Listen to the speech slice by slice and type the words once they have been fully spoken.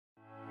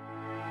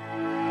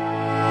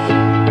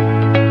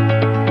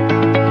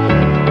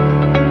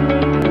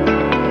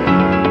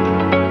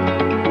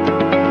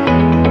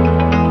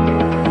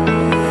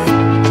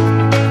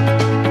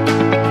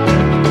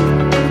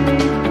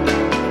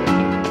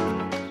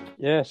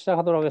예,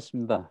 시작하도록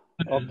하겠습니다.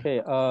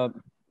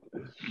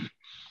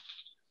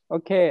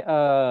 Okay,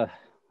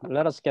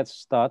 let us get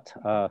started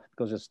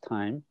because it's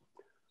time.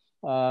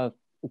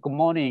 Good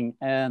morning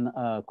and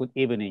good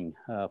evening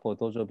for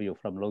those of you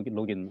from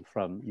login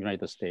from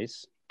United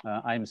States.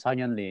 I'm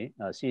Sanghyun Lee,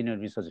 Senior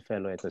Research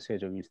Fellow at the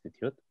Sejong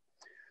Institute.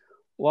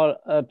 Well,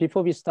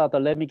 before we start,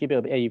 let me give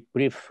you a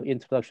brief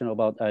introduction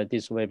about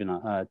this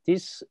webinar.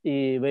 This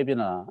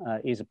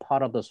webinar is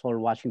part of the Seoul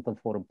Washington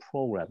Forum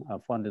program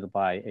funded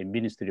by a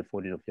Ministry of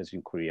Foreign Affairs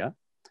in Korea.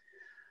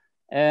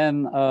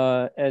 And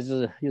as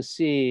you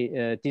see,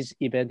 this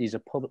event is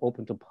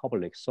open to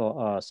public,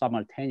 so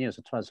simultaneous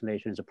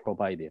translation is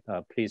provided.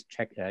 Please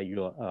check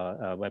your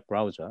web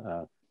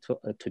browser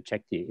to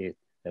check the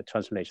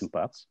translation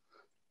box.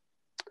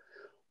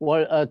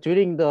 Well,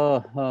 during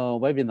the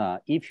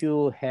webinar, if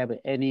you have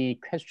any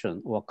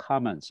question or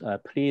comments,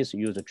 please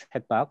use the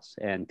chat box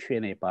and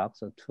Q&A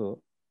box to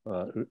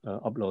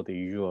upload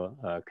your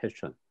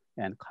question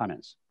and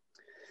comments.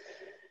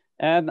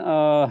 And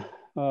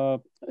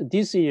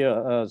this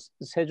year,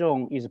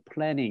 Sejong is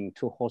planning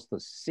to host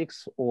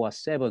 6 or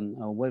 7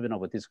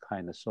 webinars of this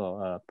kind,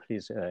 so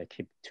please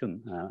keep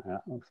tuned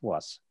for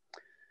us.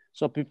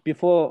 So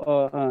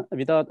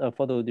without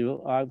further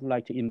ado, I would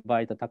like to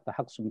invite Dr.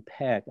 Haksoon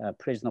Paik,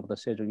 President of the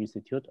Sejong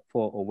Institute,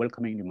 for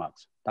welcoming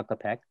remarks. Dr.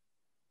 Paik.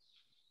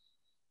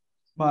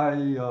 My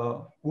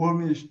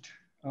warmest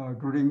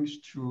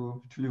greetings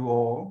to you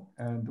all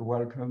and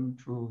welcome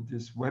to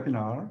this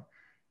webinar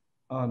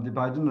on the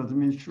Biden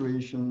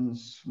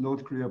administration's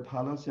North Korea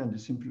policy and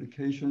its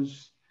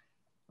implications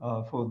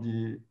for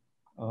the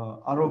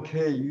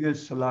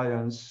ROK-US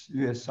alliance,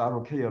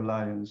 US-ROK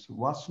alliance,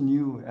 what's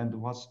new and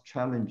what's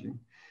challenging.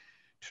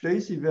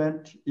 Today's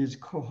event is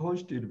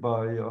co-hosted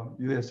by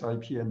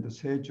USIP and the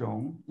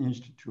Sejong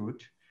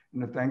Institute.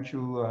 And thank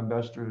you,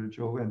 Ambassador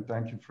Joe, and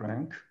thank you,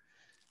 Frank.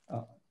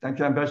 Thank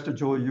you, Ambassador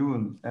Joe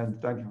Yoon, and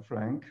thank you,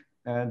 Frank.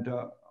 And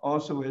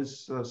also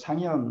as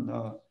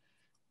Sanghyun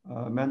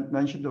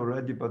mentioned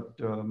already, but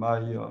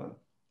my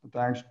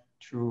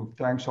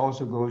thanks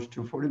also goes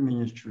to Foreign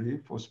Ministry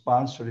for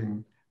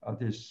sponsoring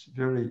this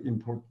very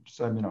important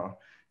seminar.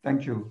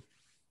 Thank you.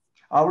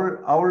 I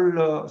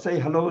will say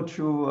hello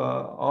to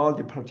all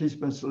the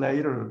participants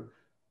later,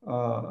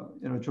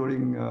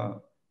 during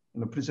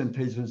the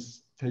presentation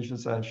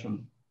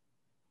session.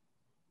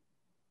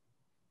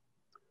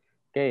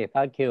 Okay,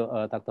 thank you,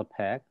 Dr.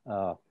 Paik.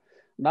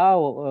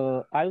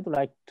 Now, I would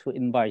like to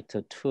invite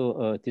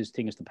 2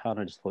 distinguished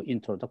panelists for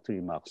introductory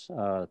remarks.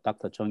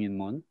 Dr.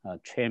 Chung-in,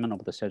 Chairman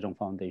of the Sejong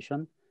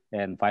Foundation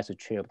and Vice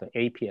Chair of the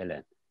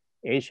APLN,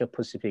 Asia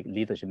Pacific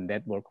Leadership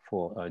Network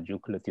for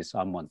Nuclear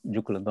Disarmament,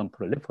 Nuclear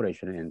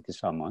Non-Proliferation and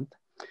Disarmament,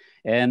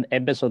 and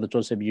Ambassador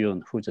Joseph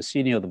Yoon, who is a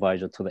Senior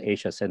Advisor to the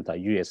Asia Center,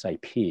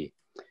 USIP,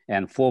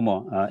 and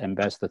former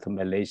Ambassador to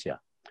Malaysia.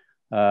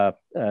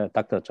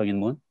 Dr.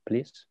 Chung-in,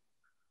 please.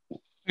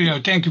 Yeah,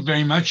 thank you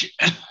very much.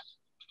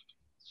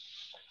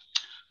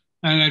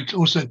 And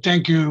also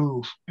thank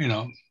you,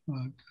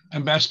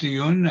 Ambassador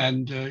Yoon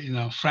and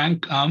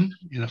Frank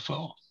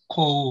for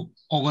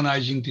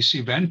co-organizing this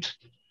event.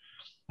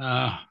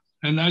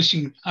 And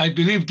I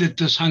believe that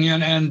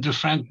Sanghyun and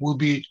Frank will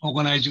be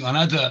organizing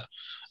another,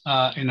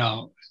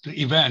 the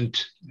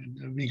event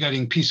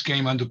regarding peace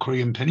game on the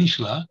Korean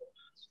Peninsula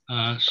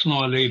sooner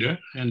or later.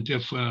 And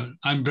therefore,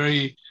 I'm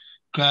very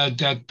glad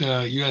that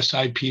the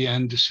USIP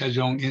and the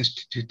Sejong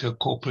Institute are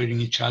cooperating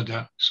each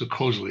other so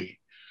closely.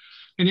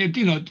 And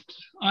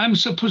I'm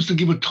supposed to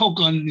give a talk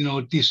on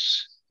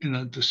this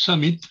the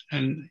summit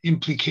and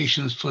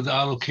implications for the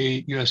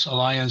ROK-US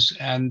alliance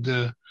and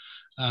the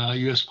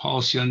US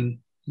policy on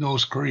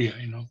North Korea.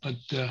 But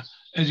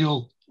as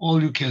you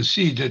can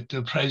see that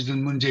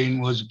President Moon Jae-in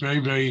was very,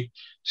 very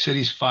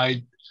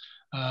satisfied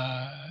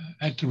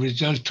at the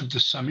result of the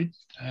summit.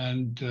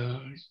 And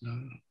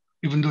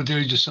even though there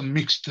is some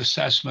mixed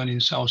assessment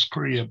in South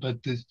Korea, but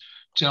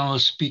generally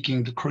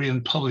speaking, the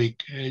Korean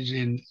public is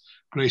in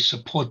great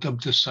support of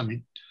the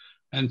summit,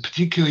 and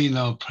particularly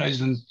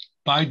President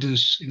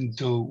Biden's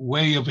the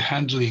way of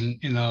handling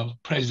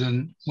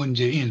President Moon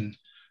Jae-in,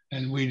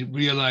 and we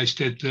realized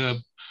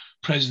that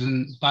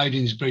President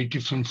Biden is very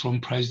different from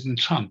President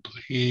Trump.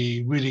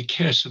 He really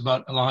cares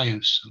about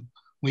alliance.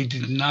 We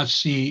did not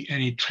see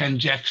any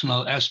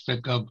transactional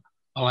aspect of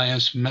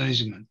alliance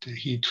management.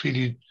 He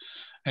treated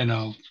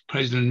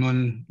President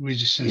Moon with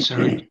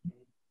sincerity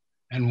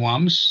and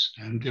warmth,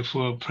 and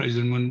therefore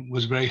President Moon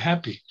was very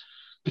happy.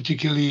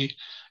 Particularly,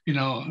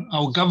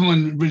 our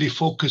government really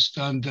focused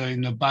on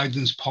the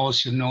Biden's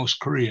policy in North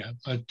Korea.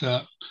 But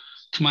to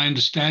my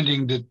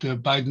understanding, that the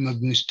Biden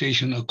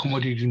administration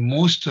accommodated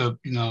most of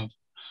Moon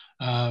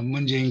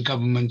Jae-in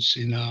government's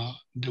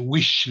the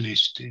wish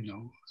list.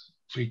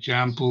 For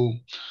example,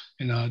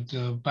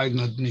 the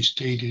Biden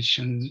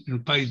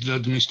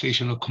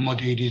administration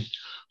accommodated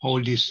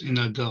all this,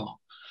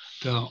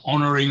 the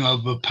honoring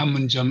of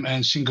Panmunjom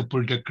and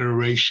Singapore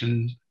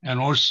Declaration, and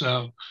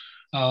also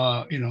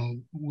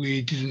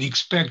we didn't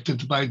expect that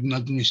the Biden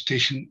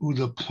administration would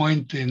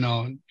appoint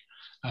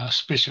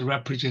special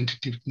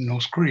representative in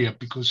North Korea,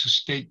 because the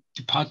State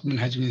Department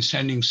has been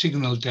sending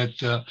signal that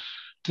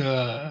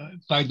the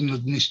Biden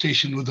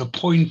administration would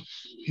appoint,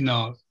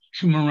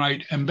 human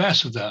rights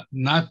ambassador,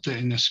 not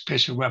in a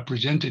special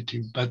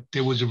representative, but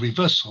there was a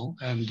reversal.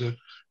 And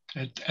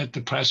at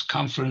the press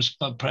conference,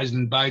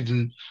 President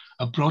Biden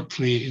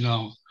abruptly,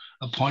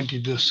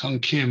 appointed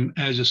Sanghyun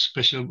as a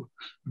special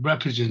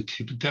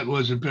representative. That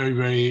was a very,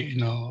 very,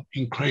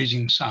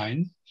 encouraging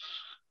sign.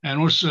 And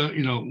also,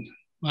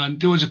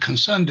 there was a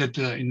concern that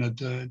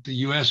the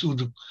U.S.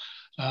 would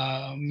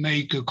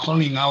make a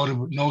calling out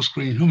of North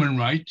Korean human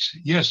rights.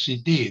 Yes,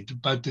 it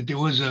did, but there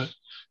was a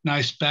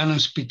nice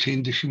balance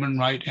between the human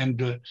right and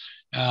the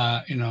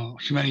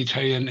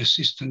humanitarian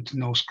assistance to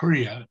North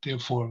Korea.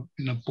 Therefore,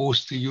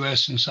 both the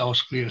U.S. and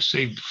South Korea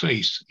saved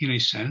face in a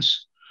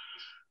sense.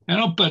 And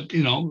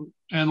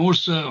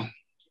also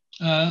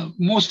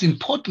most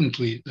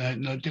importantly,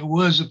 there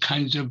was a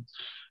kind of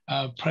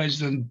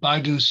President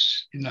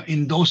Biden's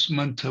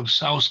endorsement of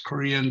South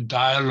Korean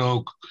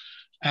dialogue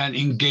and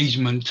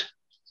engagement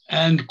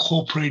and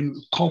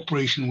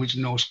cooperation with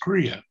North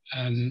Korea.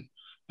 And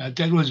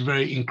that was a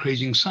very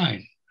encouraging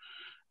sign.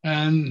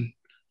 And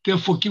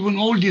therefore, given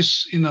all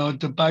this,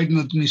 the Biden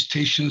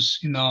administration's,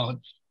 the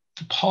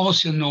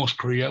policy in North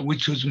Korea,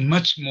 which was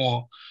much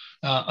more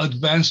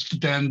advanced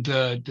than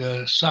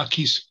the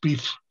Saki's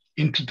brief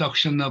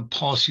introduction of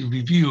policy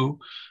review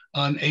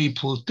on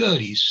April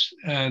 30th.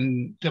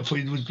 And therefore,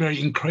 it was very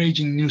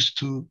encouraging news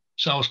to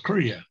South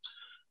Korea.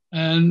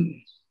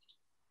 And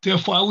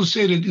therefore, I would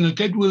say that,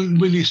 that will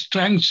really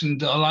strengthen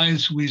the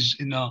alliance with,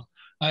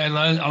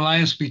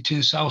 alliance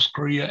between South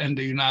Korea and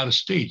the United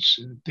States.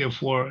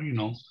 Therefore,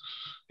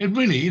 it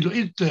really,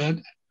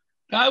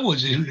 I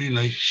was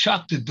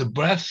shocked at the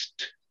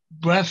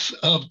breadth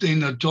of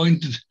the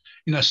joint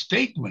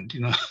statement,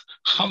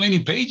 how many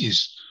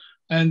pages.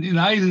 And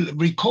I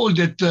recall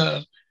that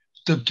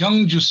the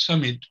Gyeongju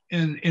summit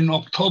in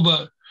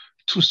October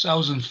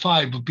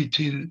 2005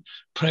 between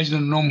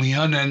President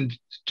Roh-moo-hyun and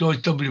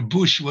George W.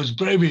 Bush was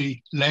very,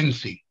 very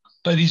lengthy,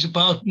 but it's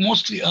about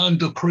mostly on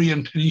the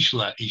Korean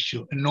Peninsula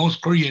issue and North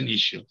Korean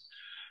issue.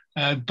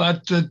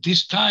 But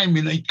this time,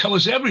 it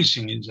covers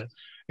everything.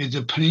 It's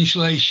a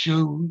peninsula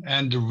issue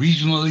and the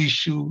regional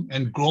issue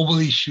and global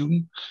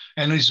issue.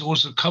 And it's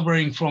also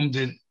covering from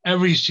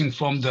everything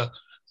from the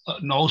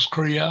North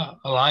Korea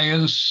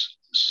alliance,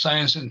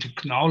 science and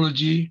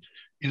technology,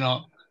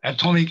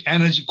 atomic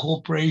energy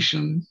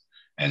cooperation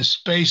and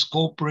space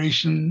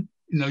cooperation,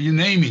 you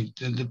name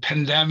it, and the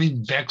pandemic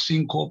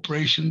vaccine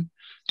cooperation.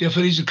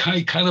 Therefore, it's a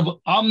kind of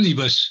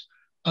omnibus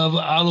of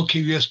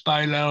ROK-US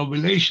bilateral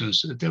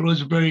relations. That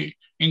was very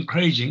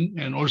encouraging,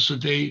 and also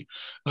they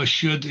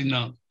assured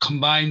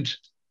combined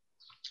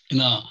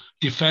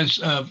defense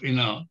of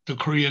the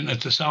Korean and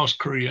the South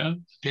Korea.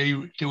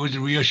 There was a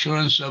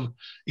reassurance of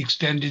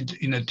extended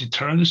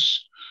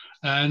deterrence,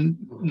 and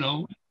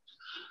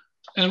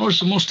and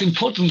also most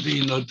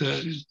importantly,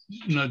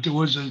 there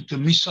was the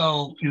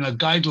missile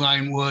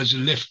guideline was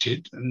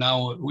lifted, and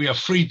now we are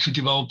free to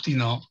develop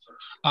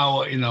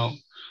our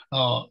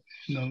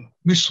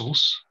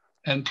missiles.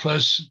 And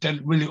plus, that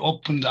really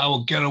opened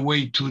our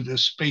getaway to the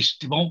space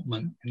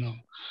development.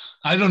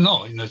 I don't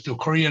know. The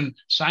Korean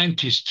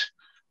scientists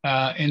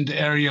in the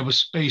area of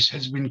space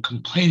has been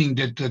complaining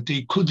that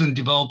they couldn't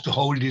develop the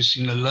whole this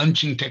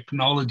launching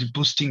technology,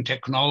 boosting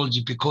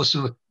technology because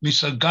of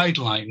missile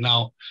guideline.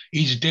 Now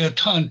it's their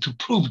turn to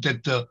prove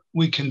that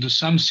we can do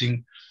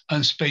something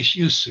on space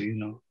use.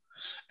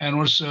 And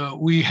also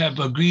we have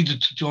agreed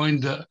to join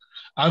the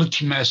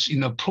Artemis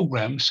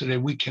program so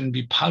that we can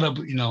be part of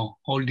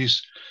all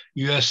this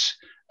U.S.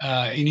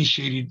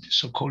 initiated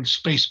so-called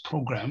space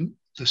program,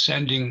 the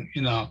sending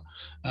the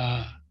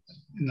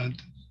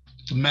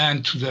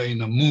man to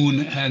the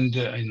moon and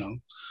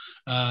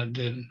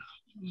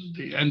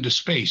the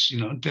space.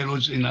 There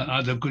was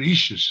other good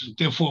issues.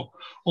 Therefore,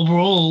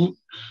 overall,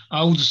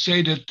 I would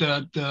say that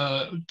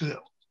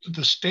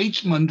the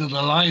statement of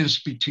the alliance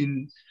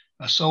between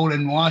Seoul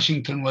and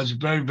Washington was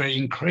very, very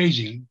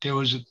encouraging. There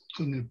was a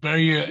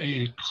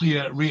very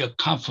clear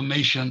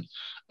reconfirmation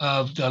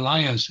of the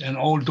alliance, and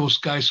all those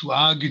guys who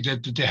argued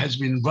that there has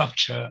been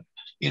rupture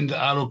in the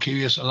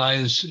ROK-US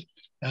alliance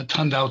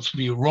turned out to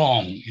be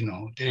wrong.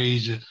 There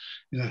is a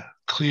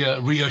clear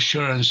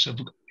reassurance of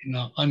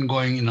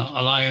ongoing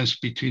alliance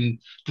between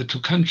the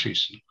two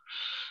countries.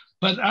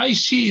 But I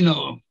see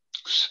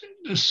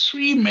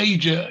three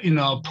major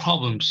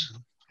problems.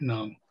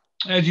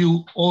 As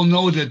you all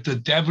know, that the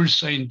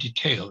devils are in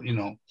detail.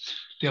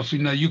 Therefore,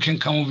 you can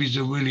come up with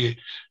a really,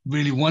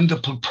 really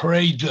wonderful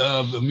parade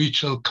of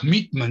mutual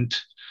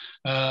commitment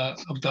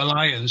of the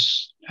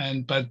alliance,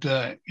 but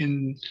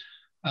in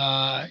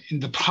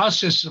the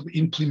process of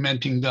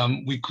implementing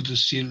them, we could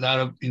see a lot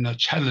of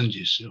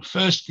challenges.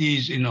 First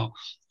is,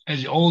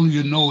 as all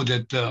know,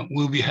 that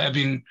we'll be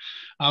having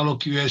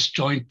ROK-US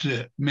joint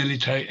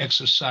military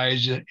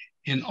exercise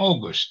in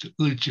August,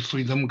 Ulchi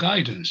Freedom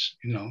Guidance.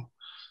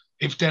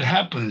 If that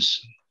happens,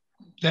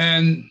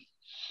 then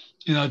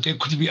there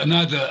could be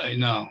another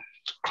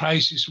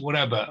crisis,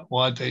 whatever,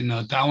 or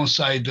the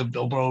downside of the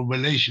overall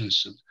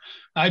relations.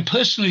 I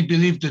personally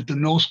believe that the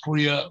North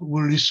Korea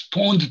will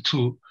respond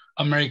to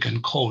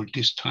American call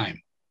this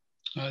time.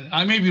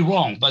 I may be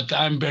wrong, but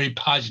I'm very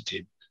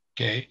positive.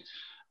 Okay,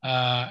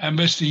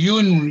 Ambassador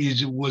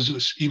Yoon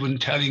was even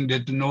telling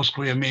that the North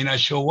Korea may not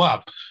show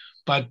up.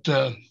 But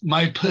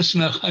my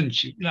personal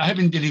hunch, I've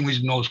been dealing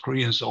with North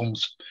Koreans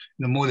almost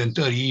more than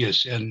 30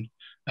 years, and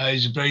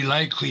it's very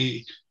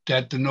likely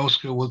that the North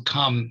Korea will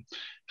come,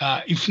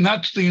 if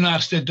not to the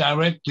United States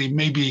directly,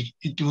 maybe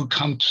it will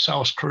come to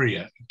South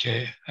Korea,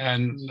 okay?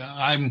 And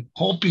I'm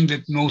hoping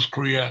that North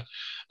Korea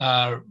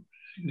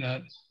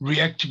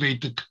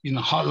reactivate the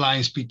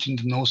hotlines between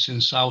the North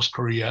and South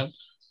Korea,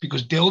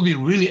 because they will be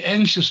really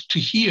anxious to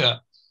hear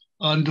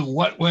on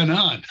what went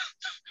on.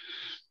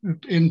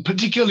 And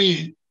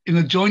particularly,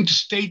 a joint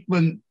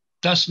statement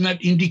does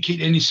not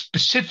indicate any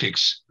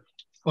specifics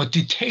or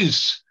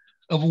details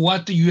of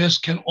what the U.S.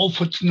 can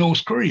offer to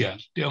North Korea.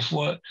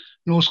 Therefore,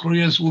 North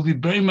Koreans will be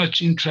very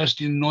much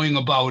interested in knowing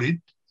about it,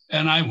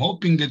 and I'm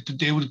hoping that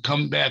they will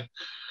come back.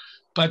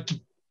 But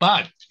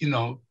in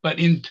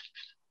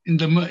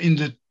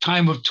the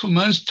time of 2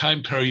 months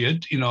time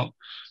period,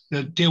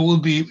 that there will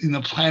be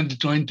planned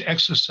joint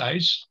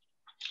exercise,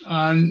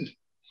 and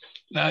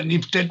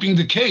if that being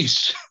the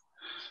case,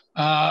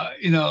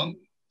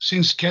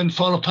 things can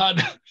fall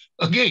apart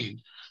again.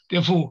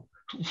 Therefore,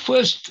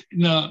 first,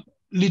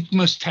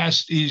 litmus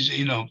test is,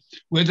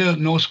 whether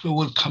North Korea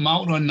will come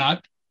out or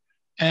not,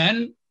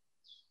 and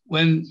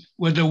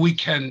whether we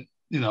can,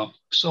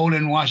 Seoul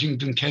and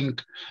Washington can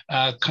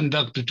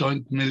conduct a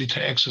joint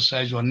military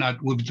exercise or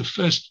not will be the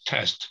first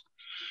test.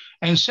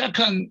 And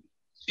second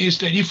is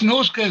that if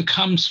North Korea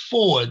comes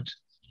forward,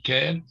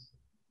 okay,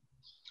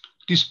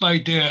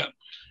 despite their,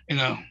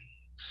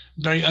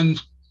 very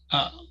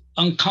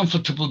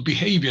uncomfortable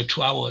behavior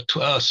to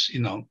us,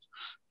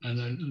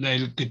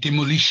 the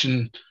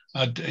demolition,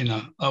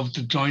 of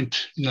the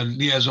joint,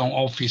 liaison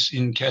office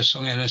in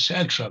Kaesong and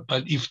etc.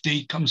 But if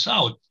they comes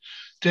out,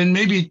 then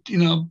maybe,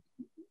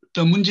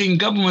 the Moon Jae-in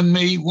government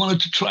may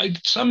want to try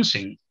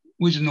something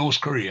with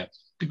North Korea,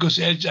 because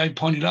as I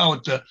pointed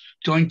out, the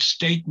joint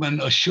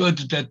statement assured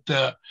that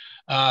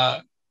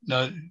the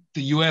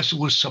U.S.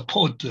 will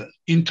support the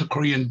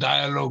inter-Korean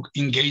dialogue,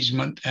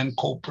 engagement, and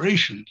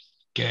cooperation.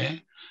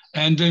 Okay.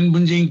 And then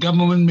Moon Jae-in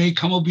government may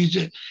come up with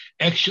an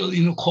actual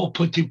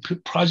cooperative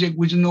project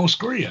with North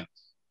Korea.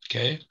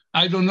 Okay,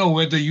 I don't know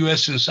whether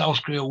U.S. and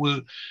South Korea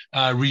will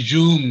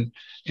resume,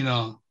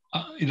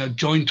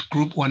 joint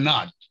group or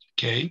not.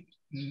 Okay,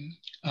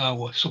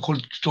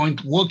 so-called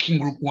joint working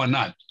group or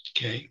not.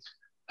 Okay,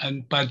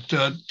 but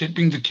that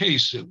being the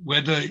case,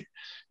 whether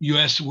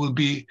U.S. will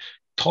be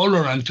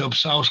tolerant of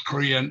South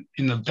Korean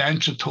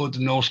venture toward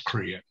North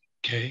Korea.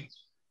 Okay,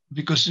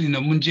 because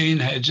Moon Jae-in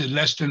has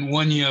less than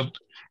 1 year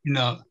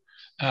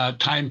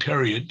time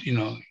period,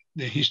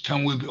 his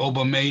term will be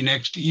over May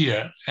next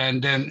year, and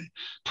then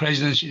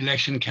president's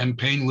election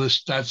campaign will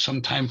start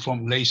sometime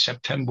from late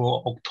September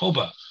or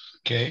October,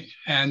 okay?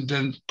 And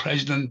then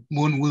President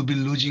Moon will be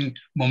losing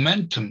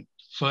momentum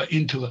for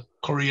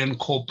inter-Korean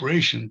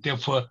cooperation.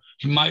 Therefore,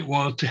 he might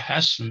want to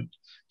hasten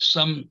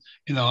some,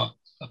 a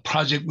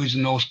project with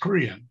North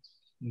Korea,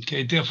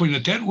 okay? Therefore,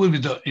 that will be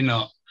the,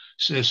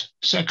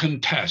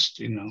 second test,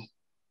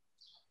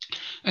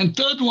 And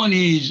third one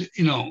is,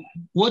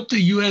 what the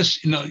U.S.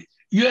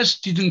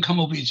 didn't come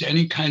up with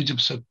any kinds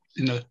of,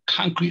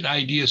 concrete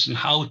ideas on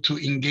how to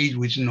engage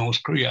with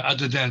North Korea,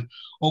 other than,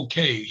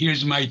 okay,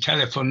 here's my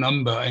telephone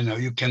number,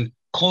 you can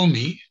call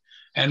me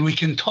and we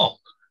can talk.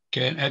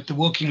 Okay, at the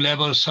working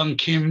level, Sung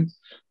Kim,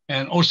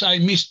 and also I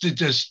missed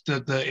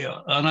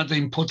another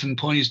important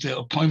point is the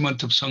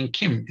appointment of Sung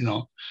Kim,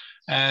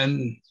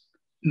 and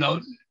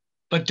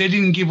but they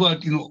didn't give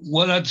out,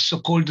 what are the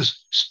so-called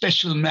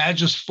special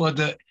measures for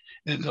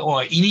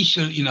or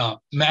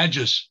initial,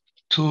 measures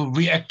to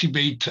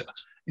reactivate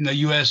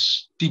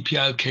U.S.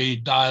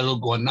 DPRK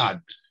dialogue or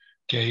not,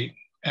 okay?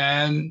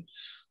 And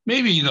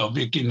maybe,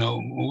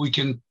 we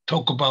can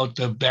talk about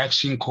the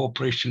vaccine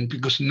cooperation,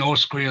 because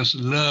North Koreans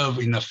love,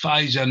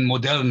 Pfizer and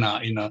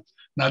Moderna,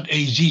 not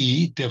AZ,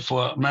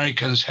 therefore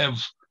Americans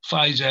have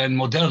Pfizer and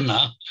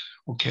Moderna,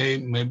 okay?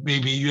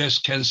 Maybe U.S.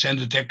 can send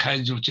that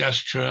kind of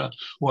gesture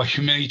or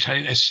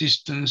humanitarian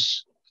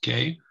assistance,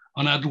 okay?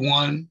 Another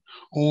one,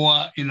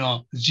 or,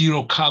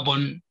 zero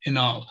carbon,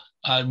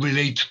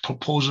 related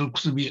proposal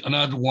could be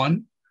another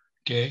one,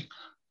 okay?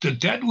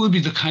 That will be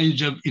the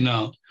kind of,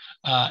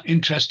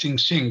 interesting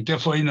thing.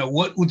 Therefore,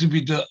 what would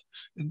be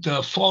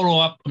the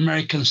follow-up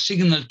American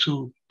signal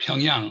to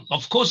Pyongyang?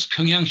 Of course,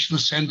 Pyongyang should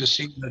send a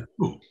signal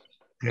too,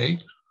 okay?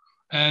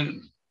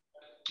 And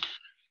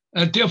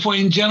therefore,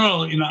 in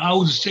general, I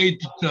would say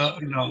that,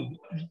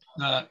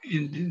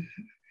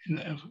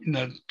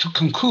 to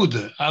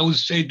conclude, I would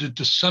say that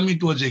the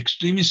summit was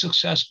extremely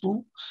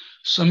successful.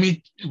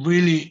 Summit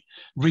really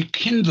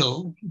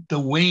rekindle the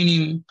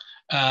waning,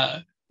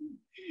 the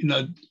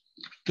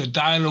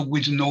dialogue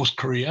with North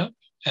Korea.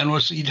 and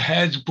also it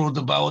has brought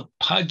about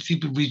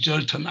positive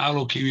result on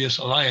ROK-US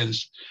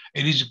alliance.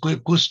 It is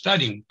good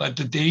studying, but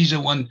there is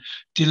one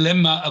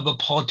dilemma of a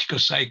political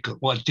cycle,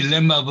 or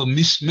dilemma of a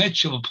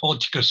mismatch of a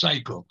political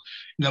cycle.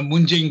 The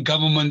Moon Jae-in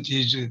government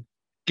is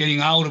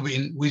getting out of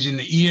it within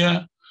a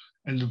year,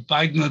 and the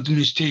Biden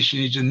administration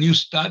is a new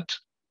start.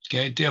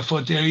 Okay,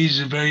 therefore there is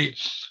a very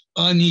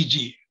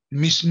uneasy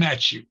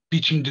mismatch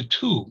between the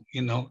two,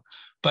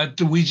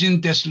 But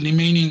within this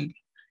remaining,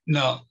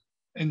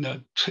 in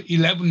the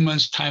 11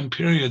 months time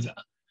period,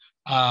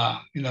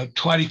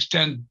 to what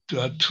extent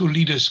two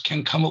leaders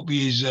can come up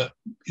with,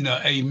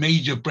 a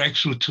major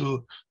breakthrough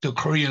to the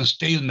Korean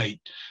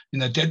stalemate,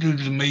 that will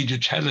be a major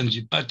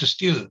challenge. But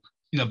still,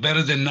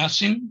 better than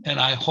nothing. And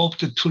I hope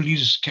the two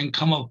leaders can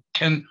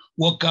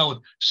work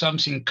out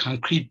something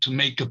concrete to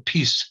make a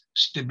peace,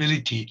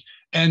 stability,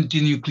 and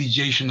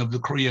denuclearization of the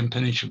Korean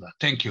Peninsula.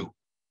 Thank you.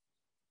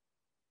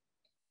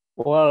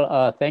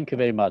 Well, thank you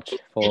very much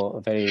for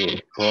a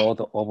very broad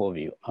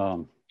overview.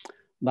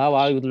 Now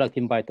I would like to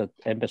invite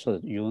Ambassador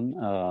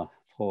Yoon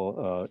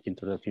for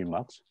introductory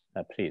remarks,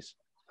 please.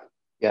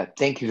 Yeah,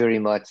 thank you very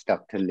much,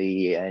 Dr.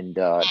 Lee, and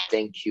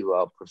thank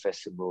you,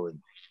 Professor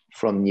Moon.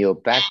 From your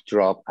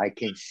backdrop, I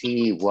can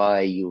see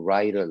why you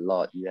write a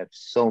lot. You have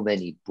so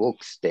many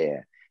books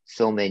there,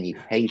 so many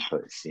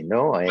papers, and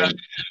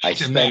I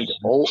spend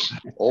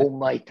all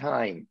my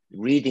time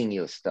reading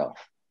your stuff.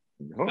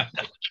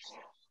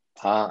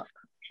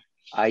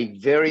 I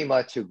very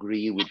much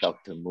agree with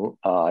Dr. Moon,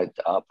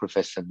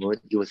 Professor Moon.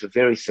 It was a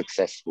very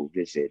successful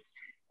visit.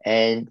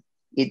 And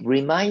it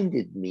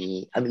reminded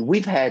me,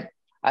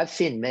 I've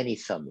seen many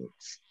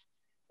summits,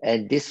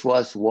 and this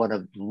was one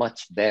of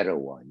much better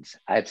ones.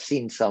 I've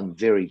seen some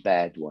very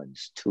bad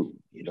ones too,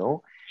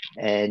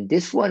 And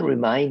this one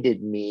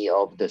reminded me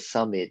of the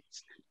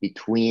summits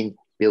between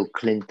Bill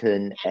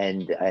Clinton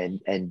and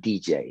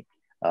DJ,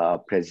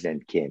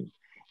 President Kim.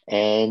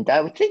 And I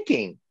was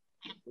thinking,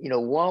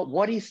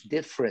 what is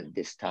different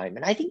this time?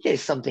 And I think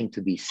there's something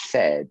to be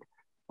said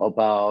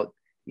about,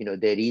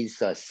 there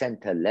is a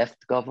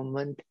center-left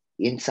government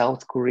in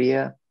South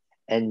Korea,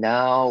 and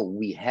now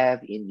we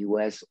have in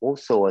US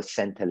also a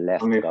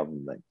center-left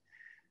government.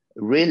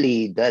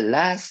 Really, the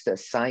last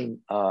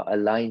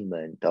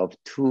alignment of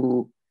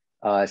two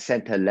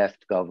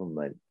center-left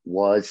government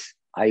was,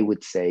 I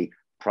would say,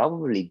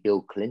 probably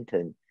Bill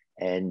Clinton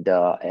and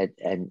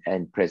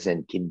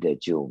President Kim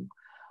Dae-jung.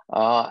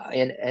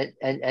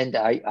 And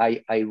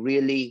I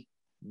really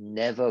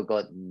never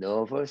got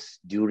nervous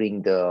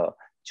during the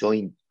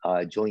joint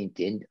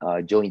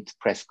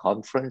press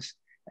conference.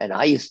 And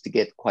I used to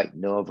get quite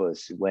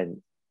nervous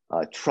when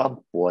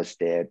Trump was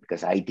there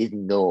because I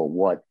didn't know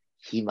what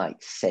he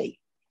might say,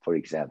 for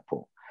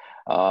example.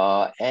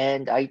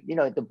 And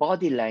the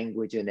body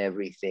language and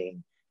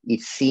everything,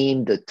 it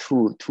seemed the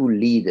two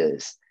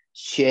leaders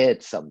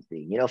shared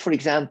something. For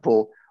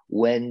example,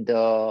 when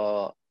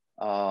a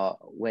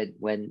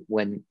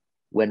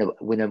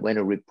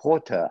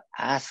reporter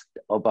asked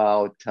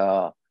about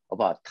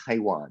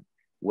Taiwan,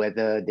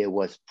 whether there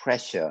was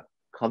pressure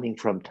coming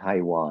from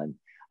Taiwan,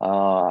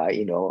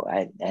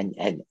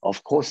 and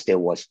of course there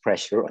was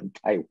pressure on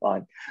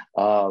Taiwan.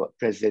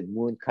 President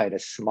Moon kind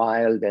of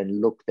smiled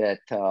and looked at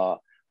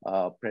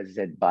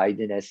President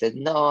Biden and said,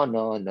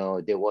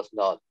 no, there was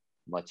not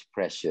much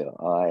pressure.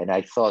 And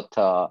I thought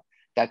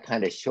that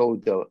kind of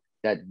showed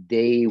that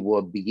they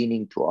were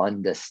beginning to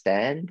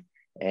understand.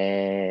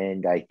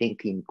 And I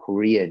think in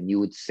Korean, you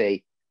would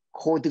say,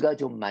 코드가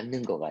좀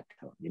맞는 것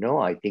같아.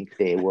 I think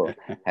they were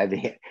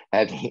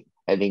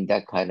having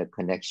that kind of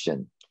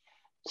connection.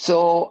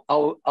 So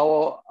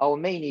our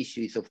main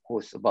issue is, of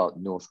course, about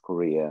North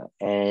Korea.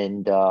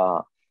 And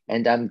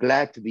I'm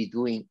glad to be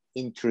doing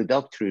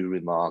introductory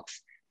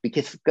remarks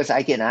because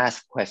I can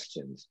ask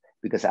questions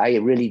because I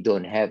really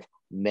don't have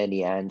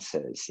many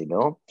answers,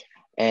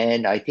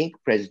 And I think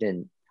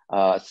Professor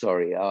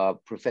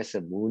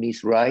Moon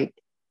is right.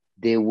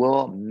 There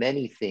were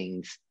many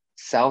things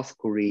South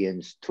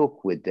Koreans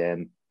took with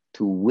them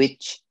to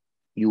which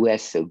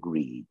US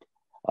agreed.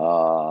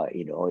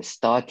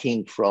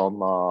 Starting from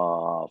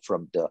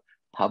the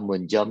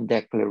Panmunjom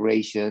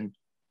Declaration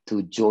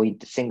to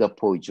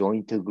Singapore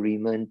Joint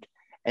Agreement,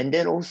 and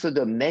then also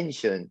the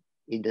mention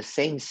in the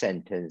same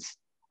sentence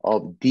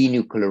of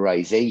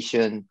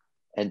denuclearization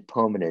and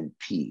permanent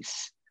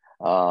peace.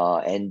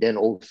 And then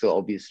also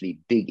obviously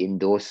big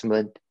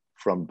endorsement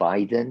from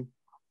Biden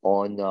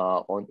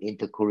on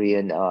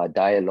inter-Korean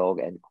dialogue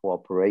and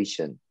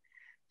cooperation.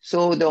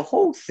 So the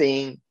whole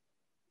thing,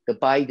 the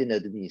Biden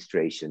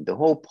administration, the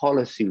whole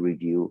policy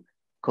review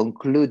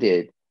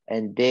concluded,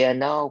 and they are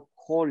now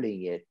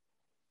calling it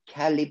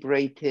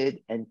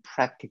calibrated and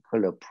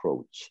practical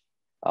approach.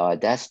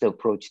 That's the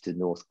approach to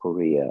North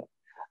Korea.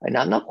 And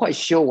I'm not quite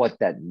sure what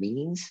that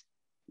means.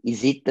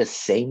 Is it the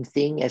same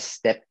thing as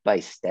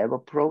step-by-step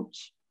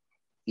approach?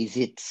 Is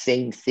it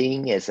same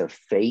thing as a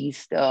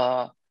phased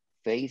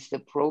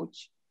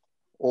approach?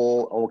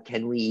 Or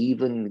can we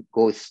even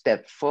go a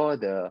step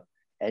further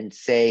and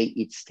say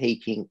it's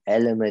taking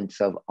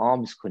elements of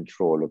arms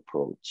control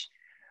approach?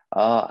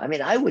 I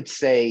mean, I would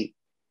say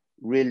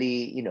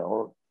really,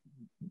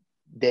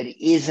 there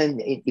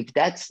isn't, if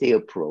that's the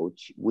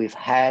approach, we've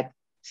had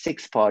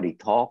 6-party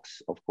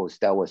talks. Of course,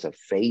 that was a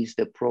phased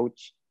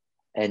approach.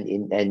 And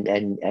in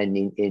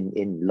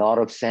a lot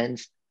of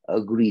sense,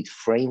 agreed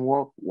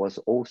framework was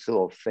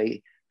also a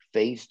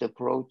phased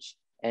approach.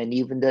 And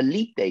even the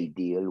Leap Day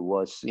deal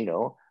was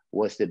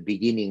the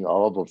beginning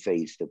of a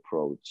phased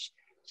approach.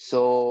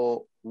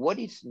 So what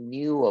is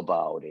new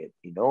about it,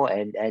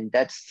 and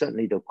that's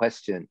certainly the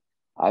question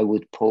I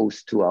would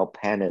pose to our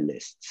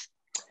panelists.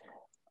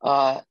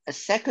 A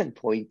second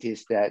point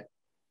is that,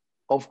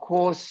 of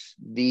course,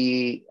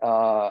 the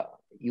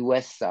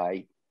US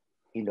side,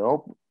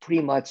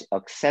 pretty much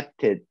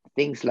accepted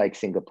things like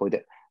Singapore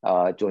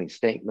joint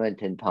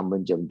statement and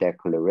Panmunjom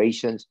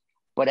declarations,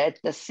 but at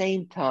the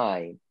same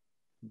time,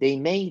 they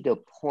made a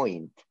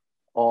point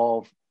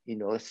of,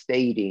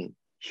 stating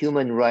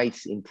human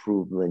rights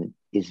improvement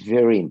is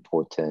very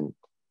important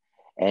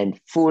and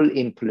full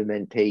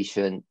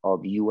implementation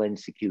of UN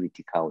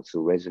Security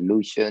Council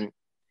resolution,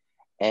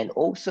 and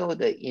also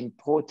the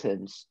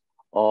importance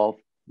of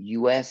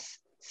US,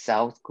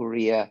 South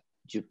Korea,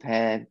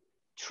 Japan,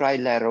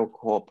 trilateral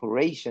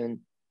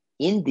cooperation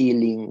in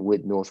dealing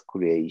with North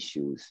Korea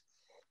issues.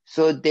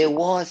 So there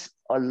was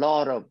a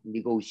lot of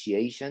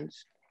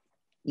negotiations,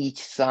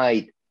 each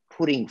side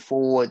putting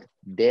forward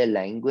their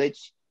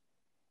language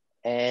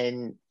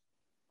and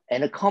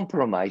a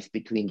compromise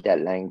between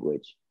that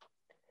language.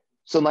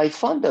 So my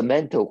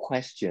fundamental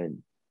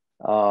question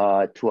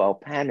to our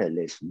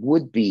panelists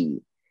would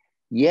be,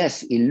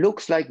 yes, it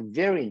looks like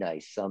very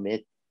nice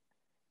summit.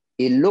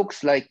 It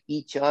looks like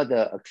each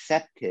other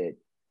accepted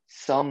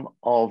some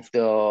of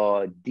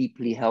the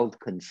deeply held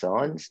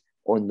concerns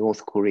on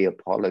North Korea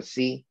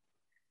policy.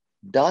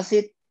 Does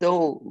it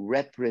though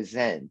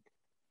represent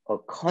a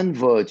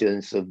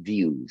convergence of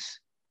views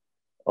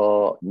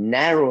or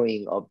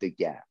narrowing of the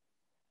gap?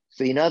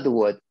 So in other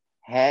words,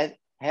 have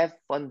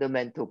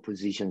fundamental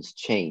positions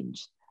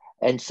changed?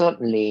 And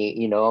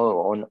certainly,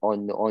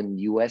 on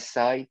US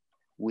side,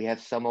 we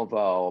have some of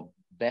our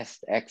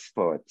best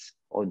experts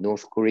on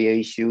North Korea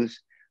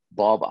issues.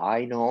 Bob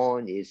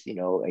Einhorn is,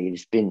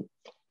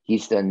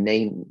 he's the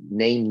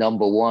name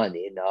number one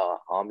in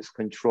arms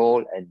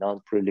control and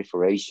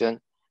non-proliferation.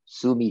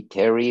 Sumi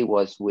Terry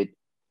was with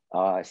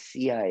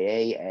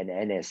CIA and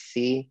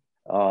NSC,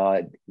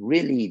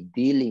 really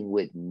dealing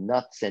with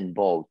nuts and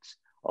bolts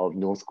of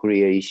North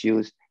Korea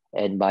issues.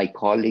 And my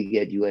colleague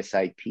at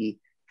USIP,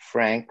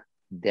 Frank,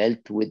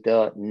 dealt with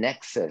the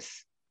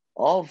nexus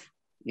of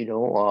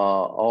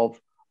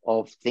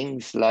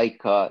things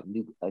like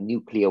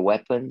nuclear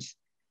weapons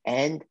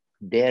and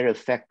their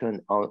effect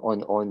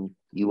on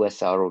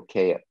US ROK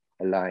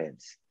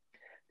alliance.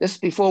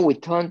 Just before we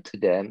turn to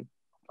them,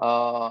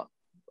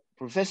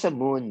 Professor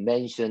Moon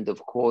mentioned,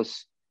 of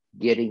course,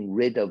 getting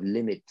rid of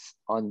limits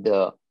on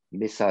the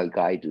missile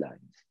guidelines.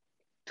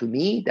 To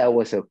me, that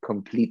was a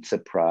complete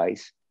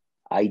surprise.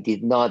 I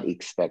did not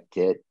expect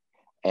it.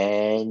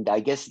 And I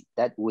guess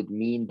that would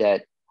mean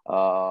that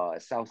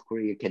South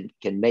Korea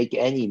can make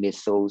any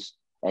missiles,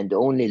 and the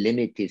only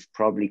limit is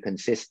probably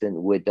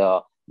consistent with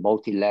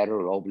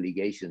multilateral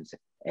obligations,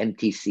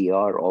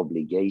 MTCR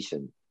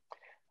obligation.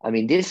 I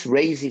mean, this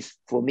raises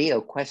for me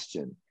a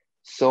question.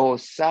 So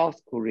South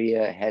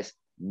Korea has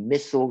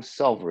missile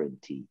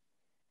sovereignty.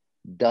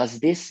 Does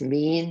this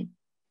mean,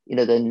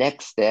 the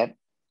next step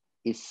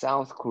is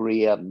South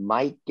Korea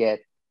might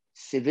get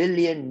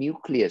civilian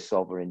nuclear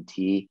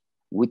sovereignty,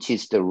 which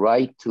is the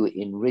right to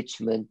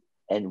enrichment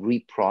and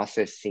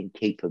reprocessing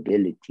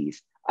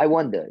capabilities? I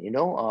wonder,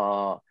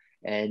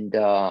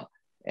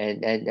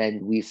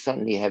 and we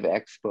certainly have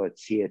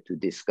experts here to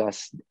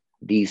discuss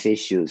these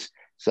issues.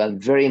 So I'm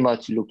very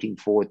much looking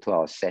forward to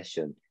our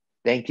session.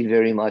 Thank you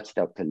very much,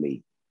 Dr.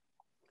 Lee.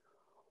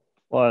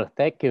 Well,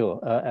 thank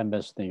you,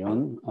 Ambassador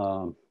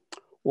Yoon.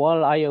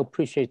 Well, I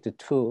appreciate the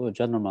two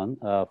gentlemen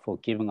for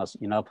giving us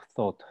enough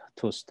thought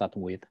to start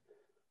with.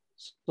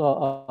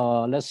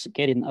 So let's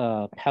get in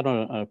a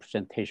panel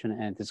presentation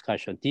and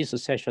discussion. This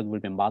session will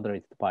be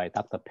moderated by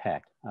Dr.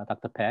 Paik.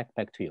 Dr. Paik,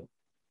 back to you.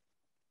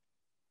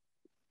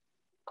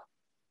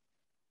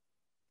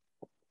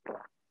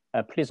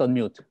 Please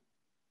unmute.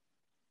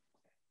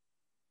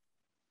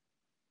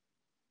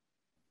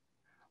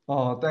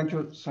 Thank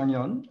you,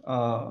 Sanghyun.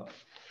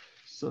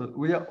 So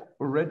we are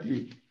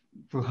already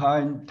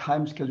behind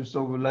time schedule,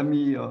 so let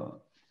me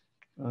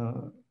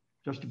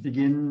just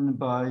begin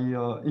by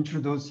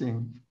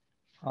introducing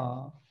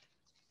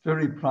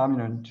very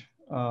prominent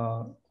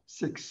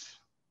 6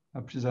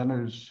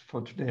 presenters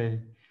for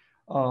today.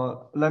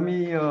 Let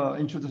me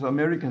introduce the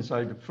American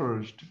side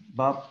first.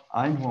 Bob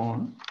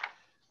Einhorn,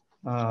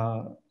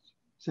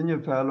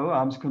 Senior Fellow,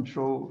 Arms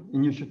Control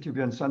Initiative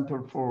and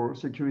Center for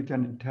Security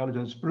and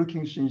Intelligence,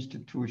 Brookings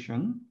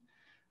Institution.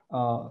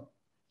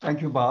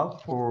 Thank you,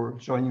 Bob, for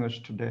joining us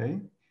today.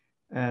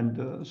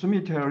 And Sumi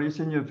Terry,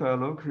 Senior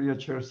Fellow, Korea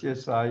Chair,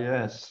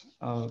 CSIS.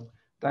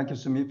 Thank you,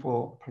 Sumi,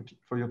 for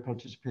your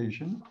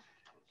participation.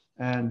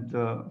 and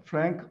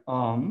Frank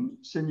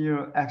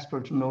Senior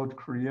Expert in North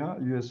Korea,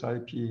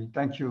 USIP.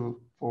 Thank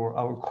you for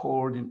our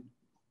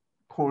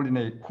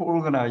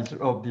co-organizer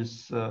of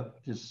this,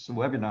 this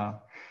webinar.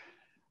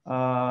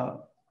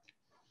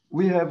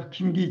 We have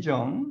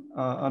Ki-jung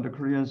on the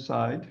Korean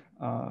side,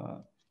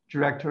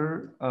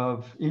 Director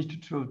of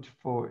Institute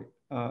for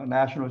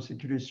National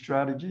Security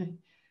Strategy,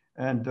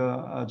 and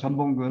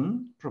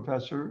Bonb-Guen,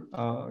 Professor,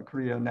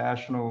 Korea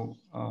National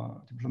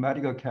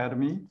Diplomatic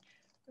Academy,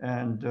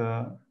 and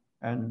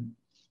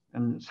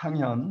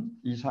Sanghyun,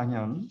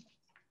 Sanghyun,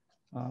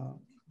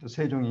 the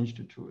Sejong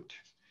Institute.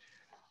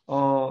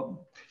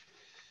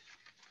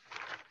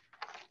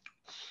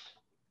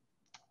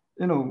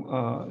 You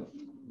know,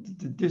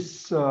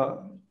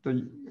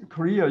 the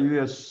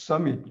Korea-US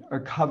summit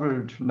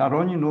covered not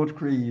only North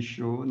Korea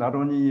issue, not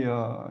only you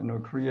know,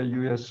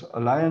 Korea-US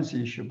alliance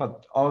issue,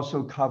 but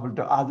also covered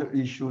the other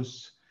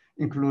issues,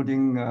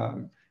 including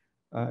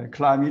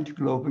climate,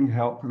 global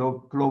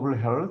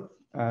health,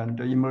 and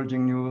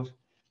emerging new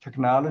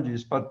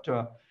technologies. But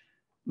you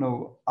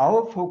know,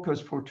 our focus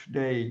for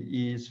today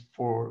is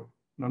for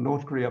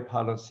North Korea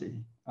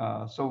policy.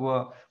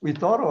 So we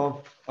thought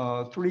of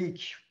three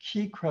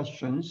key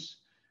questions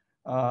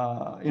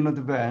in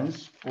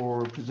advance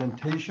for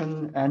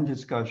presentation and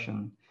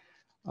discussion.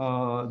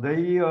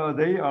 They are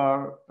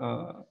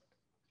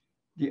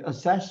the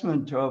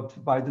assessment of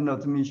Biden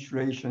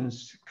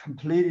administration's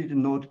completed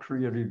North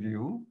Korea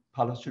review,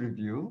 policy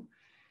review,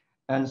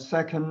 and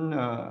second,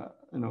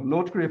 you know,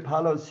 North Korea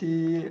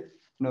policy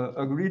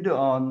agreed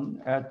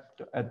on at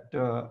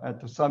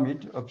the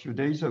summit a few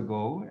days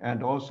ago,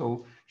 and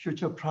also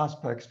future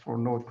prospects for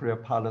North Korea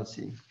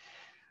policy.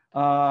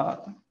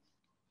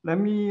 Let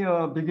me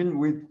begin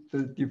with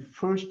the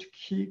first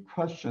key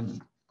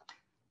question.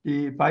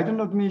 The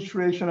Biden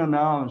administration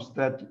announced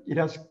that it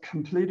has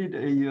completed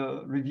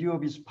a review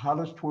of its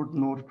policy toward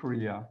North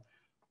Korea.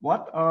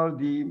 What are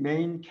the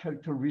main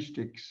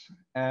characteristics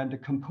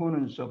and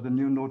components of the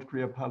new North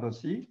Korea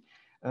policy,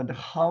 and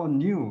how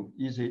new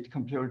is it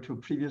compared to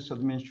previous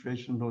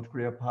administration North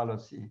Korea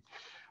policy?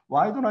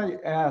 Why don't I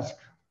ask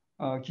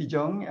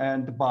Ki-jung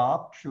and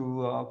Bob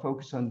to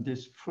focus on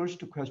this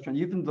first question,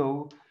 even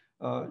though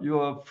you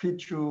are free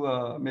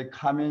to make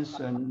comments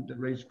and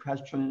raise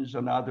questions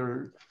on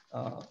other,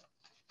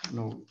 you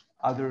know,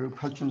 other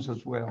questions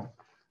as well.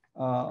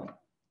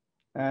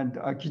 And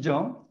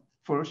Ki-jung,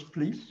 first,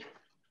 please.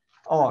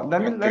 Oh,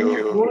 let me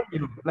warn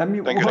you. Let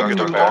me warn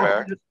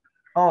you.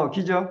 Oh,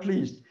 Ki-jung,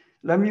 please.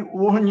 Let me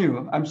warn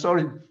you. I'm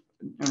sorry,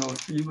 you know,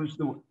 to use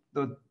the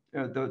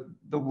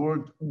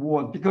word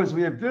warn, because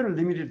we have very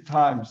limited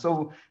time.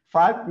 So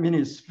 5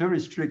 minutes, very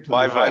strictly.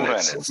 5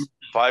 minutes.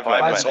 5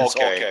 minutes.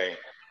 Okay.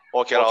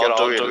 Okay, I'll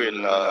do it.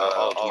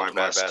 I'll do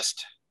my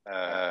best.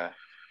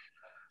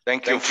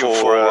 Thank you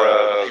for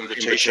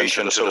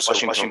invitation to the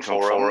Washington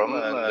Forum.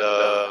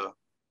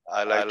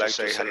 And I'd like to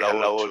say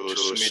hello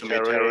to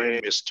Secretary,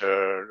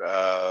 Mr.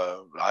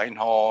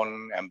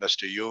 Einhorn,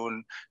 Ambassador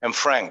Yoon, and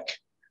Frank.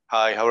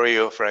 Hi, how are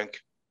you,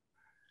 Frank?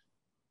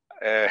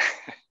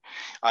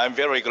 I'm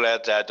very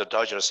glad that the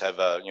Dodgers have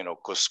a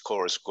good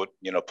scores, good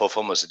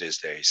performance these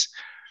days.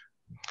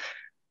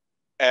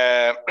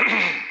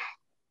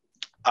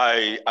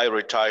 I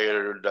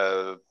retired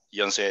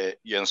Yonsei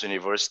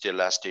University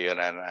last year,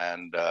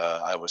 and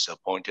I was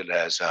appointed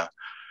as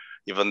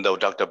even though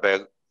Dr.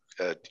 Beck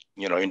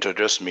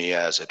introduced me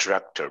as a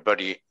director,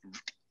 but it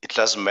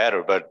doesn't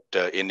matter. But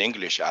in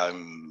English,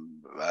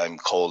 I'm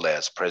called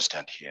as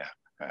president here.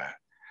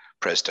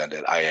 President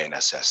at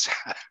INSS.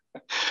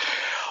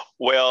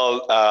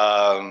 Well,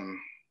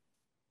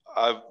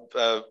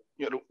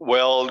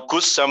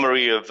 good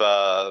summary of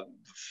the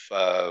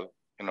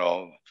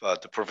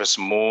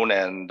Professor Moon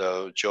and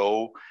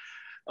Joe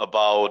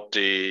about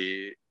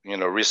the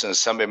recent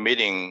summit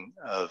meeting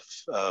of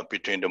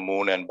between the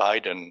Moon and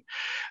Biden.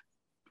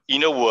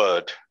 In a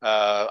word,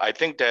 I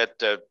think that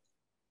the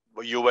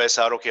U.S.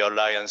 ROK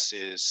alliance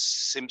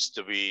seems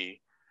to be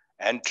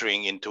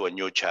entering into a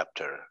new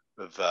chapter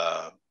of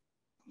the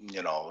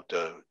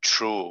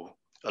true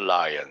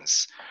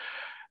alliance.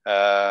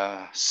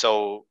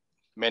 So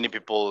many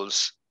people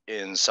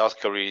in South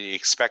Korea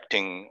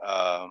expecting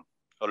a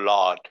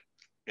lot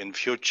in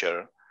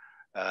future.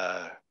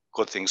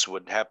 Good things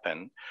would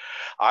happen.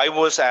 I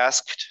was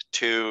asked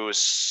to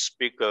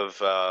speak of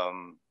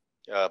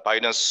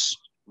Biden's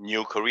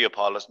new Korea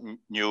policy,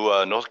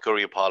 new North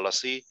Korea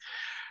policy.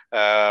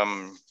 Let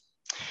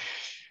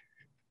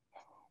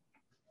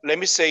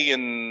me say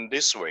in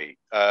this way.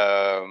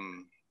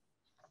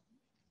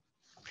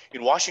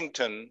 In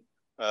Washington,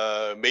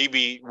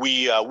 maybe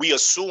we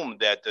assume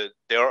that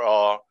there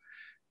are,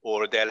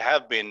 or there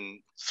have been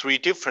 3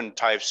 different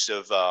types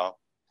of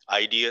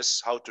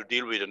ideas how to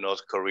deal with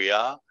North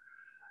Korea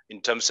in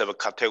terms of a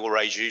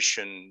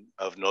categorization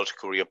of North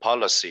Korea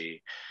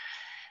policy.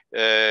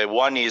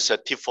 One is a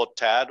tit for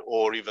tat,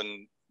 or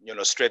even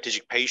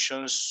strategic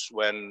patience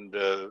when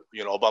the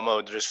Obama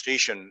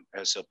administration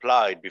has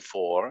applied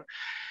before.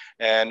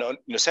 And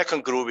the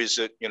second group is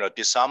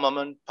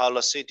disarmament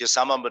policy,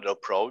 disarmament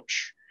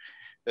approach.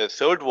 The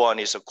third one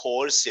is a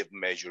coercive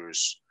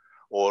measures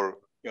or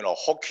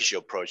hawkish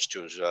approach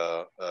to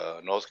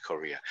North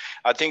Korea.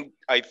 I think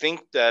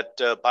that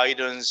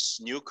Biden's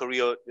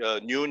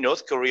new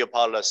North Korea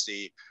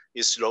policy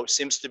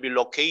seems to be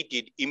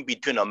located in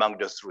between among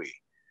the three.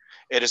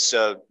 It is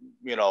a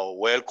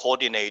well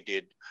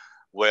coordinated,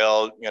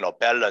 well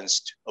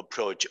balanced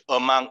approach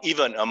among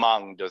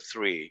the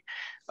three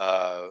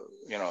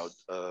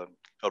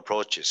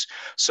approaches.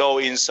 So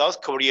in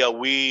South Korea,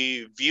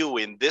 we view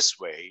in this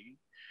way.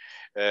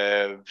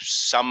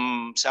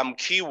 Some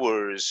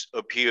keywords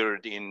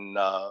appeared in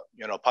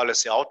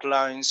policy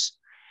outlines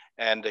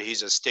and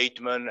his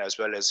statement as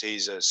well as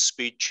his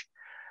speech.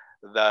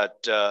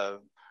 That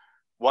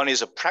one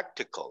is a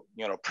practical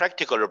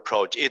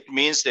approach. It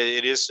means that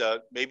it is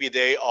maybe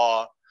they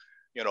are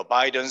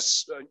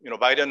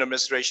Biden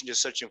administration is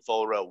searching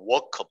for a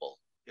workable.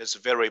 It's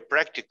very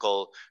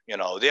practical.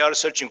 They are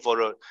searching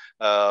for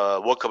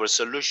workable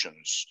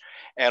solutions,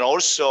 and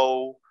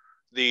also.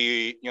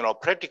 The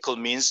practical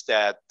means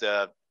that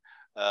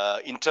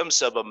in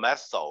terms of a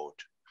method,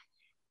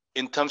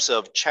 in terms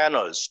of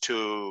channels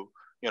to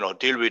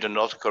deal with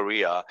North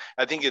Korea,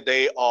 I think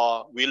they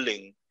are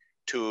willing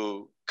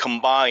to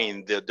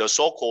combine the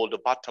so-called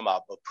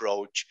bottom-up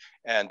approach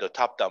and the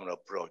top-down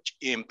approach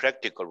in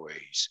practical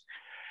ways.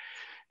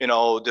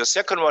 The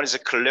second one is a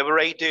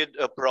collaborated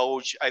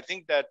approach. I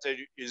think that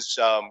is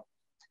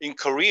in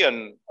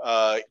Korean,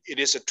 it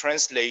is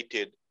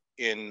translated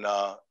in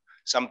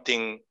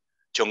something.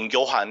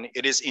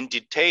 It is in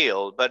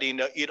detail, but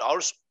it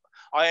also,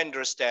 I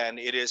understand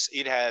it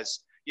has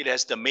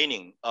the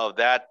meaning of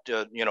that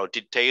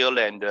detail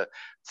and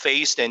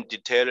phased and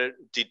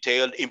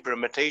detailed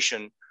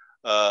implementation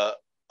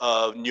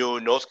of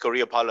new North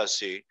Korea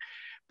policy,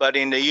 but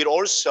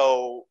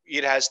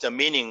it has the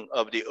meaning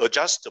of the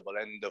adjustable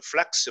and the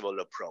flexible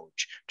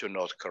approach to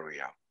North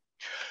Korea.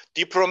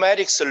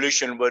 Diplomatic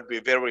solution would be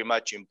very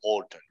much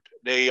important.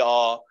 They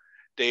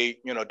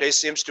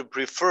seems to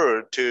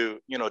prefer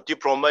to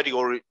diplomatic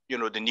or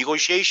the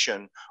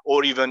negotiation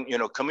or even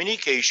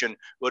communication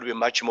would be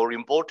much more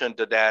important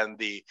than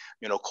the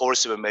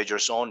coercive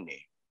measures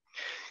only.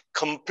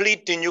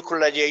 Complete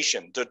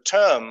denuclearization. The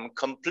term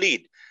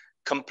complete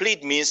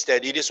means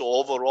that it is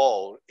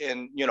overall,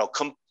 and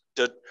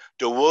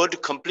the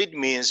word complete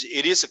means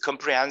it is a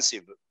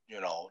comprehensive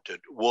the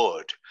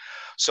word.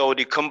 So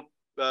the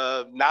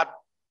not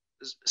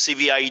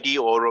CVID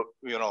or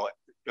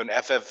an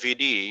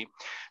FFVD,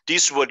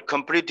 this word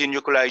complete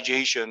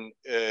denuclearization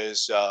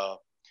is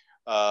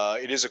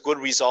it is a good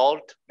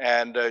result,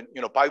 and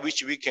by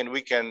which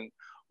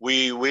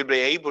we will be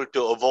able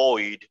to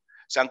avoid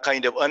some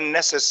kind of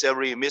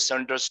unnecessary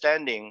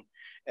misunderstanding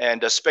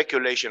and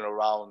speculation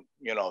around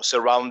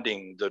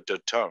surrounding the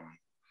term.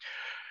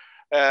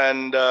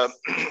 And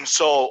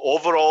so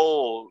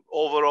overall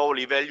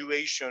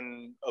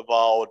evaluation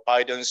about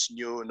Biden's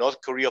new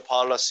North Korea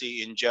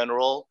policy in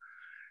general.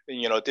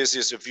 This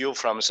is a view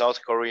from South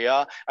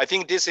Korea. I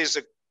think this is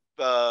a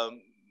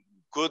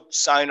good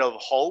sign of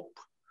hope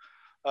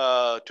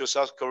to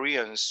South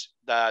Koreans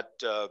that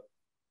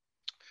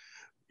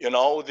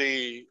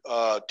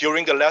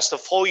during the last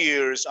 4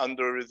 years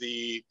under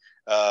the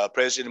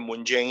President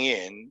Moon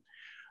Jae-in,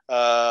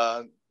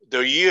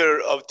 the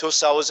year of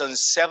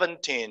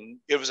 2017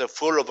 it was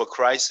full of a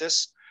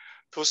crisis.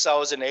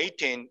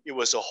 2018 it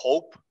was a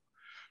hope.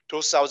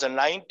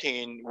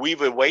 2019, we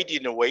were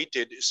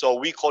waited, so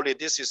we call it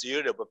this is the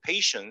year of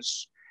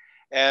patience.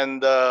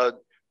 And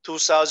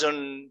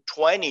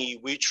 2020,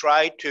 we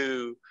tried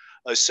to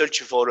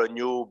search for a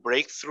new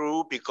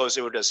breakthrough because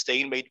there was a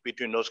stalemate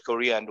between North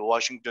Korea and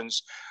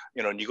Washington's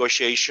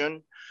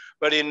negotiation.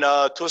 But in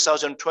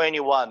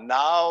 2021,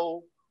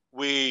 now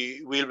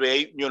we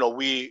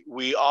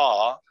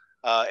are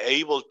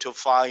able to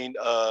find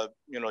a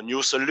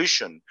new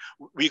solution.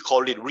 We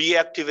call it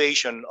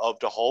reactivation of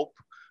the hope.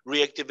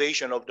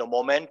 Reactivation of the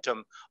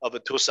momentum of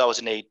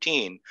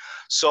 2018.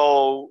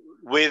 So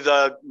with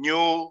a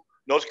new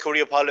North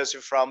Korea policy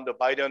from the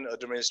Biden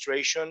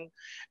administration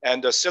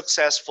and the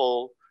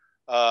successful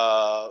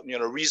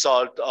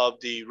result of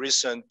the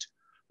recent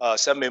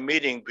summit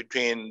meeting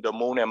between the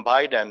Moon and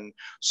Biden,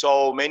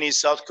 so many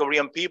South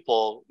Korean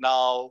people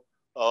now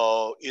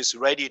is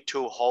ready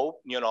to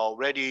hope,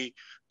 ready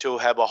to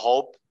have a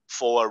hope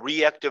for a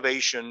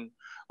reactivation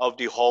of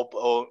the hope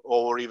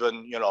or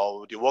even,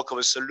 the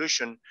workable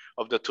solution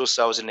of the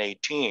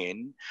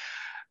 2018.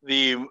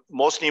 The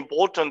most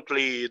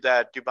importantly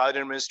that the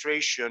Biden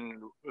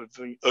administration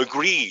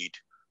agreed,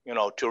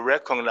 to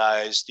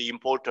recognize the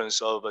importance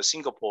of a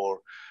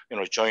Singapore,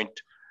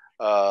 joint,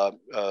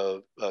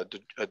 the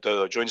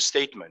joint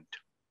statement.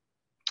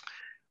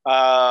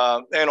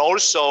 And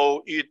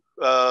also it,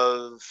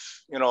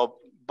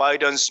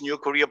 Biden's new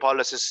Korea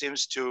policy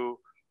seems to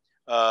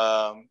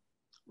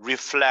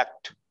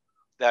reflect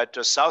that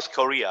South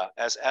Korea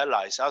as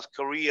allies, South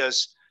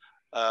Korea's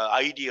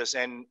ideas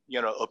and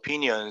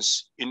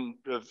opinions in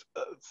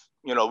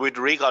with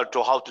regard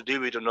to how to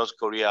deal with North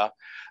Korea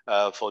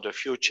for the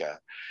future.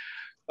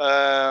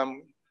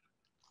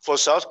 for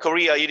South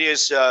Korea, it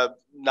is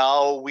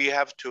now we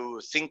have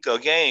to think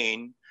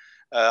again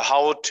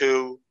how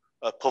to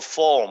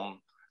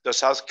perform the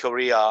South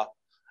Korea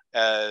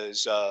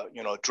as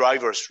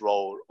driver's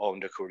role on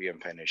the Korean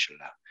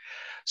Peninsula.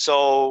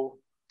 So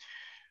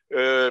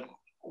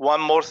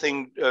one more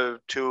thing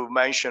to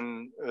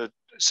mention,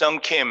 Sung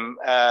Kim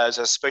as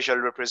a special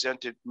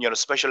representative,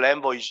 special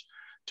envoy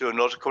to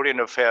North Korean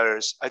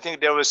affairs. I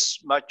think there was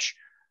much.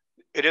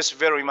 It is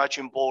very much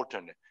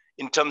important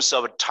in terms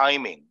of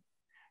timing.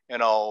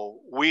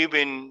 We've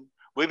been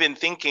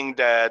thinking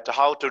that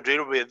how to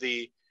deal with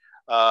the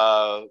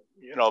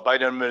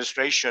Biden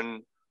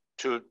administration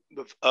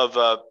of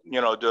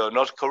the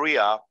North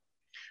Korea.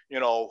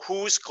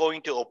 Who's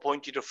going to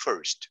appoint it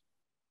first?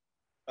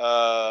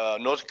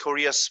 North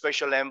Korea's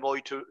special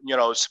envoy to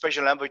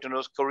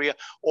North Korea,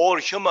 or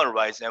human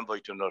rights envoy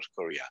to North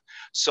Korea.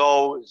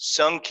 So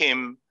Sung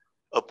Kim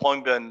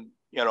appointment,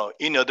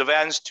 in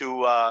advance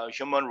to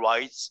human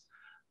rights,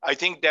 I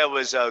think that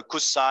was a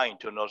good sign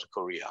to North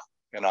Korea.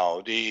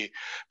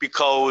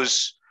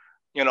 Because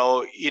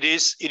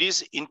it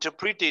is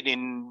interpreted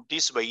in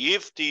this way.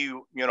 If the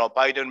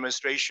Biden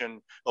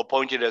administration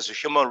appointed as a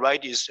human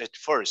rights is at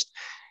first,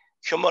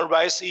 human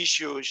rights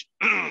issues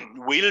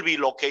will be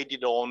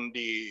located on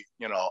the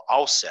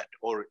outset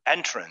or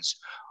entrance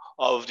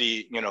of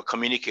the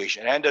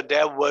communication, and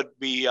that would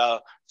be a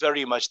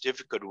very much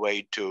difficult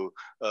way to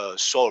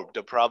solve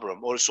the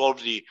problem or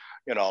solve the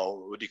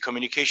the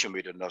communication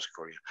with North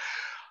Korea.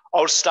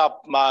 I'll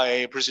stop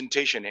my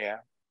presentation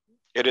here.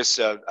 It is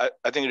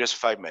I think it is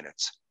 5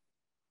 minutes.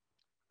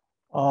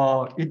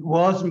 It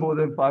was more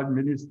than 5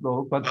 minutes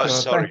though, but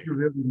thank you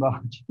very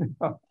much.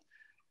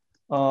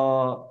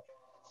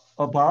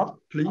 Bob,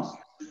 please.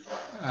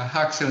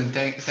 Haksoon,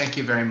 thank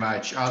you very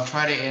much. I'll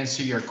try to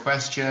answer your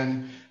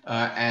question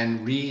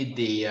and read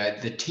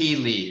the tea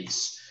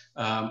leaves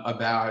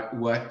about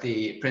what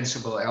the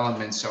principal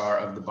elements are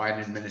of the Biden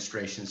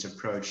administration's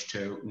approach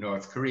to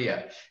North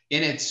Korea.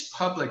 In its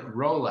public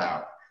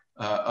rollout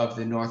of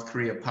the North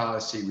Korea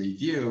policy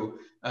review,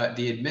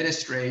 the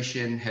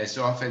administration has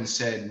often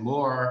said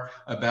more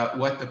about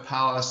what the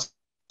policy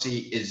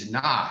is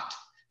not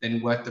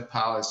than what the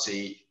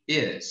policy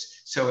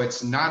is. So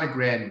it's not a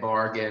grand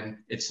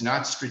bargain. It's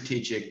not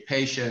strategic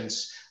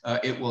patience.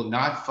 It will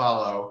not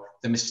follow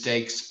the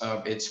mistakes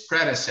of its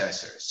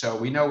predecessors. So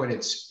we know what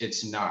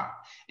it's not.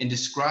 In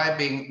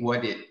describing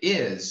what it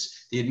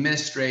is, the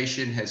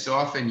administration has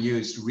often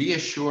used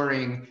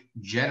reassuring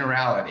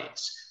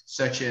generalities,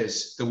 such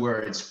as the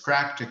words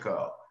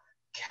practical,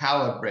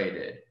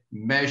 calibrated,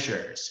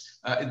 measures.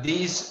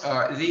 These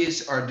are,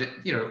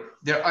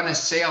 they're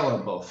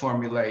unassailable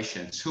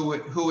formulations. Who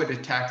would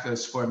attack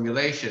those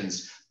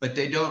formulations? But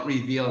they don't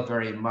reveal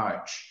very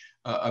much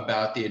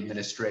about the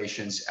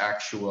administration's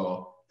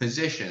actual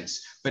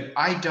positions. But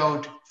I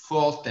don't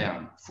fault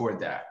them for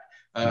that.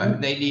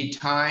 They need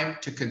time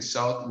to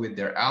consult with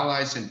their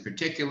allies in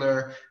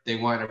particular. They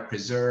want to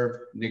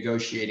preserve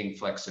negotiating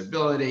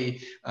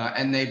flexibility,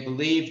 and they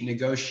believe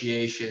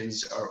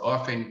negotiations are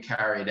often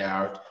carried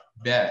out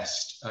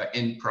best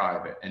in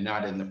private and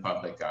not in the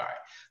public eye.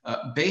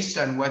 Based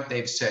on what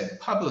they've said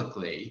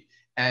publicly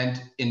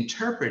and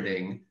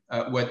interpreting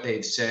what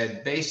they've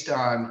said based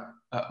on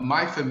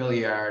my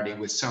familiarity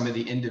with some of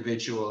the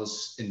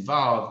individuals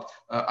involved,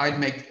 I'd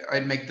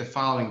make the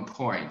following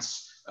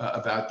points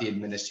about the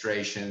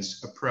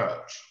administration's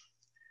approach.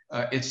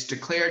 Its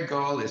declared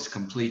goal is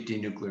complete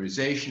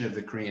denuclearization of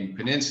the Korean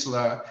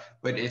Peninsula,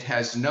 but it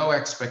has no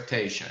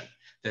expectation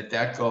that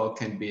that goal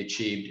can be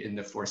achieved in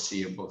the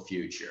foreseeable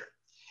future.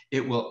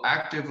 It will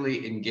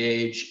actively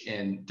engage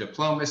in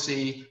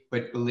diplomacy,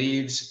 but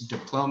believes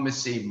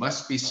diplomacy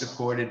must be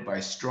supported by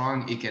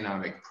strong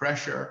economic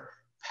pressure,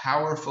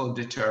 powerful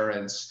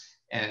deterrence,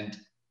 and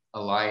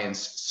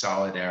alliance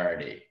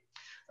solidarity.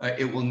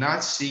 It will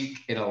not seek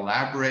an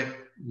elaborate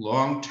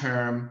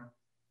long-term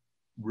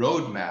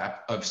roadmap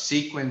of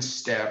sequenced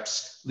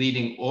steps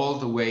leading all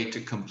the way to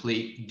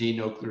complete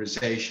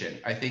denuclearization.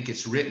 I think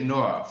it's written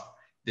off,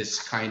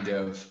 this kind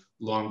of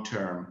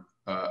long-term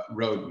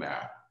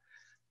roadmap.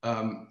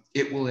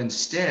 It will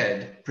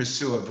instead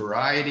pursue a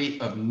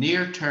variety of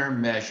near-term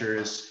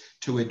measures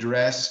to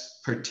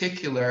address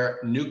particular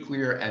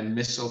nuclear and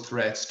missile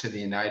threats to the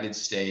United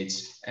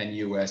States and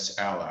US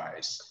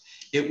allies.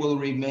 It will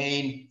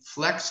remain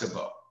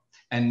flexible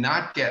and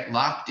not get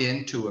locked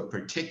into a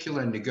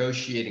particular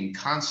negotiating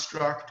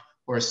construct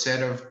or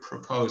set of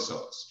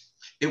proposals.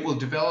 It will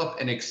develop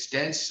an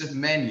extensive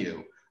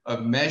menu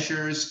of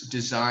measures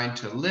designed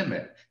to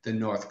limit the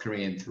North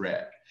Korean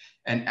threat.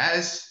 And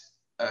as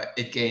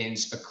it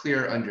gains a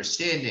clear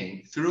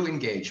understanding through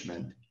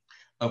engagement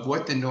of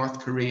what the North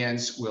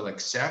Koreans will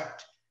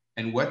accept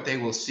and what they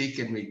will seek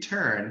in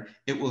return,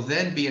 it will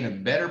then be in a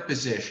better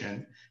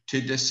position to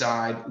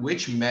decide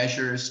which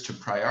measures to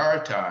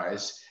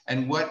prioritize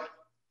and what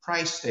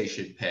price they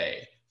should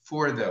pay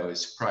for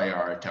those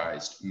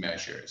prioritized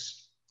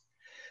measures.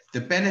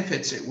 The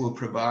benefits it will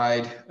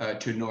provide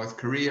to North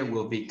Korea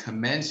will be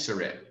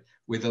commensurate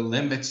with the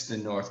limits the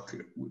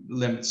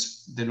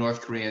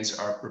North Koreans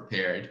are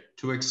prepared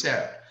to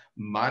accept.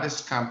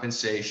 Modest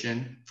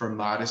compensation for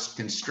modest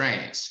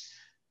constraints,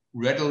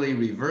 readily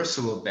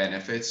reversible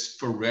benefits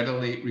for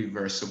readily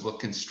reversible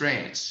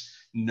constraints,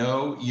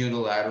 no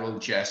unilateral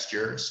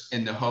gestures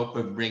in the hope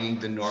of bringing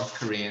the North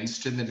Koreans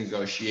to the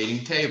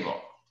negotiating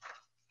table.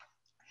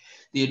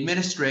 The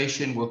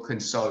administration will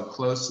consult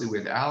closely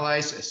with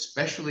allies,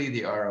 especially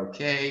the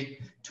ROK,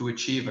 to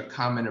achieve a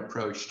common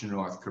approach to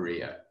North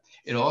Korea.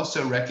 It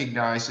also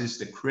recognizes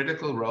the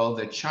critical role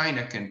that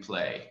China can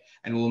play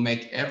and will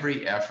make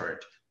every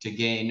effort to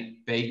gain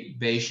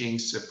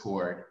Beijing's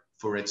support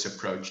for its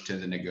approach to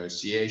the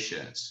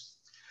negotiations.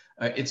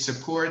 It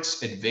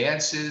supports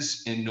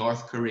advances in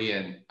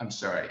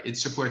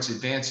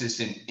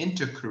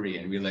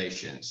inter-Korean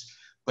relations,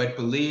 but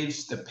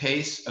believes the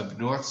pace of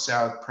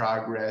North-South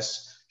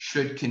progress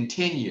should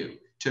continue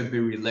to be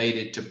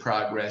related to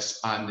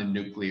progress on the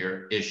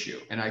nuclear issue.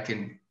 And I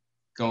can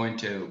go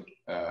into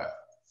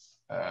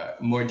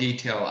more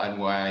detail on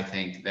why I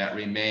think that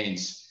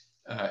remains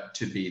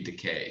to be the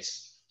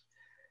case.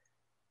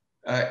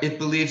 It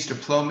believes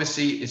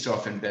diplomacy is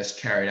often best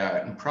carried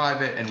out in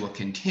private and will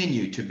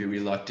continue to be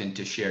reluctant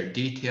to share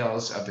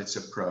details of its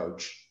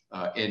approach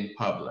in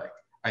public.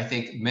 I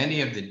think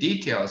many of the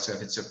details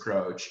of its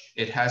approach,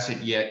 it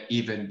hasn't yet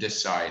even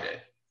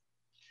decided.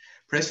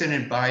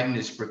 President Biden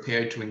is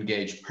prepared to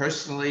engage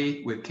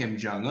personally with Kim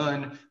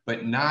Jong-un,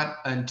 but not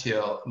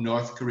until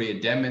North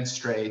Korea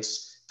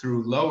demonstrates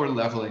through lower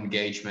level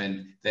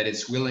engagement that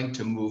it's willing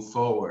to move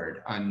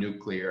forward on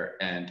nuclear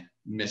and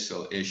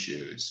missile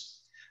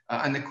issues.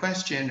 On the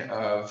question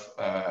of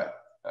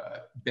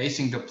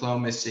basing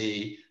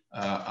diplomacy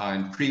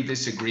on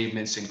previous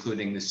agreements,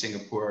 including the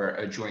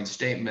Singapore Joint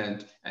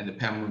Statement and the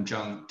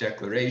Panmunjom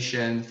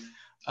Declaration,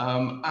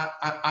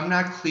 I'm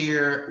not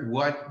clear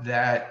what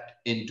that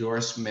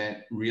endorsement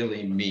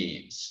really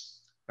means.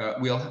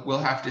 We'll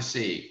have to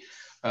see.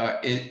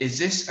 Is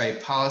this a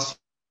policy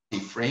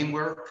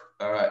framework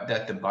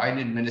that the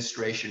Biden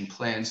administration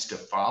plans to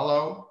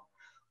follow?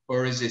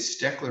 Or is its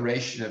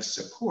declaration of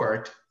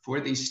support for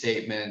these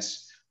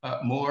statements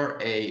more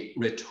a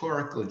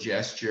rhetorical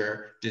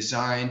gesture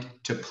designed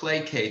to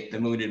placate the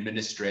Moon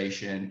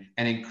administration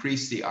and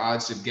increase the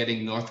odds of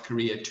getting North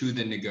Korea to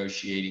the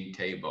negotiating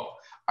table?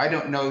 I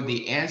don't know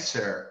the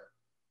answer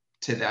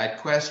to that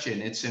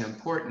question. It's an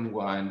important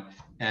one,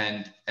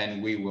 and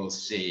we will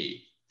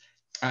see.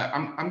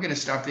 I'm going to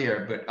stop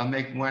there, but I'll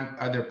make one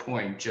other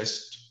point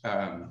just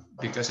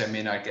because I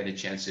may not get a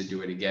chance to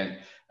do it again.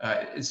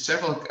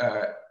 Several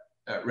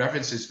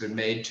references have been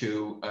made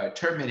to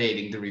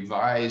terminating the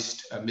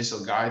revised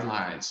missile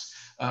guidelines.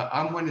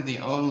 I'm one of the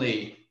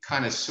only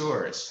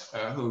connoisseurs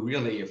who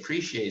really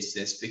appreciates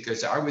this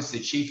because I was the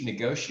chief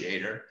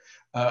negotiator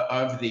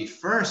of the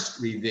first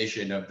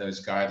revision of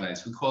those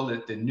guidelines. We called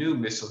it the new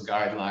missile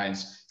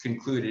guidelines,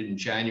 concluded in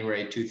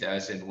January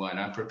 2001.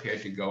 I'm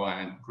prepared to go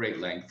on great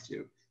length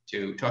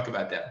to talk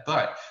about that.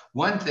 But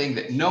one thing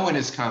that no one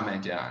has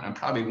commented on, I'm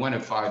probably one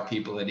of 5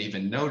 people that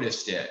even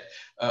noticed it,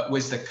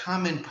 was the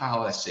common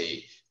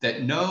policy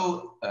that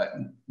no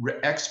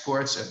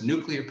exports of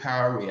nuclear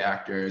power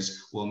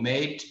reactors will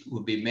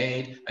be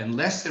made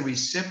unless the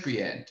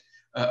recipient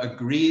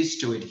agrees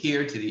to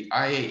adhere to the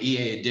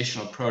IAEA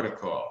additional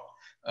protocol.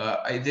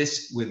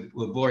 This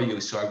will bore you,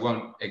 so I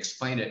won't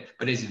explain it,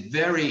 but it's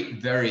very,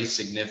 very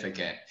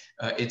significant.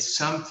 It's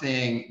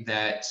something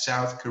that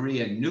South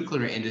Korean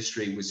nuclear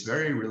industry was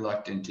very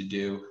reluctant to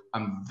do.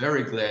 I'm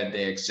very glad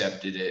they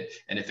accepted it.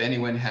 And if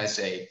anyone has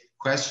a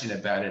question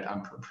about it,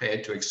 I'm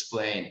prepared to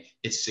explain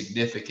its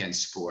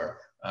significance for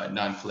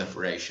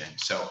non-proliferation.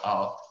 So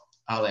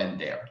I'll end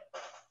there.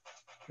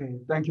 Okay,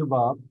 thank you,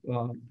 Bob.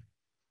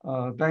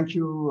 Thank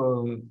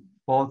you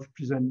both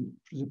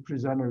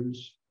presenters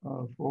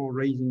for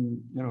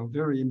raising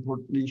very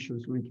important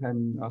issues. We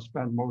can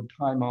spend more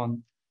time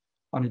on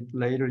it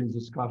later in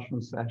discussion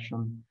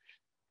session.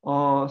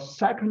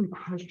 Second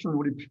question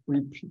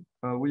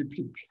we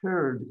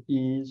prepared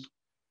is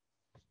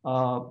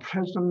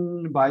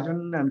President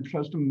Biden and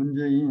President Moon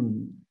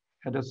Jae-in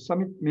had a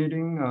summit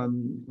meeting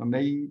on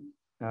May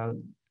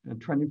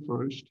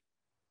 21st,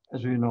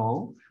 as we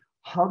know.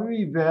 How do we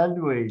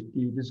evaluate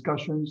the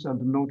discussions on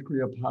the North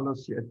Korea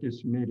policy at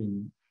this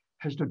meeting?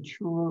 Has the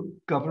two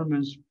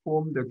governments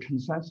formed a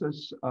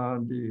consensus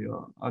on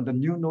the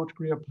new North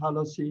Korea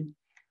policy?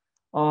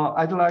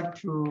 I'd like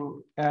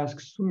to ask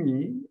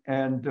Sumi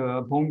and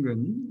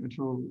Bonb-Guen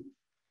to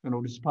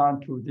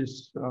respond to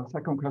this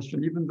second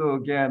question, even though,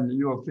 again,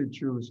 you are free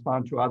to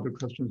respond to other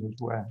questions as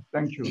well.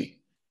 Thank you.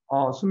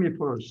 Sumi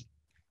first.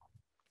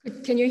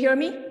 Can you hear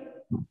me?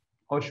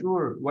 Oh,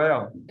 sure.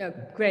 Well. Yeah,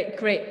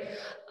 great.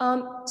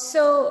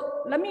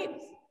 So let me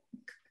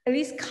at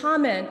least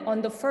comment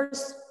on the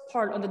first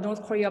part of the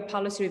North Korea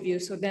policy review.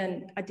 So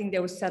then I think they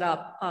will set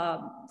up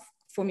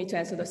for me to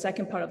answer the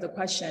second part of the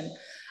question.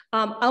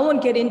 I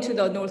won't get into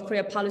the North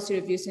Korea policy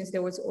review since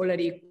there was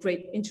already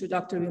great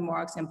introductory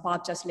remarks and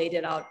Bob just laid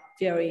it out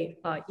very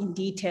in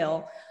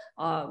detail.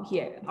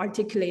 he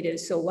articulated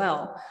so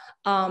well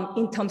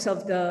in terms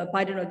of the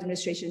Biden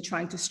administration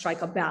trying to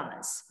strike a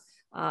balance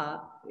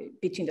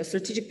between the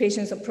strategic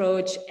patience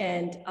approach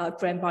and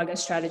grand bargain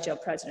strategy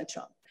of President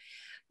Trump.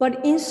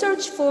 But in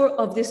search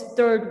of this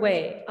third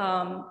way,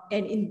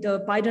 and in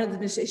the Biden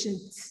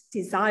administration's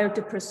desire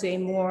to pursue a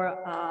more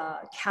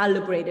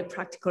calibrated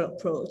practical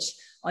approach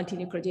on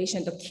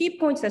denuclearization, the key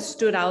points that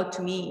stood out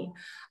to me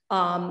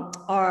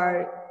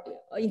are,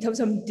 in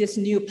terms of this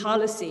new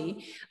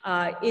policy,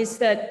 is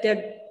that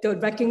the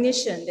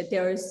recognition that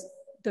there is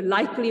the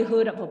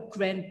likelihood of a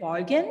grand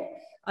bargain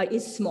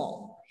is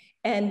small,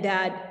 and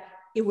that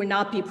it will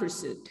not be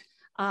pursued.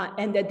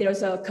 And that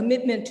there's a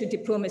commitment to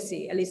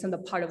diplomacy, at least on the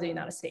part of the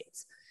United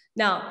States.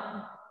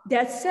 Now,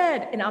 that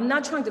said, and I'm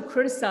not trying to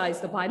criticize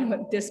the Biden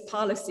of this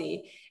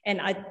policy, and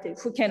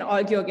who can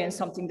argue against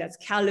something that's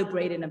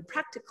calibrated and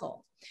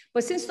practical.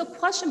 But since the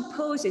question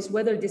posed is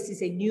whether this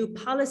is a new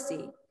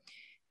policy,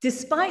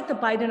 despite the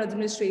Biden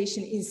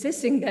administration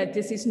insisting that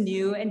this is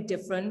new and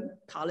different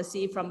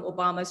policy from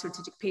Obama's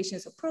strategic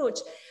patience approach,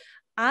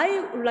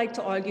 I would like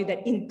to argue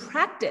that in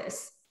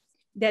practice,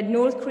 that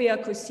North Korea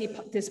could see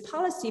this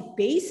policy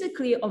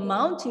basically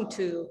amounting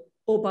to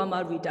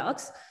Obama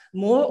redux,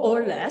 more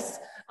or less,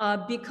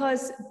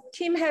 because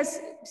Kim has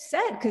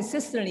said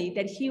consistently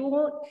that he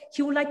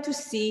would like to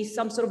see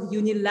some sort of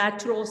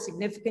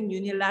significant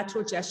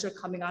unilateral gesture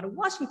coming out of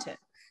Washington,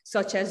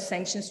 such as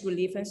sanctions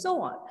relief and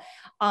so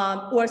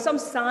on, or some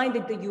sign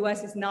that the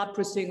US is not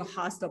pursuing a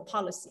hostile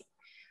policy.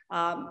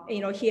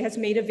 He has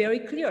made it very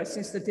clear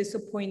since the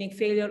disappointing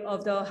failure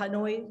of the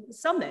Hanoi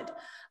summit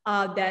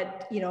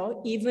that,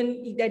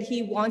 even that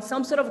he wants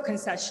some sort of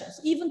concessions,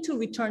 even to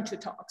return to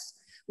talks,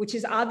 which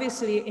is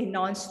obviously a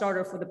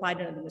non-starter for the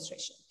Biden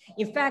administration.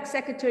 In fact,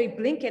 Secretary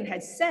Blinken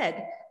has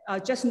said,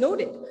 just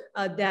noted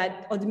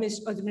that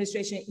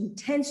administration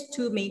intends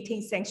to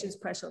maintain sanctions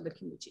pressure on the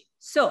Kim regime.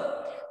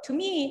 So to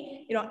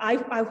me,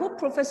 I hope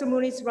Professor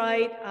Moon is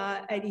right.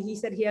 And he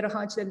said he had a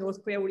hunch that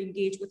North Korea would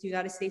engage with the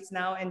United States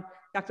now. And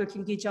Dr.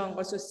 Ki-jung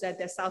also said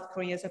that South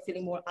Koreans are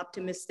feeling more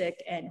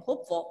optimistic and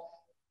hopeful.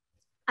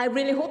 I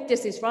really hope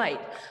this is right.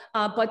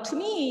 But to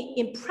me,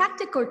 in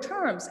practical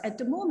terms, at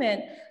the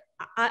moment,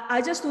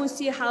 I just don't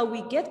see how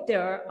we get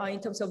there in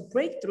terms of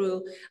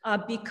breakthrough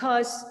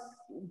because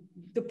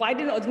the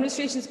Biden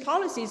administration's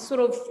policy is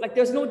sort of like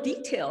there's no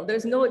detail,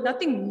 there's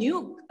nothing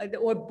new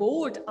or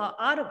bold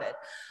out of it.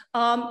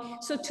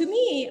 So to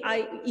me,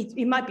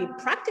 it might be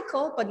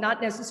practical, but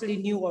not necessarily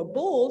new or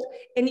bold.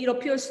 And it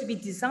appears to be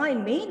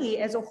designed mainly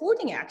as a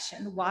holding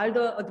action while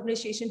the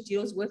administration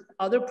deals with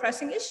other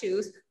pressing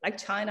issues like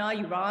China,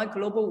 Iran,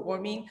 global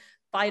warming,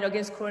 fight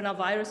against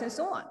coronavirus, and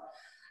so on.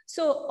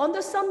 So on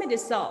the summit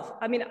itself,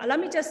 let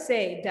me just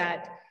say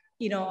that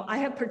I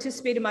have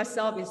participated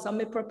myself in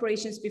summit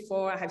preparations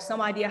before. I have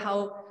some idea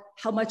how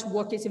much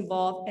work is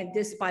involved. And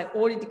this, by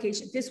all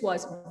indication, this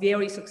was a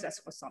very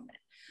successful summit.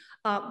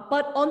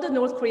 But on the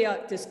North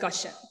Korea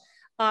discussion,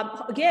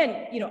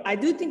 again, I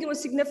do think it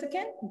was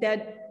significant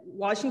that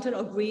Washington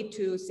agreed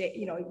to say,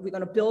 we're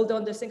going to build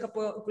on the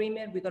Singapore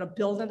agreement. We're going to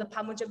build on the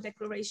Panmunjom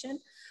Declaration.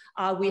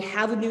 We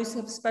have a new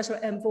special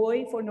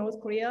envoy for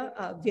North Korea,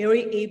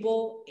 very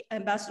able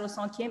Ambassador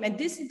Sanghyun. And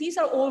these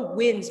are all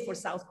wins for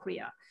South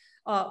Korea.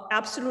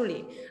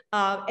 Absolutely.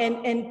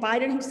 And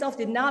Biden himself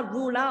did not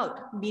rule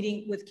out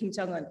meeting with Kim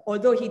Jong-un,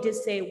 although he did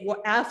say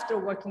after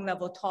working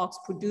level talks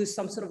produce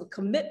some sort of a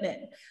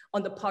commitment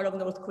on the part of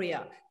North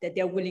Korea that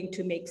they're willing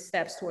to make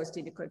steps towards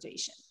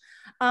denuclearization.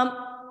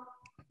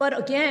 But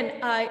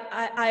again,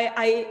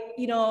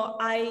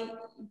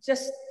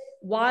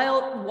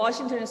 while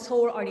Washington and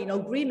Seoul are in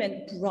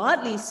agreement,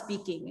 broadly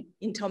speaking,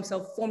 in terms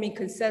of forming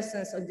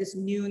consensus on this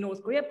new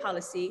North Korea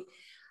policy,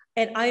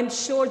 and I'm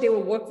sure they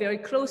will work very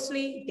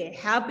closely. They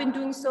have been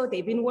doing so.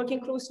 They've been working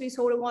closely,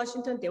 Seoul and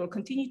Washington. They will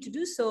continue to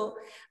do so.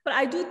 But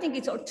I do think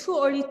it's too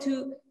early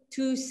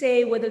to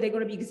say whether they're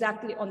going to be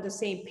exactly on the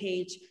same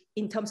page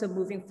in terms of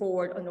moving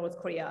forward on North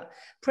Korea.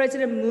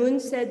 President Moon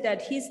said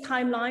that his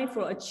timeline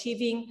for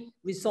achieving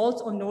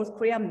results on North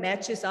Korea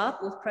matches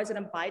up with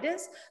President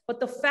Biden's.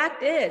 But the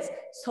fact is,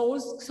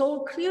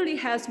 Seoul clearly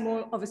has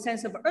more of a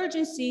sense of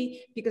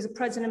urgency because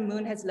President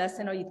Moon has less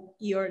than a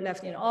year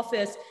left in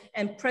office.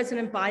 And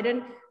President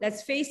Biden,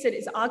 let's face it,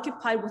 is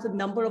occupied with a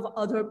number of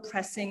other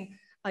pressing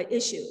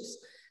issues.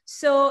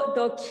 So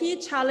the key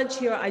challenge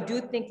here, I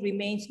do think,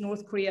 remains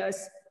North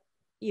Korea's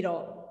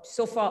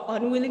so far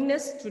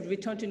unwillingness to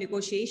return to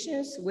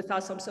negotiations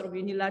without some sort of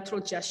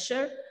unilateral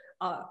gesture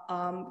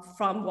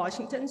from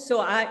Washington.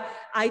 So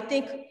I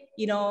think,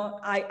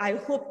 I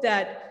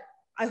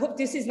hope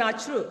this is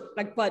not true.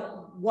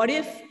 But what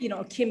if,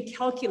 Kim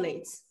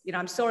calculates,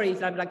 I'm sorry,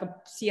 I'm like a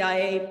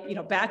CIA,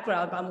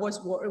 background, I'm always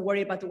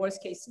worried about the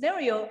worst case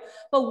scenario.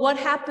 But what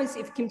happens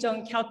if Kim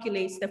Jong-un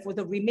calculates that for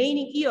the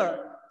remaining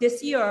year,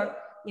 this year,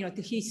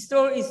 he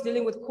still is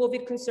dealing with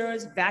COVID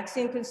concerns,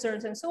 vaccine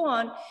concerns, and so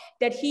on,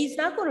 that he's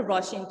not going to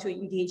rush into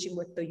engaging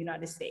with the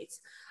United States.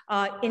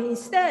 And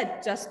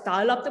instead, just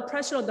dial up the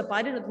pressure on the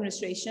Biden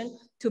administration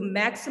to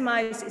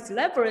maximize its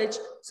leverage.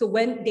 So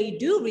when they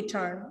do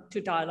return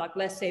to dialogue,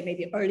 let's say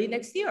maybe early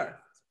next year,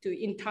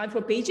 in time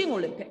for Beijing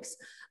Olympics,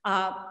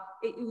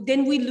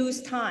 then we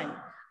lose time.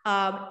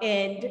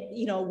 And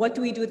what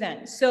do we do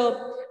then?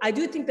 So I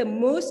do think the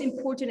most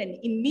important and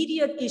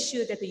immediate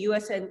issue that the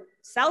US and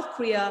South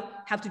Korea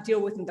have to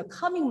deal with in the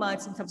coming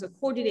months in terms of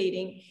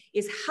coordinating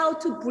is how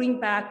to bring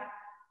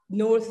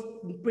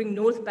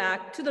North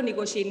back to the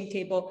negotiating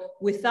table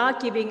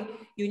without giving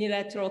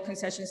unilateral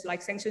concessions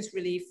like sanctions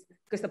relief,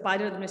 because the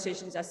Biden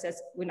administration just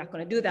says we're not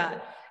going to do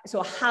that.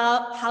 So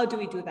how do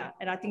we do that?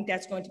 And I think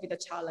that's going to be the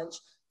challenge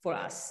for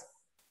us.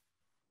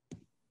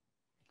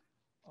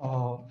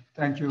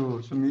 Thank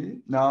you,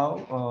 Sumi.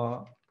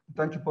 Now,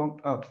 thank you,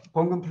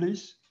 Bonb-Guen,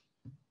 please.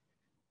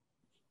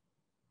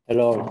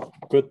 Hello,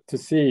 good to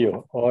see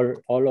you.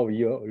 All of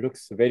you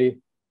looks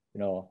very,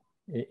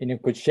 in a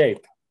good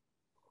shape.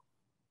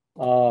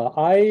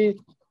 Out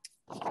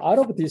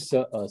of this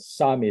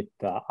summit,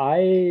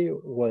 I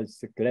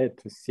was glad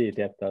to see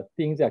that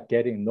things are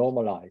getting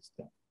normalized.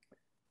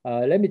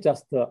 Let me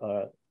just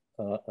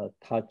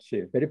touch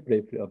very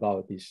briefly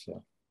about this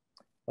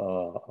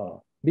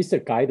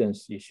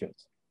misguidance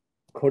issues.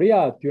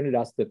 Korea, during the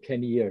last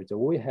 10 years,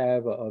 we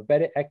have a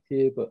very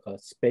active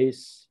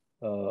space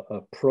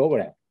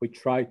program. We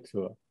try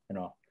to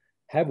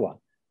have one.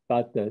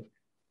 But the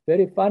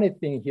very funny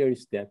thing here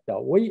is that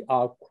we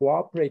are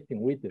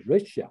cooperating with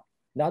Russia,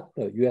 not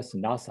the US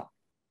NASA,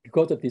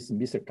 because of this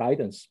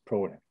misguidance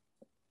program.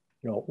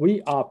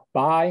 We are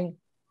buying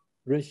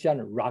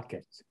Russian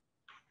rockets.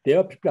 There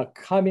are people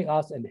coming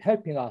us and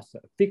helping us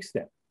fix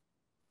them.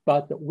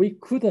 But we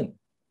couldn't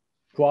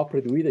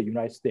cooperate with the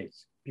United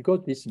States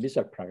because this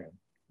missile program.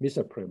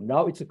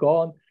 Now it's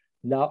gone.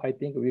 Now I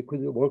think we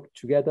could work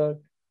together.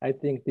 I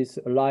think this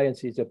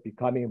alliance is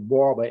becoming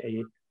more of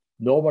a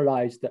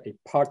normalized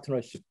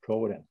partnership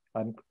program.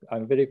 I'm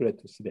very glad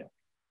to see that.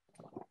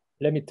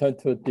 Let me turn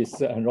to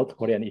this North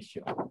Korean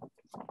issue.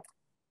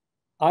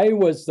 I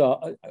was,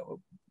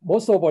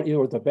 most of all, it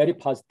was very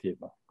positive.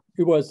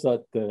 It was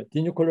the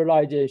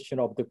denuclearization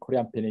of the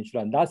Korean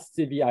Peninsula, not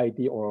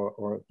CVID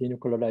or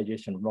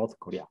denuclearization of North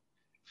Korea.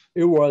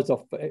 It was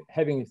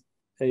having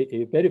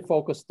a very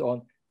focused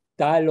on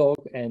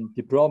dialogue and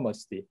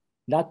diplomacy,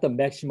 not the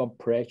maximum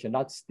pressure,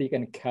 not stick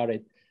and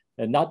carrot,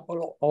 and not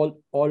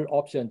all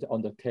options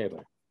on the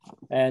table.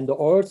 And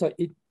also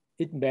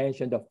it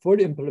mentioned the full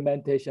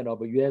implementation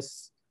of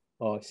US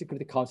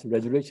Security Council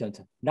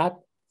resolutions, not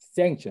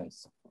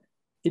sanctions.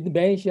 It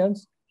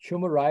mentions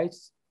human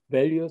rights,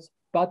 values,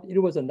 but it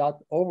was not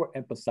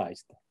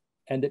overemphasized.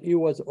 And it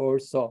was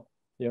also,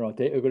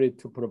 they agreed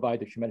to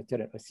provide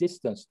humanitarian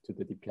assistance to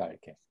the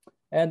DPRK.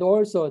 And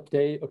also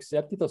they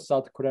accepted the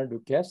South Korean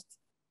request,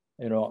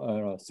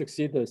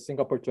 succeeded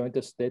Singapore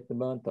Joint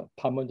Statement, the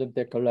Panmunjom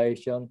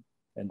Declaration,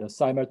 and the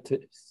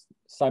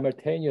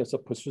simultaneous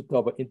pursuit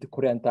of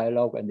inter-Korean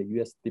dialogue and the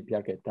US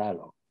DPRK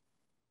dialogue.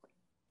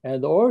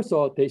 And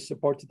also they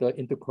supported the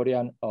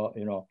inter-Korean,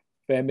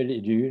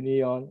 family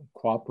reunion,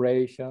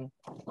 cooperation.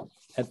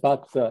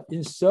 But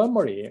in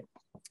summary,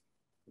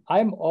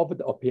 I'm of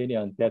the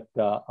opinion that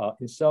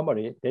in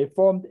summary, they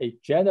formed a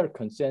general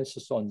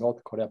consensus on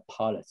North Korea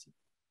policy.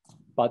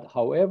 But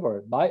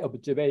however, my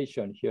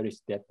observation here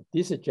is that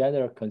this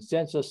general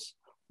consensus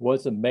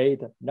was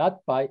made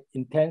not by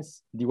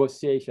intense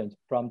negotiations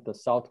from the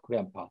South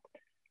Korean part,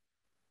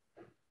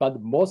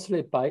 but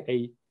mostly by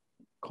a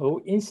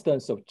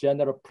coincidence of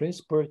general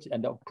principles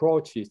and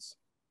approaches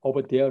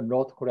over their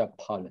North Korea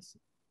policy.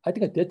 I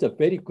think that's a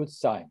very good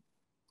sign.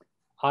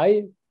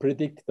 I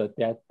predict that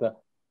the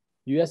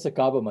US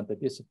government,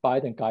 this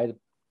Biden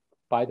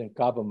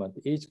government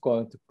is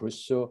going to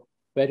pursue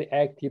very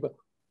active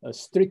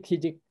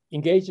strategic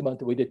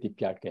engagement with the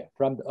DPRK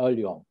from the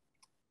early on.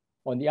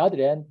 On the other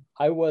hand,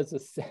 I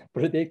was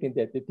predicting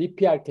that the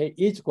DPRK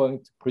is going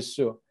to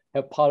pursue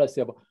a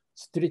policy of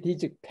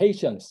strategic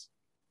patience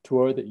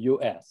toward the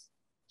US.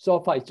 So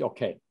far it's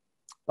okay,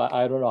 but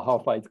I don't know how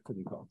far it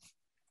could go.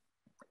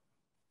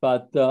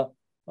 But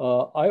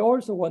I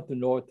also want to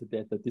note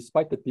that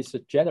despite this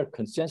general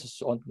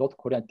consensus on North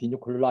Korean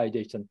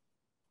denuclearization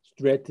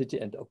strategy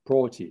and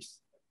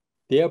approaches,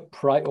 their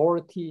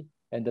priority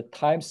and the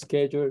time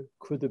schedule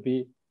could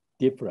be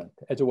different.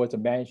 As was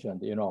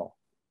mentioned,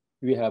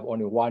 we have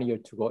only 1 year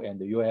to go,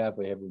 and you have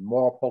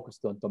more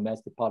focused on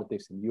domestic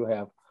politics, and you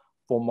have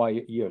 4 more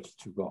years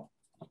to go.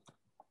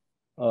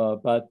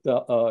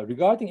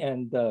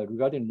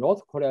 Regarding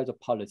North Korea's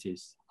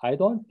policies, I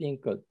don't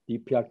think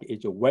DPRK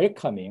is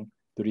welcoming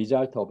the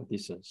result of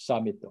this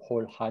summit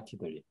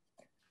wholeheartedly.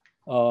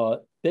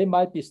 They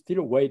might be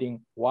still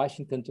waiting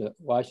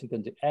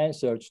Washington's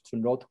answers to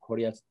North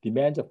Korea's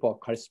demands for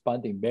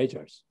corresponding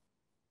measures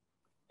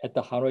at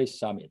the Hanoi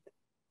summit.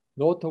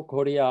 North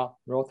Korea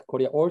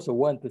also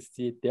want to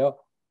see their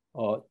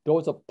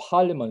those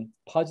parliament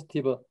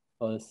positive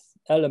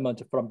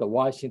element from the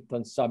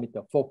Washington summit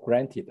for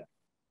granted.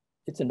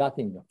 It's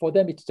nothing. For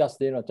them, it's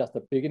just, just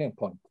a beginning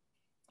point.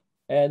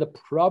 And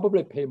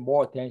probably pay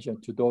more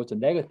attention to those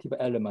negative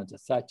elements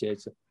such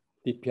as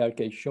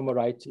DPRK human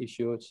rights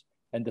issues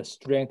and the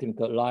strengthening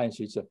the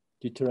alliance's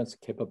deterrence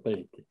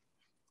capability.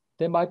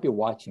 They might be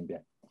watching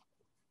that.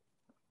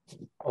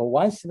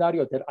 One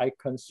scenario that I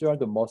concerned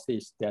the most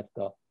is that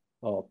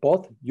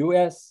both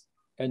US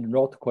and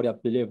North Korea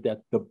believe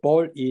that the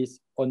ball is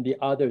on the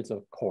other's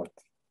court.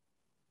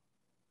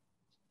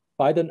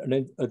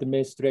 Biden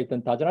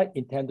administration does not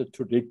intend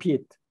to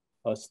repeat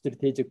a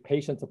strategic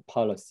patient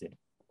policy.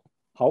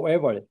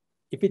 However,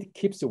 if it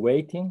keeps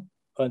waiting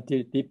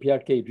until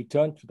DPRK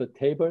returns to the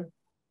table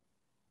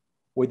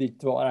with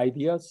its own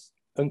ideas,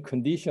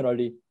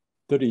 unconditionally,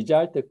 the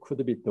result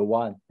could be the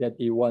one that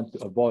we want to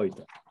avoid.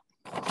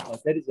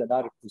 That is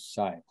another good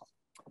sign.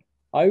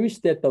 I wish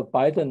that the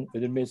Biden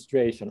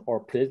administration or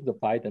President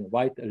Biden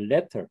write a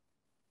letter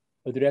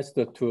addressed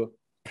to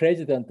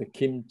President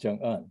Kim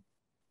Jong-un,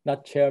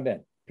 not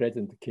Chairman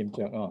President Kim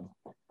Jong-un,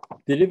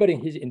 delivering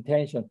his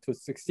intention to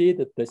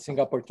succeed the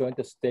Singapore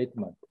Joint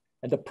Statement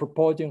and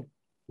proposing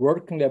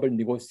working level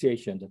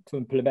negotiations to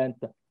implement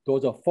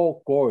those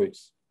 4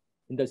 goals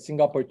in the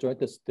Singapore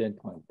Joint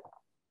Statement.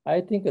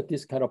 I think that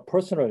this kind of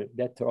personal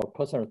letter or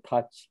personal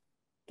touch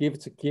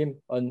gives Kim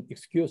an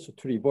excuse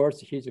to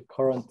reverse his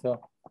current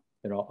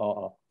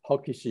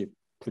hawkish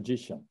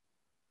position.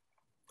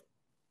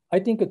 I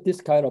think that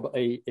this kind of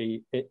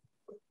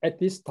at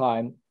this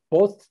time,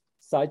 both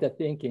sides are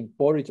thinking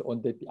ball is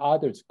on the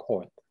other's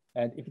court.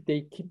 And if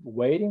they keep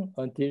waiting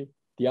until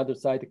the other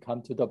side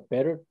comes to the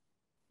better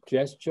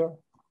gesture,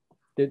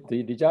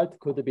 the result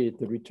could be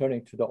the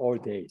returning to the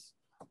old days.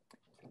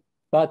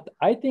 But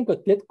I think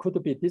that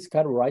could be this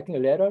kind of writing a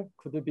letter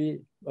could be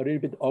a little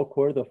bit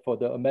awkward for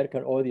the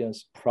American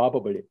audience,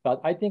 probably. But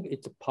I think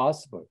it's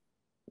possible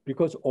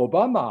because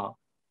Obama,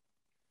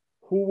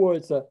 who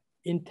was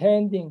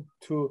intending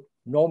to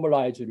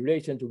normalize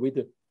relations with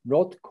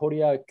North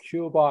Korea,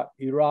 Cuba,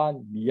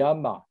 Iran,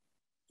 Myanmar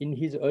in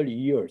his early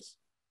years.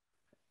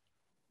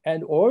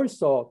 And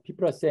also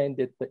people are saying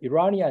that the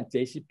Iranian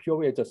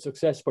JCPOA is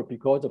successful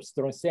because of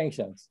strong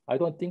sanctions. I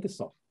don't think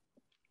so.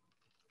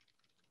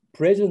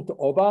 President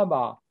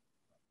Obama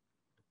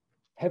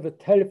have a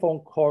telephone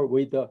call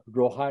with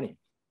Rouhani,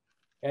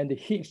 and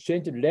he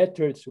exchanged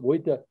letters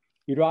with the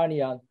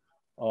Iranian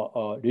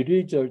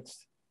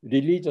religious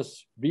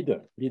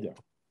leader.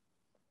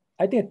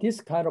 I think this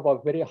kind of a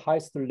very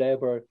highest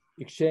level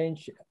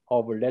exchange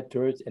of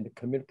letters and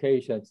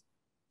communications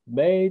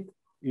made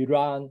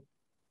Iran,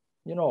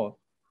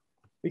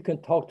 we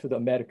can talk to the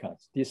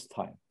Americans this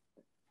time.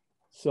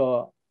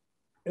 So,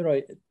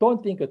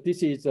 don't think that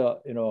this is,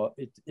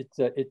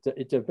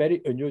 it's a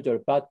very unusual,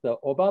 but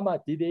Obama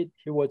did it,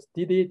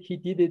 he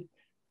did it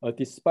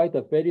despite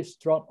a very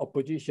strong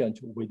opposition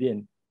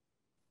within,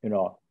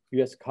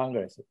 US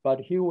Congress, but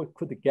he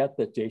could get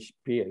the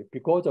JCPOA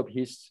because of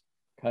his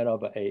kind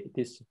of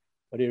this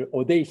really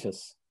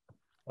audacious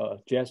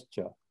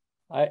gesture.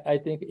 I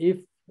think if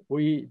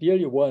we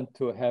really want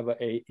to have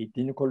a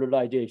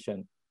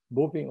denuclearization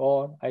moving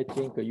on, I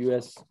think the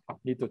US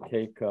need to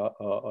take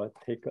a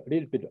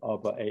little bit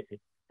of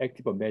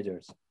active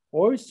measures.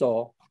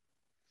 Also,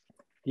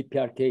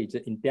 DPRK is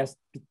in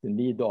desperate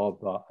need of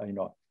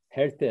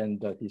health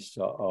and this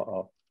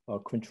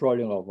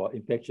controlling of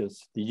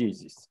infectious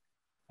diseases.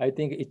 I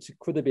think it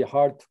could be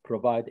hard to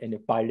provide any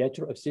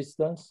bilateral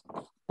assistance,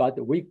 but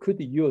we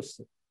could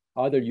use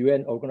other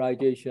UN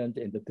organizations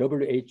and the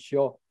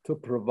WHO to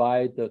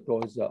provide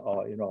those,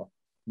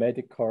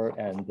 medical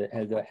and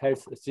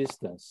health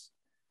assistance.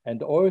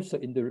 And also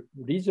in the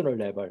regional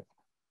level,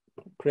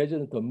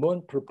 President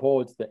Moon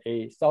proposed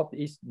a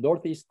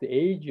Northeast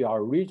Asia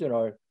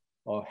regional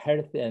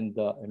health and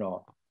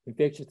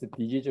infectious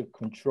disease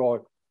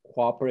control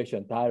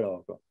cooperation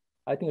dialogue.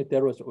 I think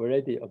there was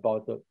already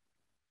about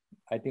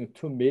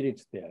 2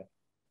 meetings there.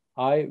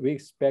 We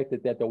expect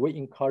that we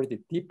encourage the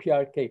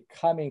DPRK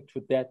coming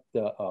to that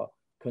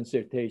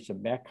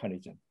consultation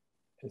mechanism.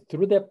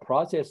 Through that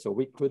process,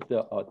 we could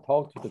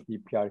talk to the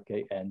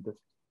DPRK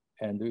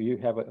and you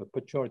have an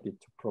opportunity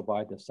to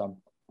provide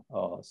some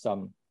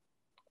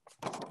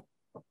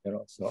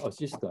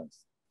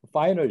assistance.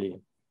 Finally,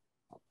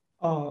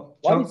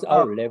 what is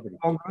our leverage?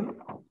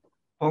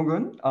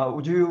 Bonb-Guen,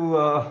 would you?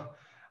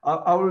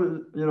 I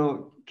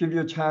will, give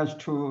you a chance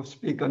to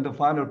speak on the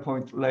final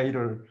point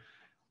later.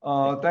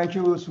 Thank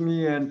you,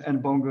 Sumi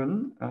and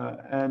Bonb-Guen.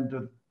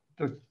 And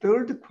the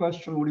third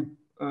question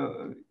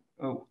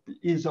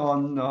is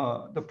on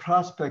the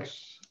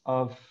prospects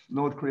of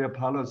North Korea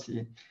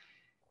policy.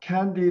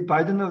 Can the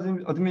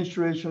Biden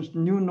administration's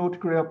new North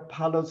Korea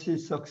policy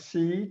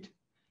succeed?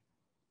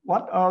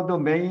 What are the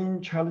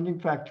main challenging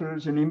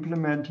factors in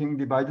implementing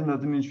the Biden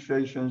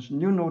administration's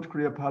new North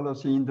Korea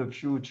policy in the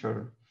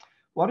future?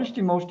 What is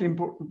the most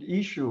important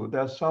issue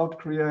that South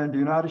Korea and the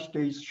United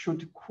States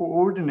should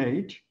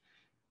coordinate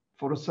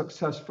for a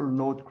successful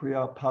North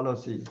Korea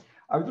policy?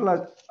 I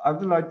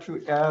would like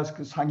to ask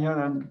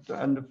Sanghyun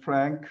and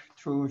Frank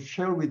to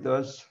share with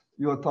us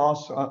your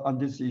thoughts on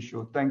this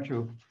issue. Thank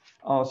you.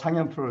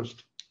 Sanghyun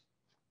first.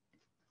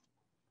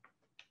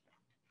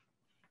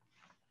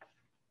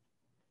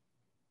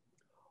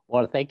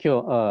 Well, thank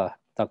you,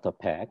 Dr.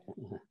 Paik.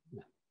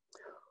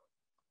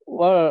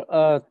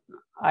 Well,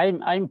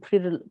 I'm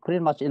pretty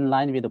much in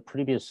line with the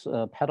previous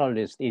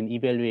panelists in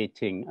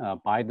evaluating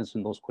Biden's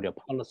North Korea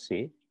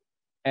policy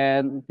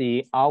and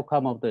the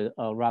outcome of the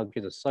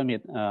ROK-US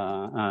summit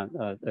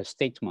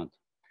statement.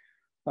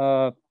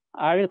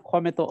 I will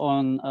comment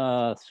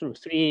on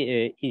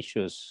three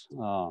issues.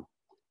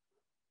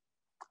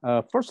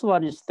 First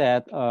one is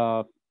that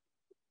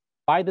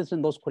Biden's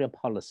North Korea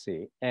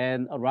policy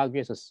and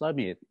ROK-US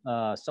summit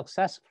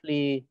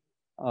successfully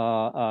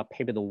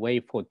paved the way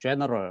for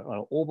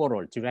general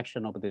overall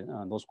direction of the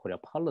North Korea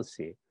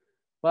policy.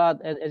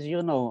 But as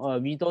you know,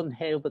 we don't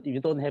have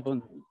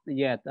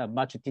yet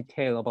much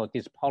detail about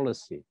this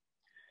policy.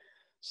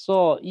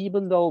 So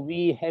even though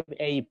we have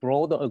a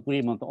broader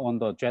agreement on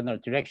the general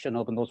direction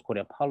of North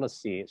Korea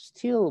policy,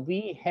 still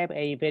we have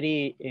a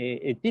very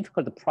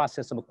difficult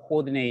process of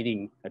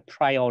coordinating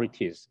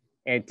priorities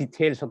and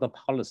details of the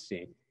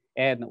policy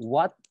and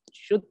what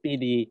should be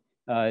the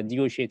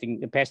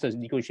best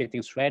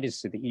negotiating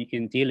strategy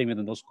in dealing with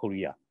North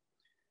Korea.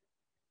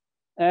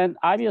 And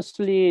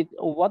obviously,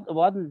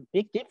 one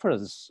big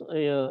difference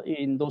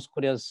in North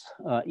Korea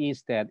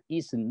is that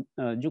its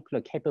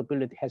nuclear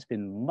capability has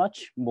been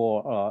much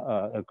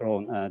more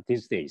grown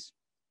these days.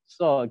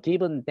 So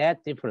given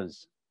that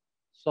difference,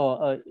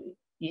 so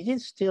is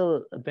it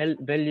still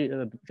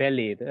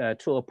valid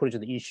to approach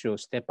the issue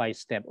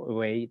step-by-step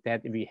way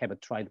that we have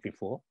tried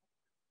before?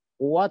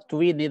 What do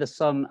we need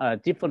some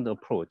different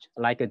approach,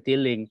 like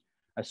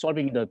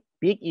solving the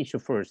big issue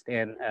first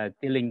and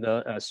dealing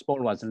the small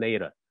ones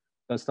later?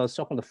 That's the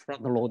so-called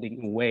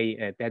front-loading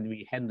way that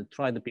we hadn't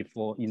tried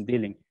before in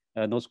dealing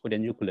North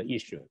Korean nuclear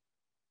issue.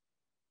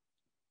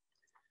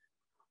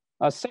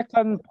 A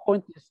second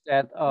point is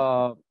that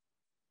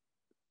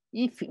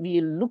if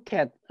we look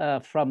at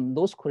from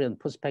North Korean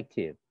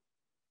perspective,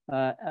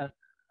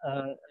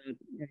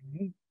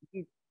 we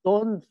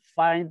don't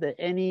find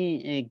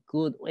any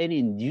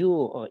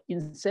new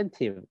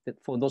incentive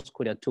for North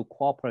Korea to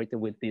cooperate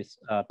with these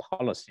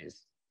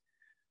policies.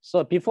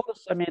 So before the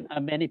summit,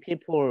 many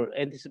people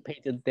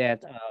anticipated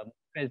that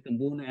President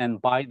Moon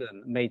and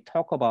Biden may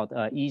talk about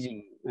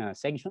easing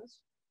sanctions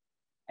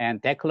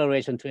and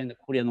declaration to end the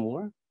Korean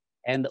War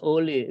and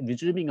early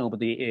resuming of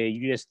the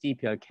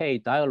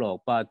US-DPRK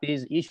dialogue, but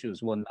these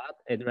issues were not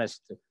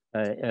addressed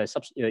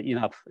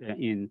enough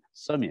in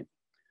summit.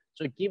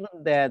 So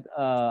given that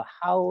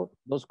how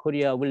North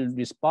Korea will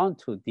respond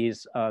to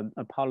this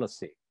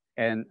policy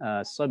and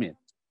summit,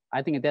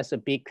 I think that's a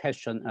big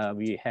question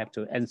we have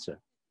to answer.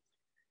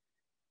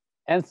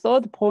 And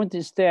third point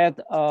is that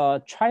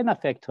China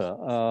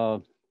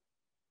factor.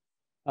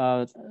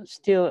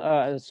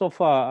 Still, so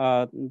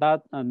far,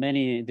 not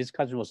many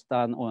discussion was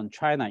done on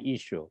China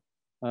issue.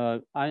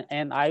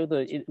 And I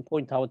would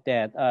point out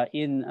that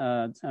in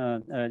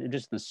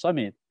recent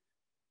summit,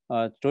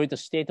 during the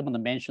statement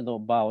mentioned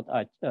about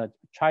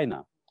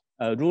China,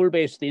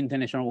 rule-based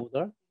international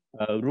order,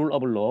 rule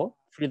of law,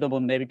 freedom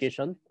of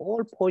navigation,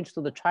 all points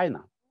to the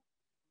China.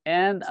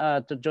 And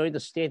to join the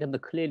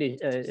statement clearly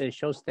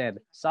shows that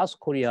South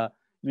Korea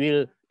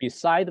will be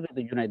side with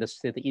the United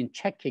States in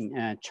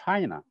checking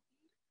China.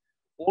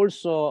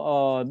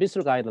 Also,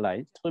 missile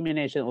guideline,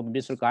 termination of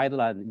missile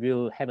guideline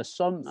will have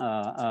some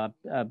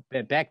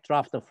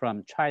backdraft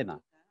from China.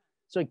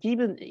 So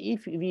given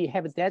if we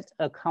have that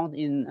account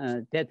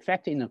in that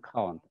factor in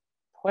account,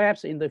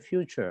 perhaps in the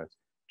future,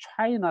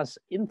 China's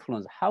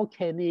influence, how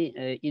can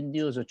we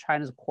induce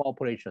China's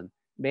cooperation,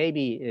 may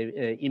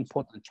be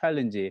important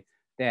challenge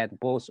that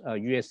both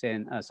US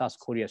and South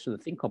Korea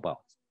should think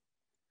about.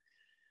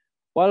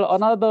 Well,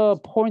 another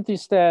point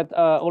is that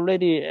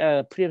already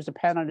previous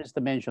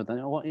panelists mentioned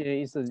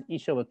is the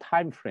issue of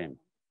time frame.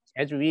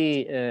 As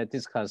we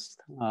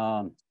discussed,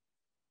 Moon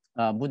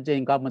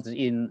Jae-in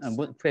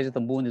government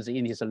President Moon is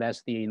in his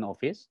last year in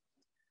office.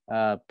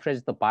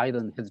 President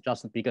Biden has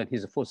just begun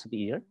his first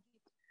year.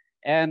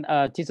 And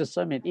this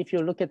summit, if you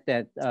look at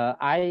that,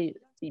 I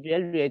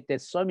evaluate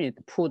that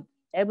summit put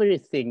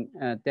everything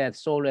that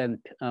Seoul and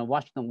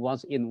Washington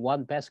wants in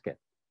one basket.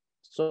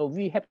 So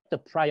we have to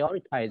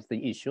prioritize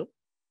the issue.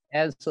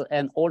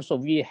 And also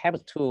we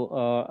have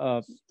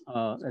to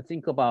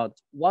think about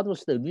what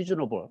was the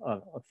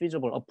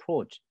feasible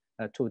approach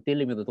to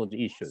dealing with those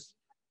issues.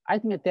 I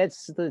think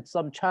that's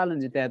some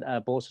challenge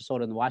that both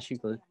Seoul and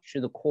Washington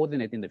should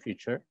coordinate in the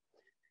future.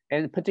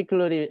 And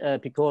particularly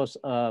because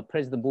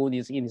President Moon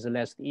is in his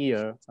last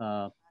year,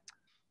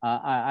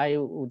 I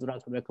would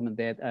like to recommend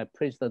that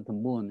President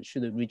Moon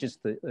should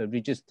resist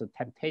the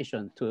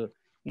temptation to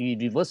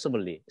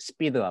irreversibly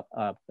speed up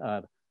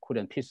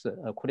Korean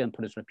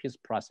political peace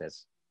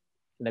process.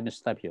 Let me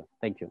stop here.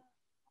 Thank you.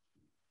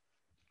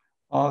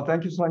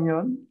 Thank you,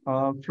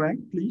 Sanghyun.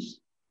 Frank, please.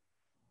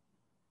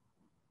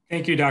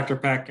 Thank you, Dr.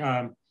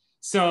 Paik.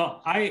 So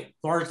I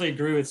largely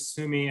agree with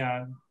Sumi.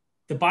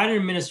 The Biden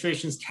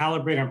administration's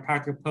calibrated and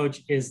practical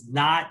approach is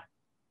not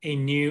a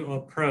new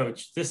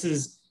approach. This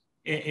is,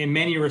 in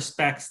many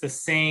respects, the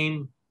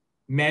same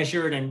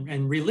measured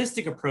and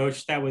realistic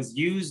approach that was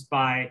used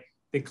by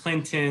the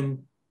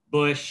Clinton,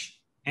 Bush,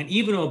 and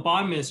even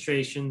Obama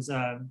administrations,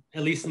 at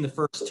least in the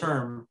first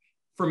term,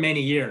 for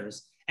many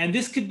years. And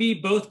this could be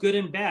both good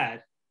and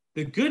bad.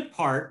 The good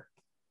part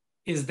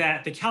is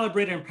that the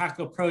calibrated and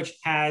practical approach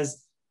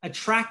has a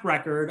track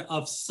record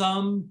of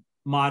some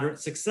moderate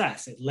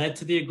success. It led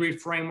to the agreed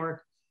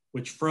framework,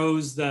 which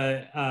froze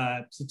the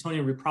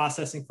plutonium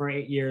reprocessing for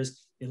 8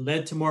 years. It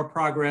led to more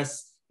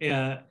progress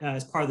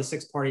as part of the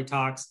six-party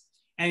talks.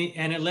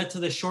 And it led to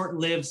the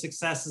short-lived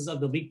successes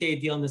of the leak day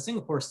deal and the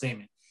Singapore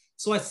statement.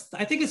 So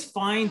I think it's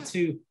fine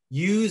to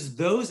use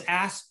those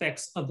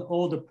aspects of the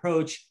old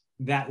approach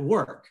that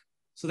work.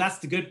 So that's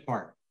the good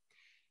part.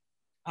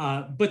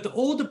 But the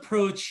old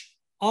approach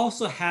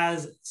also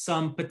has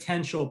some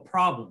potential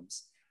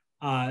problems.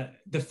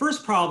 The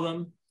first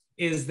problem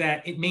is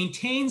that it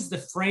maintains the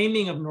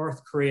framing of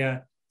North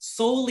Korea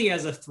solely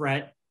as a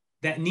threat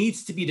that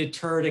needs to be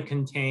deterred and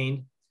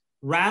contained,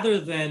 rather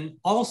than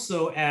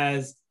also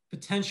as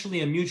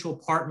potentially a mutual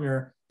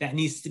partner that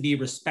needs to be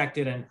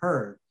respected and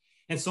heard.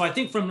 And so I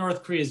think from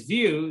North Korea's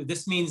view,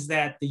 this means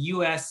that the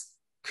US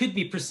could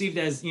be perceived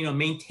as,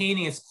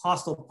 maintaining its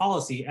hostile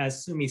policy,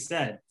 as Sumi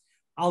said.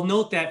 I'll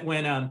note that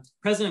when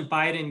President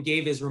Biden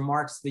gave his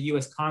remarks to the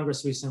US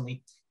Congress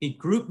recently, he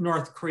grouped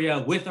North Korea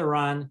with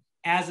Iran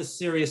as a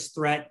serious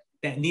threat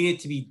that needed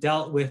to be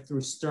dealt with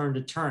through stern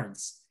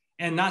deterrence.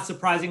 And not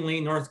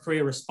surprisingly, North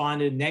Korea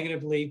responded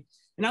negatively.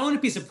 And I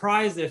wouldn't be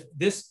surprised if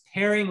this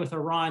pairing with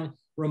Iran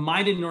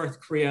reminded North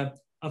Korea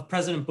of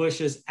President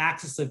Bush's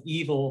axis of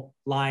evil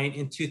line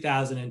in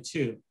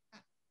 2002.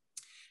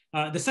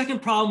 The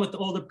second problem with the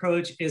old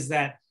approach is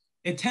that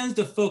it tends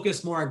to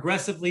focus more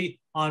aggressively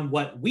on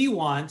what we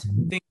want,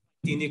 things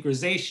like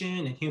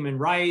denuclearization and human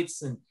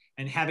rights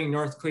and having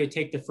North Korea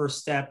take the first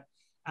step.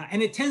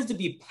 And it tends to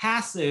be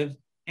passive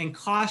and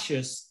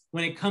cautious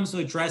when it comes to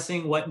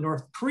addressing what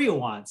North Korea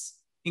wants,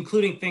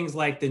 including things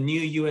like the new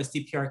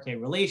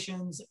US-DPRK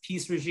relations, a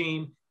peace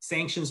regime,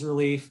 sanctions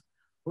relief,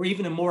 or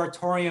even a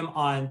moratorium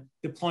on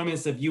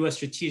deployments of US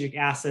strategic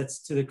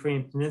assets to the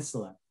Korean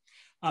Peninsula.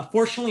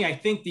 Fortunately, I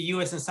think the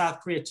US and South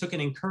Korea took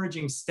an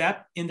encouraging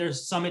step in their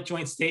summit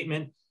joint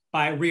statement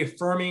by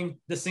reaffirming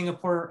the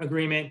Singapore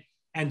Agreement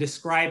and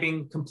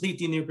describing complete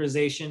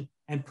denuclearization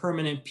and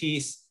permanent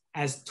peace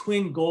as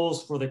twin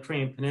goals for the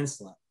Korean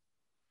Peninsula.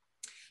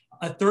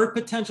 A third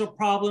potential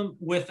problem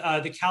with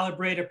the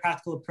calibrated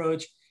practical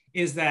approach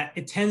is that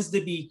it tends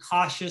to be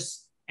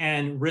cautious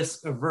and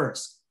risk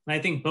averse. And I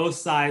think both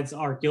sides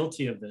are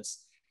guilty of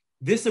this.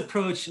 This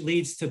approach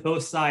leads to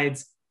both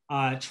sides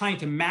trying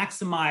to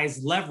maximize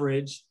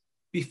leverage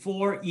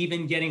before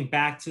even getting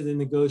back to the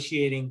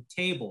negotiating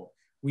table.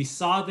 We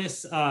saw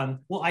this,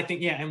 well, I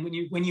think, yeah, and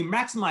when you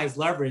maximize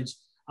leverage,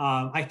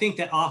 I think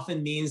that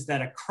often means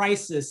that a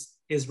crisis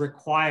is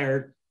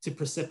required to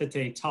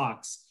precipitate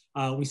talks.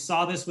 We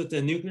saw this with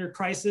the nuclear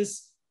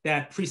crisis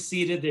that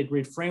preceded the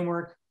agreed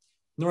framework,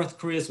 North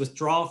Korea's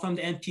withdrawal from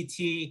the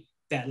NPT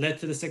that led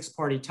to the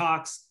six-party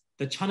talks,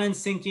 the Chung-in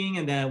sinking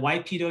and the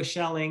Waipido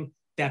shelling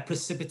that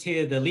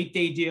precipitated the leap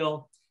day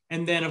deal,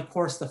 and then of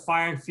course the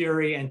fire and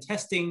fury and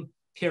testing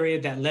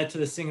period that led to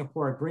the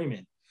Singapore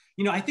Agreement.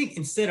 I think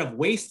instead of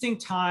wasting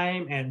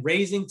time and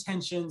raising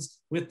tensions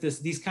with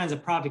these kinds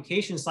of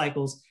provocation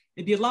cycles,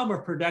 it'd be a lot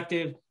more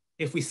productive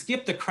if we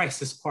skip the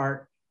crisis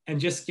part and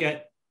just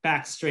get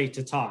back straight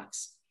to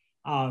talks.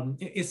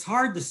 It's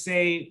hard to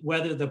say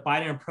whether the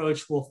Biden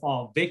approach will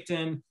fall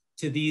victim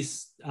to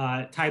these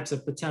types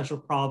of potential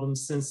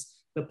problems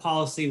since the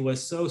policy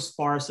was so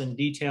sparse in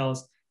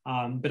details.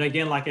 But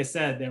again, like I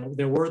said,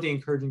 there were the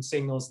encouraging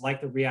signals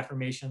like the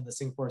reaffirmation of the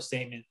Singapore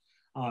Statement.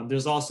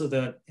 There's also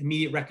the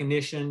immediate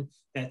recognition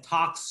that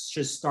talks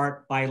should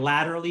start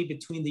bilaterally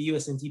between the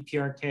US and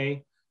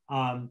DPRK.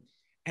 And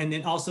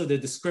then also the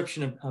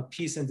description of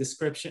peace and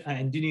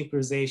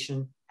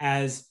denuclearization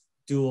as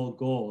dual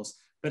goals.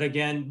 But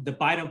again, the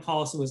Biden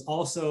policy was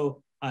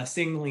also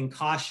signaling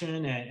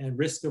caution and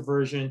risk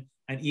aversion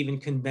and even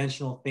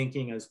conventional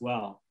thinking as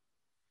well.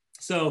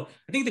 So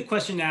I think the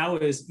question now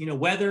is,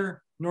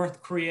 whether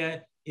North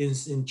Korea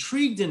is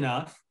intrigued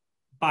enough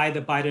by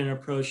the Biden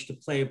approach to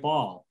play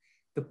ball.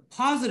 The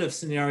positive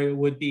scenario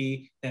would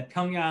be that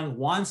Pyongyang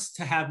wants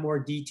to have more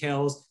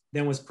details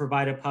than was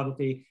provided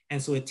publicly.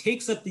 And so it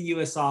takes up the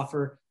US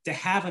offer to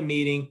have a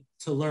meeting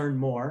to learn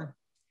more.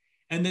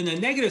 And then the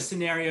negative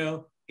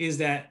scenario is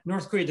that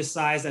North Korea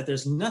decides that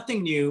there's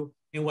nothing new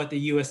in what the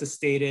US has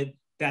stated,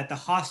 that the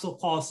hostile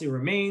policy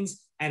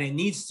remains, and it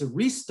needs to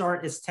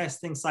restart its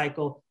testing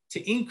cycle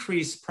to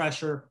increase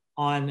pressure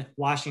on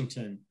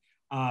Washington.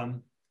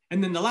 And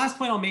then the last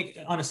point I'll make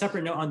on a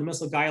separate note on the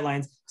missile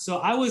guidelines. So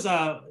I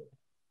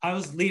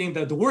was leading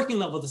the working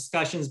level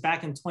discussions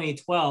back in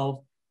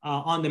 2012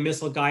 on the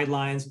missile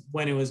guidelines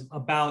when it was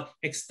about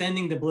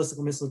extending the ballistic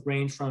missile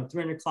range from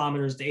 300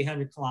 kilometers to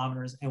 800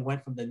 kilometers and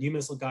went from the new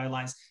missile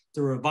guidelines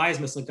to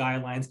revised missile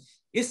guidelines.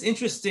 It's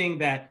interesting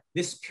that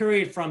this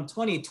period from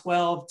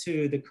 2012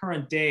 to the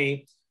current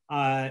day,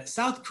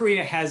 South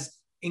Korea has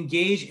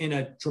engaged in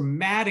a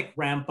dramatic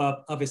ramp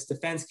up of its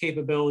defense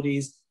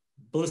capabilities,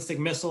 ballistic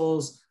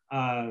missiles,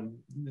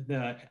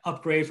 the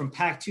upgrade from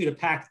PAC-2 to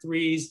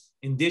PAC-3s,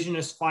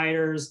 indigenous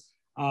fighters.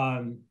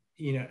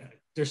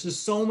 There's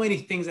just so many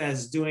things that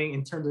it's doing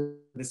in terms of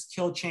this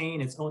kill chain,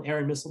 its own air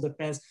and missile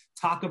defense.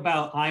 Talk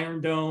about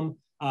Iron Dome,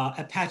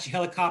 Apache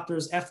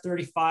helicopters,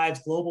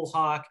 F-35s, Global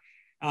Hawk.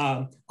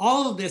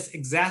 All of this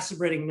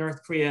exacerbating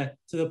North Korea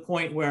to the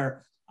point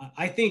where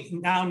I think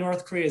now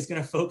North Korea is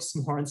going to focus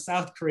more on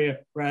South Korea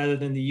rather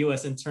than the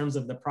US in terms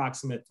of the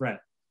proximate threat.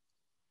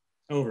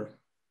 Over.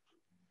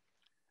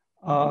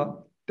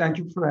 Thank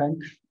you,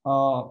 Frank.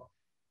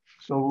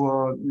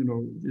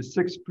 The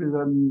 6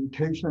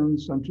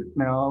 presentations until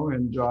now,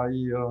 and I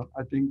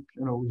think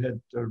we had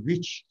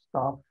rich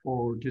stuff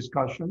for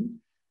discussion,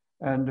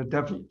 and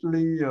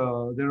definitely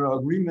there are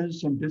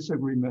agreements and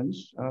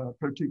disagreements,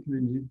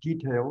 particularly in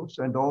details,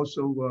 and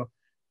also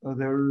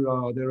there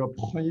are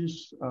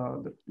points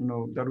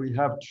that we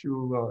have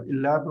to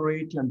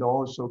elaborate and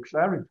also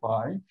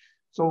clarify.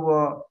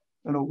 So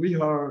we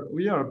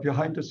are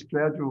behind the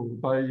schedule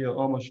by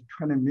almost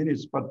 20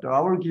 minutes, but I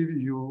will give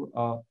you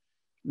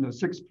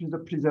 6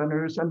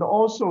 presenters and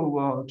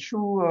also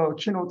 2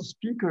 keynote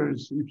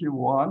speakers if you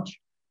want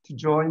to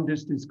join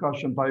this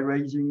discussion by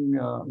raising,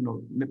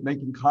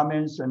 making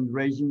comments and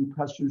raising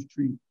questions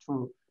to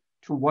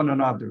one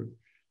another.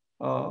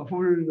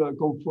 Who will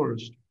go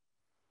first?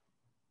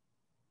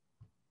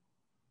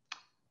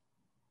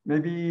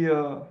 Maybe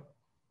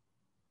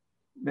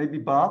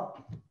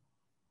Bob.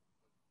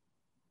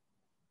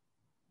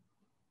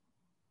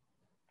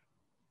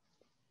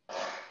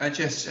 I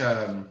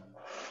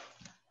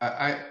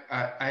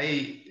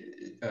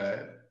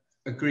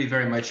agree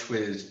very much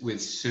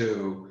with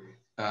Sue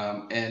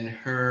and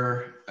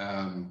her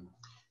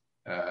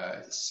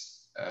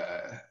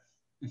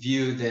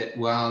view that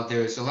while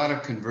there's a lot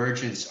of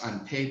convergence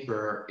on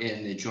paper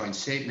in the joint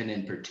statement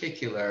in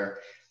particular,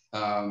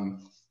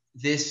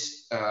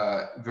 this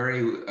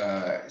very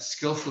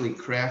skillfully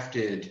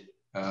crafted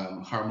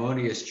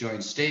harmonious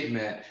joint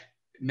statement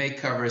may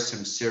cover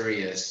some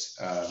serious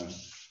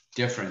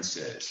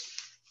differences.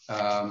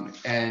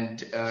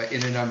 And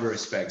in a number of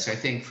respects, I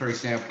think, for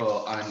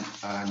example, on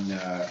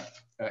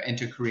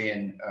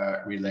inter-Korean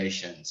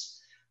relations.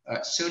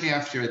 Soon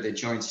after the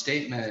joint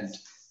statement,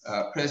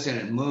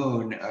 President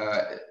Moon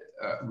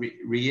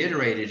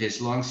reiterated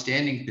his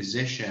longstanding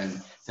position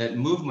that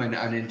movement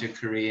on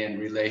inter-Korean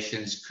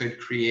relations could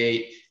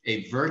create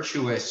a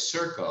virtuous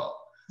circle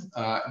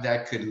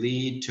that could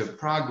lead to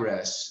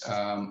progress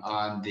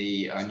on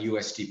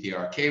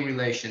US-DPRK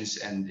relations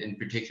and in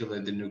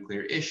particular the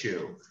nuclear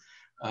issue.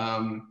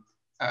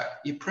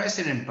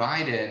 President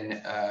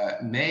Biden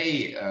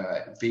may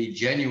be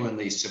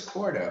genuinely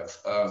supportive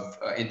of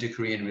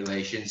inter-Korean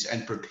relations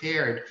and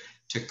prepared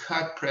to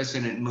cut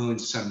President Moon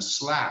some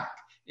slack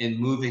in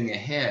moving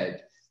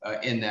ahead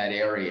in that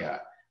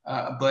area.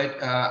 But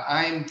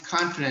I'm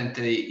confident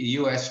the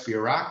US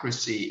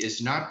bureaucracy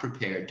is not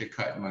prepared to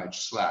cut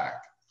much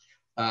slack.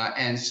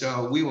 And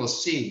so we will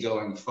see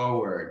going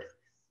forward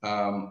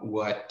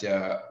what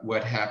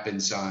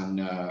happens on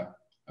that.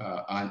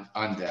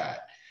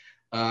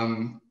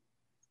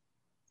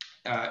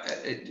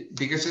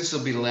 Because this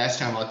will be the last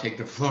time I'll take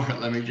the floor,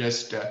 let me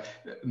just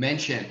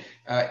mention,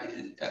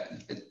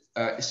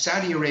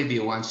 Saudi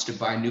Arabia wants to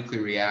buy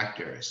nuclear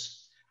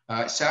reactors.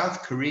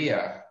 South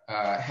Korea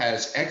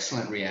has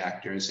excellent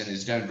reactors and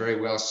has done very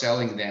well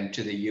selling them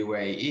to the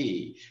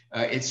UAE.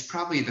 It's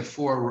probably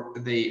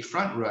the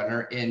front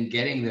runner in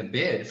getting the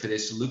bid for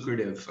this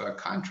lucrative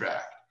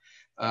contract.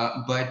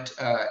 But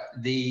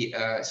the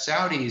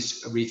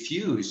Saudis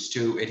refuse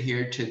to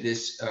adhere to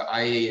this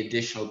IAEA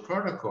additional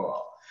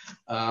protocol.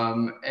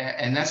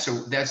 And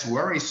that's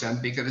worrisome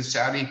because the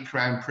Saudi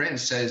Crown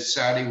Prince says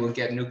Saudi will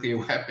get nuclear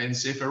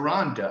weapons if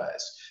Iran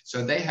does.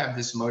 So they have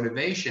this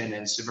motivation,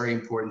 and it's very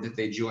important that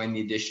they join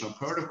the additional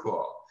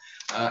protocol.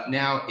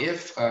 Now,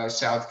 if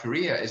South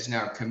Korea is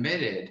now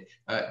committed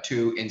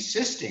to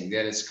insisting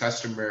that its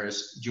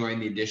customers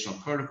join the additional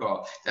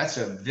protocol, that's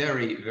a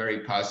very, very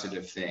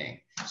positive thing.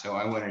 So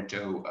I wanted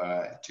to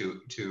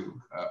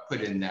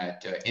put in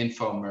that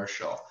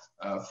infomercial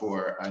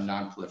for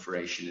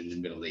non-proliferation in the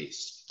Middle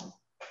East.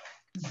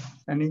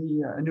 Any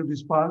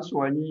response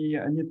or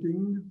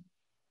anything?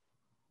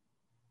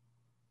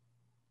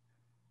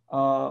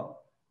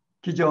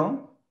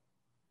 Ki-jung?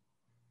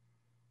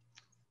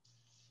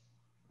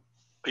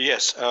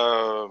 Yes.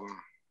 Well,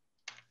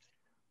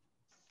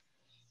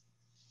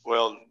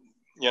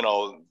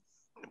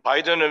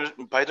 Biden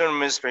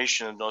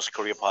administration North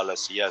Korea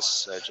policy.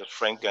 Yes, just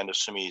Frank and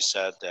Sumi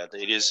said that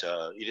it is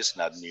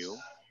not new.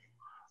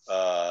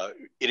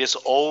 It is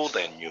old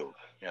and new.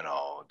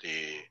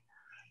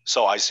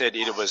 So I said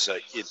it was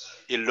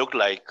it looked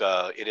like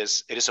it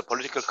is a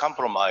political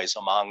compromise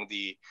among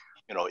the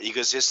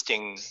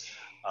existing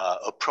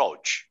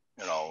approach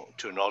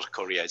to North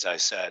Korea, as I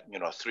said,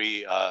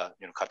 3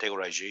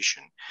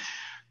 categorization.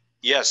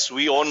 Yes,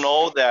 we all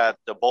know that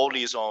the ball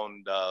is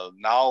on the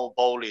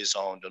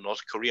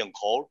North Korean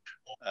court,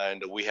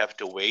 and we have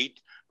to wait.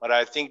 But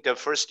I think the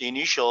first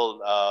initial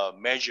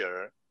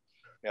measure,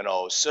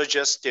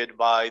 suggested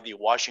by the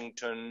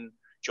Washington,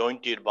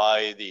 jointed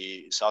by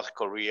the South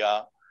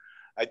Korea,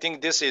 I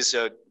think this is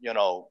a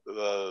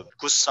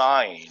good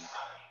sign.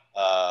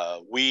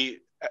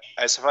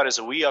 As far as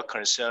we are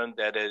concerned,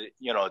 that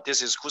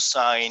this is good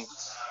sign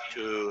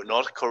to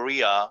North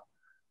Korea,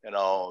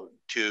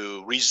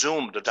 to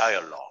resume the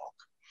dialogue.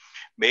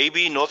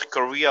 Maybe North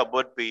Korea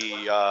would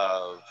be,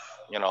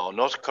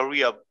 North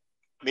Korea,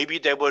 maybe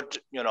they would,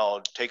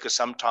 take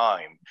some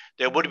time.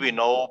 There would be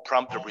no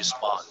prompt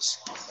response,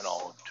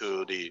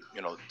 to the,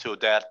 to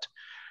that,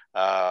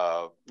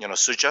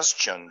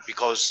 suggestion,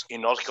 because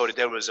in North Korea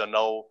there was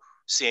no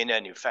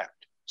CNN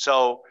effect.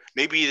 So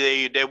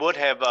maybe they would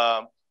have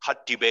a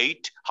hot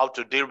debate how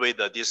to deal with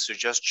this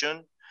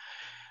suggestion.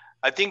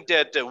 I think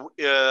that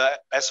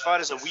as far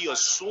as we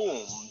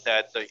assume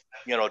that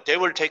they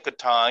will take a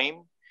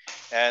time,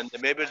 and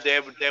maybe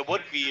there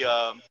would be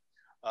a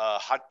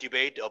hot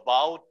debate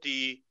about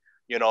the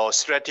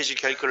strategic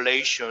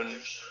calculation,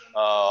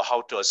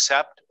 how to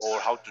accept or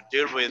how to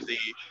deal with the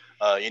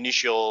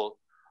initial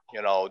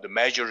the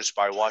measures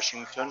by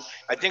Washington.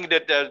 I think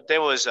that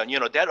there was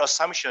that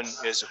assumption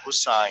is a good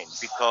sign,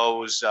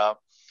 because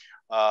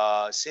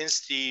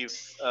since the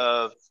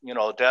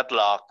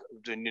deadlock,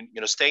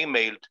 the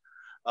stalemate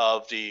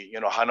of the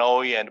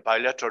Hanoi and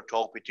bilateral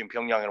talk between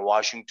Pyongyang and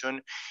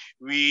Washington,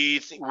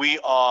 we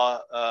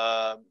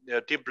are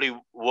deeply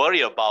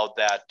worried about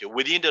that.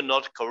 Within the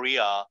North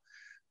Korea,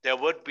 there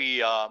would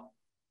be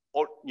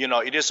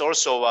it is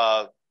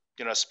also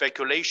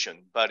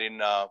speculation, but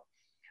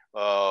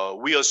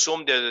we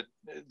assume that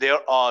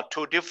there are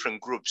two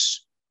different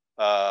groups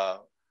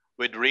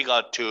with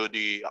regard to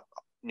the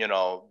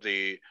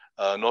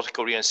North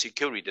Korean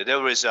security.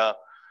 There is a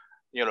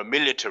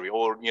military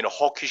or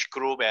hawkish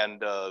group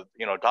and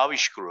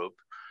dovish group.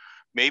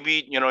 Maybe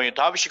in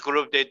dovish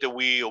group that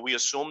we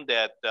assume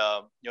that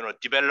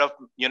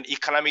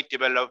economic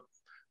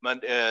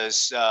development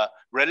is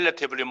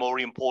relatively more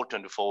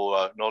important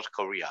for North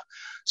Korea.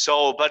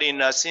 So, but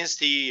since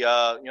the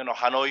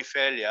Hanoi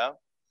failure,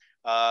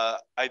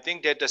 I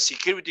think that the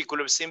security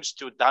group seems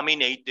to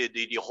dominate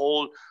the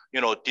whole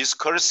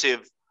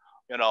discursive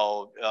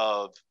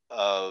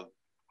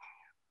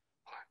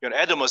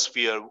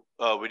atmosphere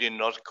within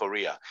North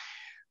Korea.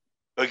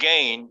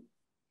 Again,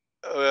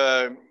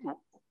 the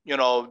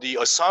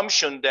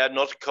assumption that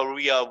North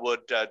Korea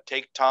would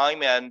take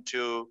time and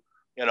to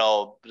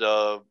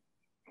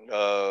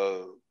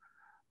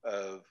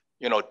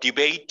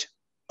debate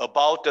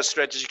about the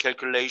strategic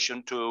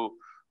calculation to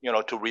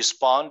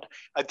respond.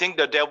 I think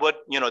that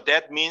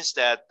that means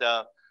that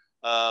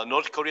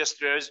North Korea's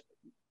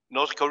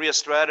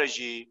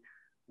strategy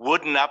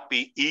would not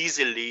be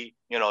easily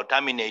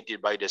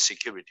dominated by the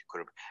security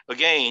group.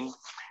 Again,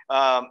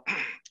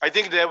 I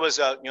think there was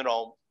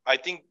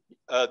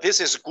this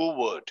is a good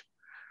word.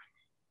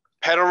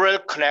 Parallel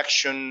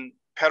connection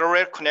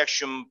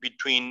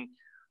between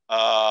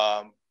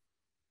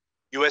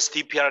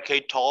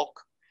US-DPRK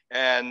talk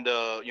and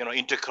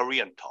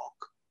inter-Korean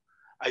talk.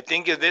 I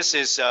think this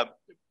is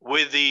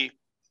with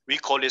we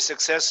call it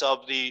success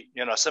of the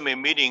summit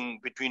meeting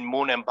between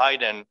Moon and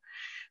Biden.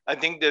 I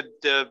think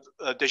that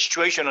the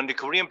situation on the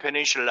Korean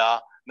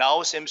Peninsula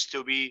now seems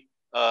to be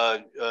a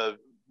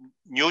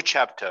new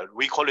chapter.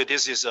 We call it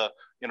this is a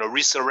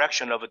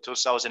resurrection of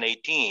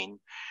 2018,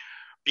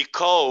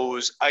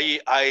 because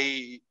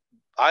I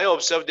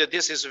observe that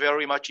this is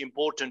very much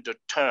important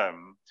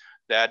term,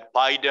 that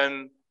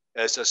Biden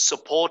is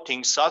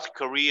supporting South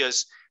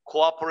Korea's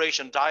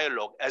cooperation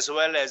dialogue as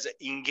well as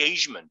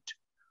engagement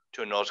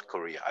to North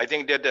Korea. I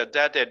think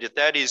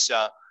that is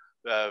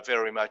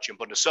very much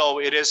important. So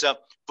it is a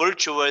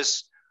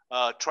virtuous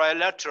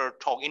trilateral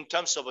talk in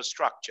terms of a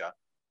structure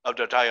of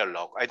the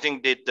dialogue. I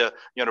think that the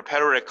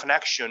parallel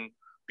connection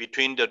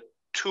between the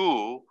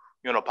two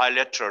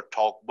bilateral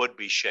talk would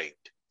be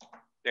shaped.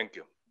 Thank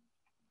you.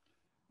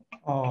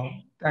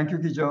 Thank you,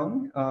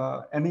 Ki-jung.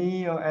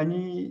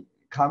 Any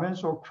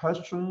comments or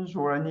questions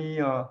or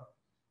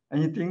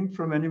anything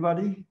from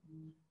anybody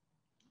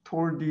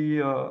toward the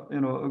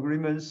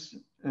agreements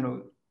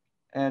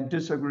and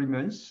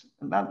disagreements,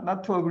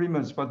 not to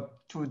agreements,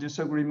 but to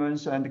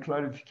disagreements and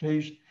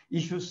clarification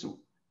issues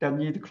that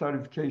need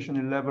clarification,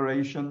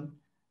 elaboration,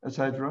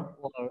 etc.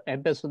 Well,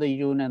 Ambassador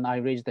Yoon and I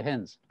raised the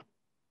hands.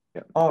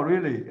 Yeah. Oh,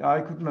 really?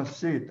 I could not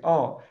see it.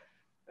 Oh,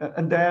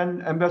 and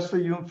then Ambassador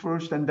Yoon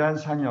first, and then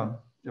Sanghyun.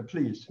 Yeah,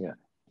 please. Yeah.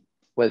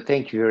 Well,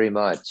 thank you very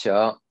much.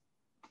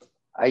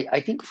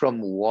 I think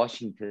from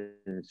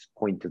Washington's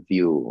point of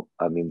view,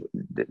 I mean,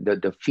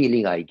 the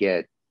feeling I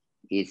get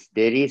is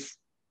there is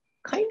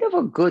kind of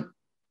a good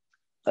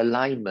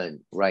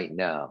alignment right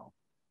now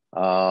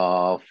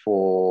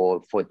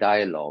for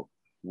dialogue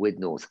with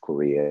North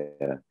Korea.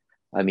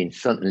 I mean,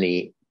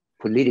 certainly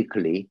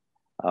politically,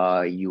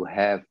 you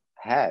have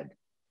had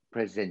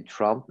President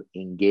Trump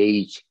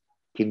engage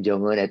Kim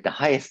Jong-un at the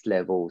highest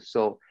level.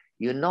 So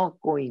you're not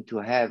going to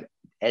have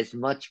as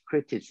much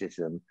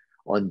criticism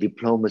on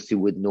diplomacy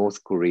with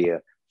North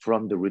Korea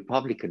from the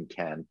Republican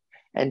camp.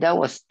 And that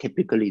was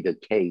typically the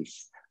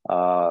case.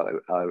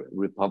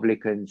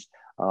 Republicans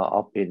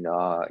up in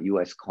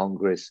US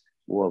Congress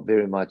were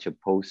very much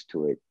opposed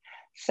to it.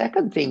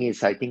 Second thing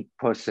is, I think,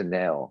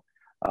 personnel.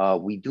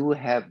 We do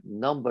have a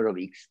number of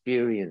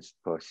experienced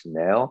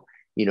personnel,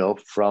 you know,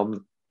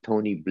 from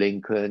Tony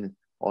Blinken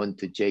on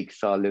to Jake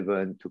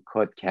Sullivan to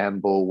Kurt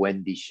Campbell,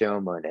 Wendy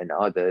Sherman, and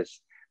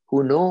others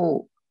who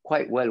know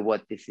quite well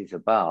what this is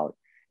about.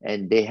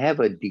 And they have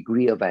a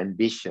degree of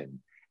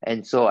ambition.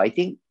 And so I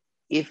think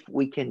if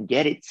we can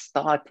get it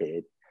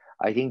started,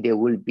 I think there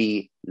will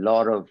be a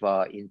lot of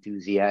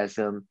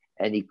enthusiasm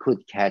and it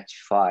could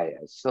catch fire.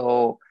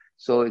 So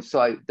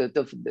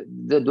the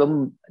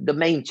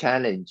main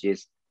challenge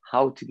is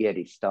how to get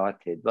it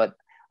started. But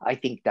I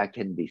think that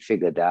can be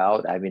figured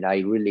out. I mean, I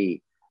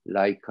really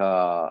like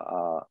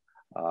Dr.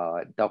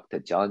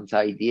 John's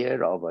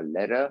idea of a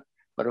letter.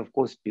 But of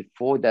course,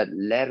 before that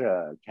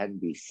letter can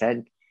be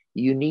sent,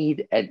 you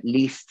need at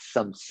least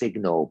some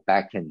signal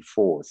back and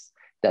forth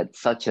that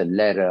such a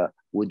letter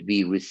would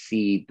be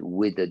received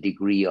with a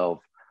degree of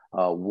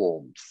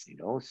warmth, you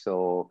know.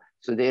 So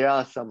there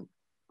are some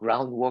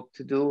groundwork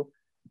to do,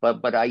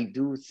 but I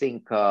do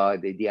think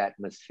the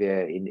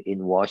atmosphere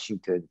in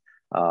Washington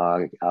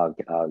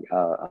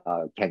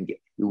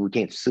we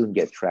can soon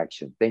get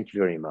traction. Thank you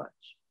very much.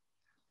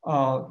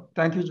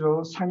 Thank you,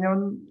 Joe.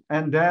 Sanghyun,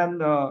 and then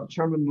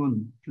Chairman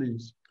Moon,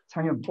 please.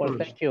 Sanghyun, well,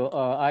 thank you.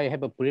 I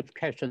have a brief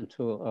question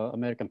to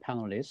American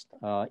panelists.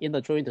 In the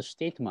joint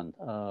statement,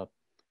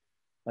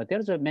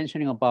 there's a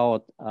mentioning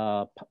about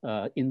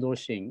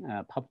endorsing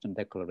Potsdam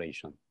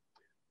Declaration.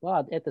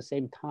 But at the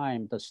same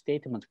time, the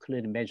statement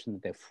clearly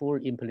mentioned the full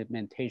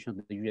implementation of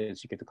the UN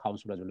Security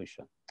Council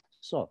resolution.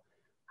 So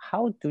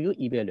how do you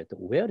evaluate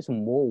where is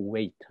more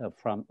weight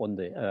from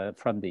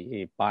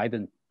the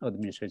Biden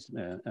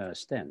administration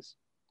stance?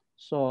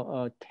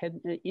 So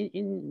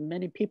in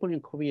many people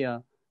in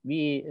Korea,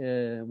 we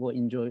will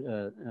enjoy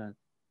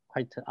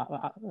quite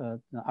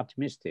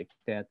optimistic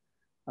that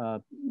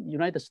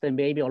United States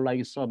may be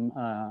allowing some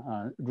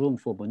room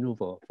for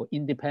maneuver, for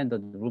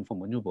independent room for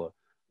maneuver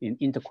in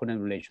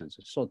intercolonial relations.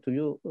 So do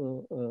you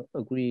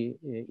agree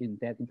in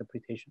that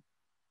interpretation?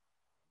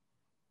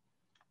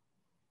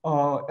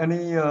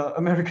 Any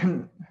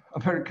American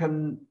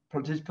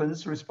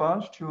participants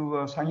respond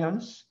to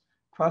Sanghyun's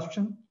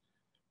question?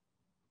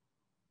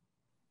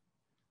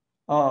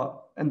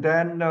 And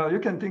then you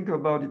can think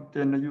about it,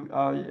 and you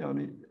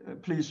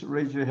please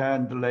raise your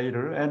hand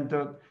later. And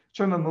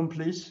Chairman Moon,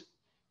 please.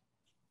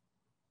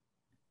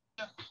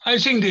 I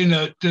think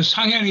the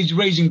Sanghyun is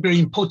raising very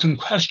important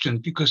question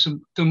because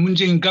the Moon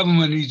Jae-in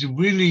government is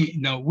really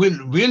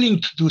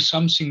willing to do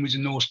something with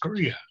North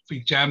Korea. For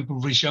example,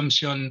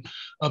 resumption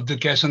of the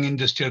Kaesong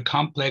Industrial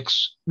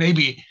Complex,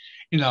 maybe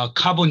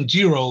carbon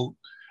zero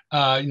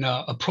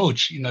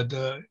approach.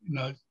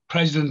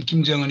 President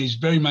Kim Jong-un is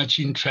very much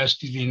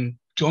interested in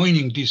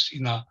joining this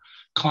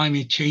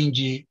climate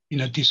change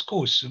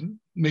discourse,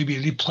 maybe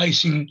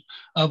replacing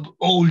of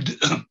old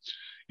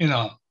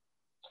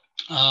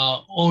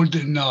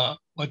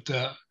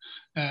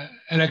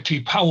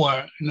electric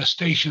power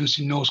stations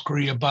in North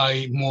Korea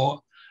by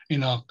more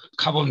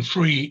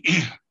carbon-free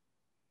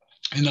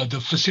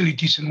the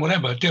facilities and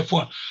whatever.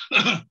 Therefore,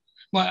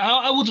 well,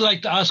 I would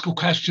like to ask a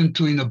question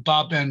to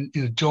Bob and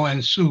Joe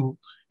and Sue,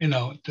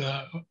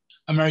 the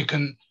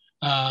American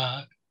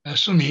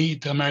Sumi,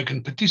 the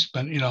American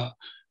participant.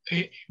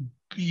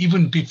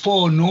 Even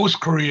before North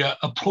Korea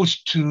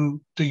approached to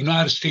the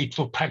United States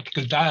for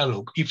practical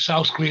dialogue, if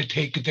South Korea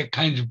take that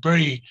kind of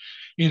very,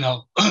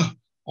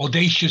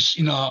 audacious,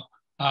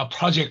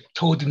 project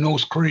toward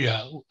North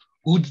Korea,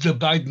 would the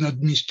Biden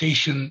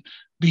administration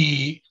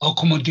be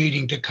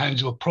accommodating that kind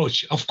of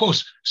approach? Of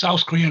course,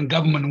 South Korean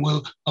government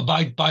will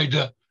abide by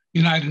the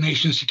United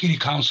Nations Security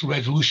Council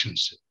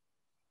resolutions.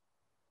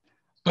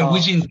 But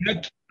within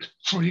that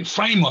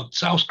framework,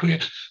 South Korea,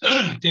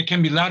 there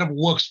can be a lot of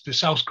works that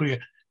South Korea,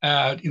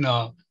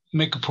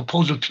 make a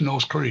proposal to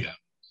North Korea.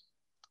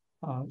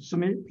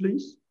 Sumi,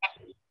 please.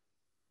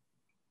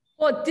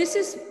 Well, this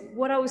is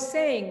what I was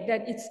saying,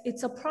 that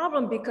it's a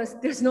problem because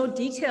there's no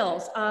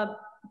details.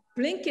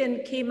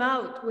 Blinken came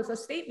out with a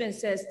statement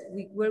says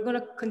we're going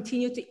to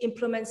continue to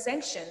implement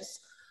sanctions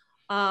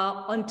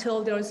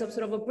until there is some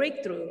sort of a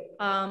breakthrough.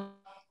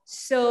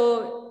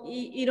 So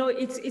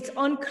it's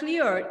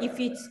unclear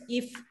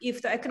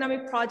if the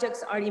economic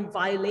projects are in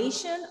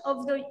violation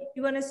of the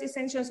UNSC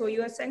sanctions or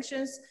US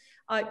sanctions,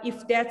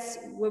 if that's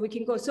where we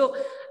can go. So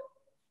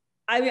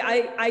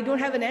I don't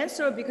have an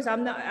answer because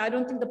I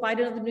don't think the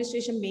Biden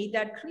administration made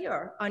that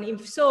clear. And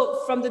if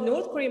so, from the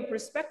North Korean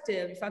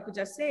perspective, if I could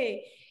just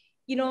say,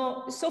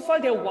 so far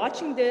they're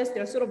watching this,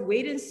 they're sort of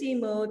wait and see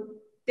mode.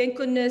 Thank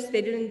goodness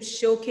they didn't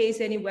showcase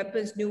any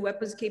new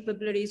weapons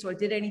capabilities or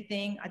did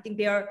anything. I think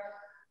they are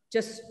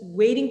just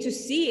waiting to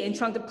see and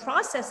trying to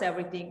process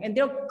everything. And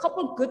there are a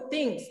couple of good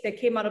things that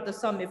came out of the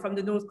summit from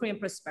the North Korean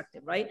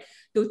perspective, right?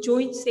 The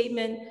joint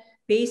statement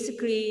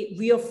basically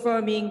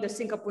reaffirming the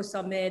Singapore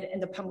Summit and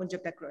the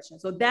Panmunjom Declaration.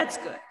 So that's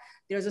good.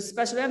 There's a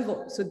special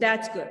envoy, so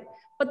that's good.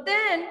 But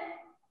then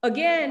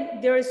again,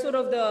 there is sort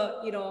of the,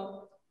 you know,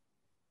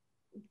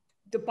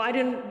 the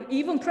Biden,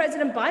 even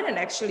President Biden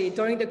actually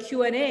during the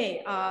Q&A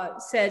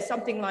said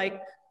something like,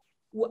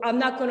 I'm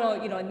not gonna,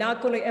 you know, not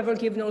gonna ever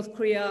give North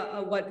Korea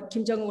what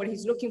Kim Jong-un, what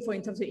he's looking for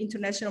in terms of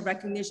international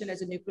recognition as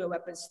a nuclear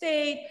weapon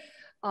state.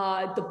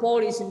 The ball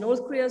is in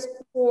North Korea's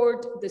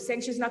court. The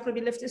sanctions not gonna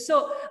be lifted. So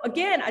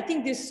again, I think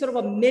there's sort of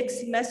a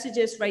mixed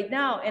messages right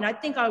now. And I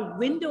think our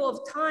window of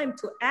time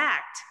to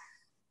act,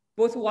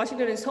 both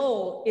Washington and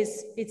Seoul,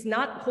 it's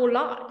not a whole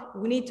lot.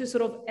 We need to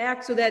sort of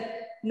act so that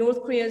North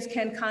Koreans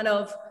can kind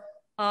of,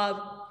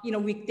 you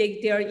know,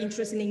 they are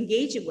interested in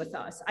engaging with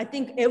us. I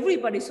think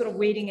everybody's sort of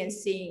waiting and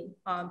seeing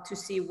to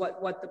see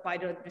what the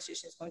Biden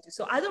administration is going to.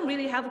 So I don't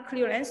really have a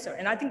clear answer.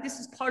 And I think this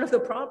is part of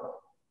the problem.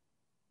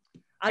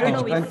 I don't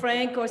know if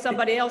Frank or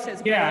somebody else has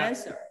a clear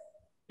answer.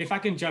 If I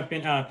can jump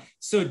in.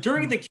 So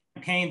during the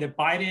campaign, the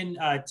Biden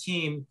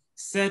team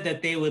said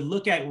that they would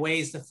look at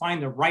ways to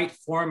find the right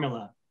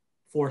formula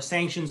for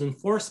sanctions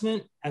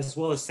enforcement as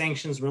well as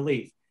sanctions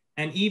relief.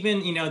 And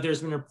even, you know,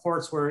 there's been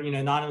reports where, you know,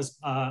 anonymous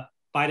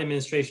Biden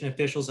administration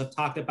officials have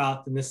talked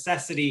about the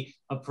necessity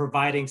of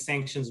providing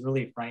sanctions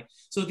relief, right?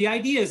 So the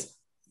idea is,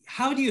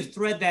 how do you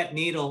thread that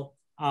needle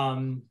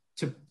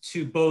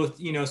to both,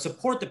 you know,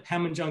 support the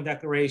Panmunjom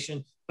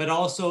Declaration, but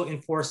also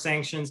enforce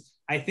sanctions?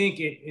 I think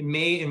it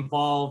may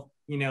involve,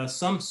 you know,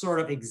 some sort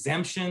of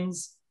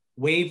exemptions,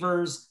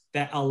 waivers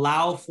that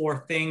allow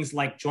for things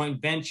like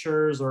joint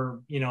ventures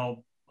or, you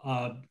know,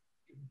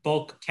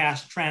 bulk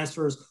cash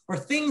transfers, or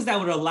things that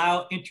would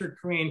allow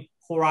inter-Korean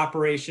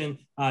cooperation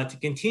to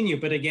continue.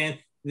 But again,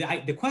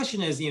 the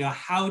question is, you know,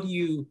 how do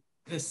you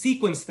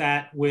sequence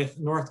that with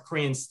North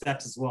Korean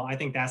steps as well? I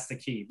think that's the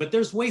key. But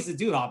there's ways to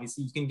do it,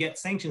 obviously. You can get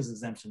sanctions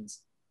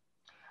exemptions.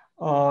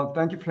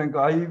 Thank you, Frank.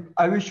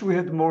 I wish we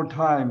had more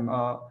time.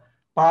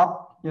 Bob,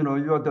 you know,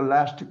 you are the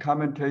last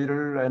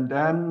commentator, and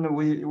then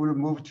we will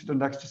move to the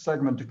next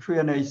segment, the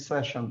Q&A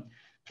session.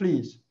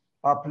 Please,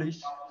 Bob,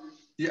 please.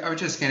 Yeah, I was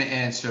just going to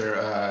answer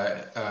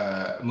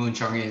Moon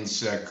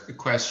Chung-in's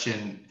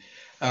question.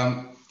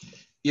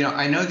 You know,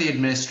 I know the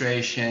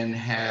administration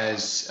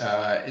has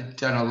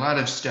done a lot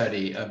of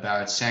study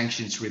about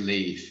sanctions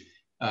relief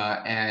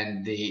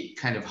and the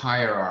kind of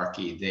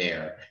hierarchy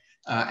there.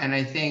 And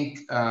I think,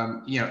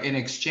 you know, in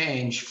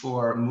exchange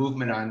for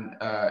movement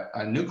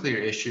on nuclear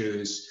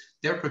issues,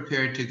 they're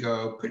prepared to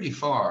go pretty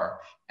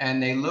far.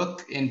 And they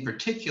look in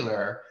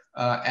particular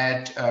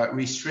at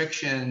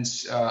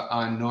restrictions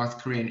on North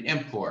Korean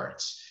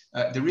imports.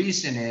 The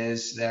reason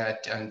is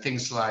that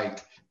things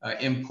like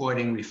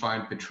importing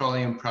refined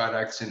petroleum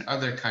products and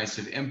other kinds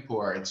of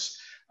imports,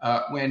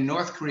 when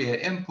North Korea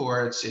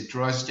imports, it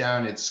draws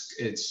down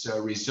its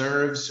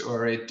reserves,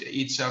 or it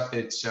eats up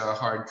its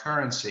hard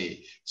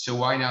currency. So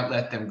why not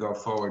let them go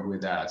forward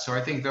with that? So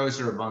I think those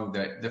are among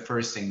the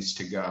first things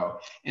to go.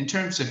 In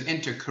terms of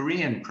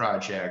inter-Korean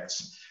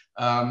projects,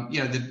 you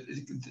know,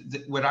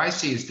 what I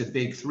see is the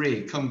big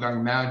three: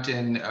 Kumgang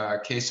Mountain,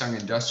 Kaesong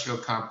Industrial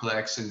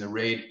Complex, and the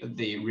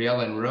rail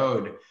and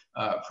road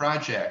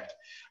project.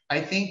 I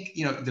think,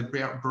 you know, the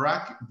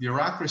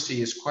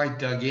bureaucracy is quite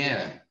dug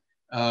in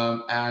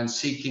and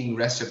seeking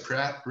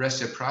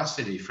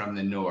reciprocity from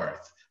the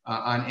North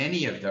on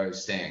any of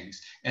those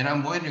things. And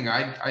I'm wondering,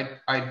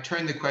 I'd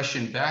turn the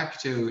question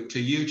back to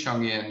you,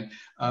 Chung-in,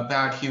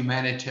 about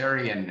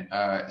humanitarian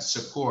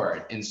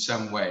support in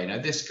some way. Now,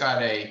 this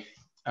got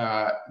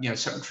you know,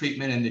 some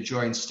treatment in the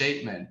joint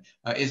statement.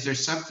 Is there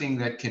something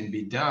that can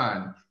be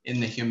done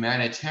in the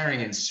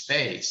humanitarian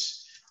space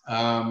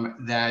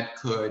that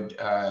could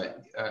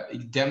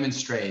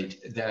demonstrate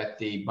that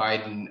the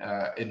Biden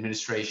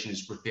administration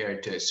is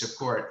prepared to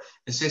support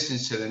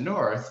assistance to the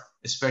North,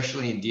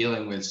 especially in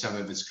dealing with some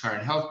of its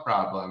current health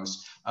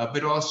problems,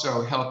 but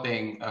also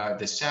helping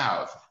the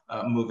South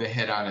move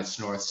ahead on its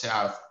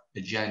North-South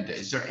agenda?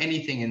 Is there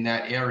anything in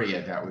that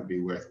area that would be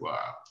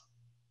worthwhile?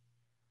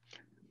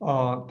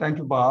 Thank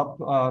you,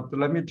 Bob.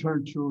 Let me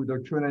turn to the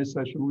Q&A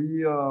session.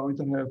 We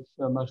don't have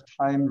much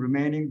time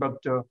remaining, but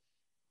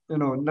you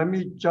know, let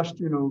me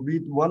just, you know,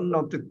 read one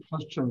of the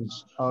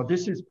questions.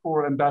 This is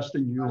for Ambassador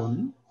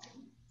Yoon.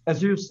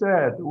 As you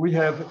said, we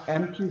have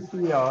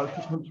MT3R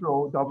to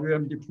control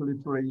WMD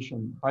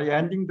proliferation. By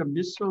ending the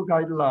missile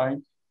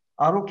guideline,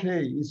 ROK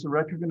is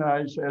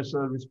recognized as a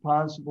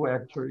responsible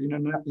actor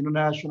in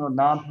international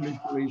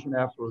non-proliferation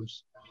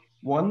efforts.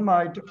 One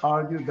might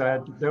argue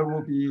that there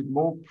will be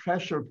more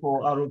pressure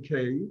for ROK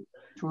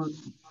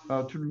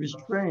to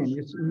restrain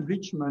its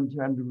enrichment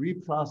and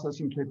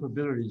reprocessing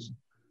capabilities.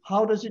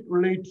 How does it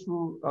relate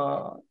to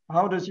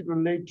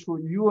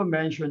your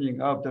mentioning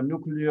of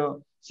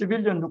the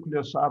civilian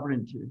nuclear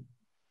sovereignty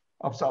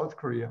of South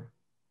Korea?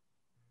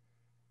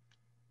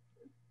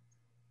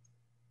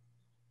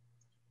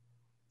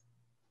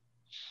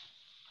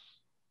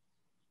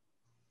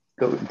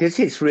 So this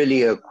is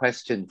really a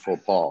question for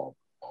Bob,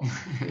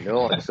 you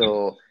know.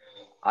 So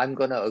I'm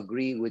gonna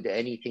agree with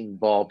anything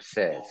Bob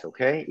says.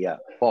 Okay, yeah,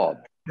 Bob.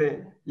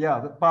 Okay. Yeah,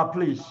 Bob,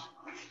 please.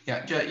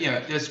 Yeah,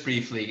 just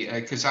briefly,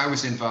 because I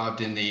was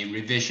involved in the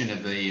revision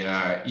of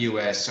the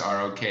U.S.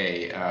 ROK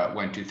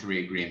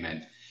 123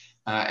 agreement,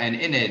 and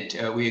in it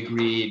we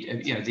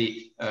agreed.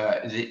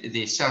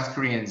 The South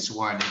Koreans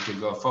wanted to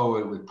go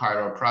forward with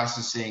parallel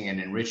processing and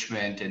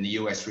enrichment, and the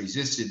U.S.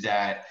 resisted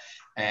that.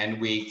 And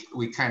we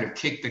kind of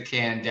kicked the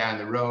can down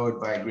the road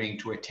by agreeing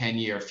to a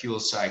 10-year fuel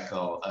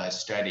cycle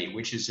study,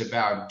 which is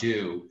about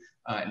due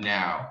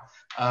now.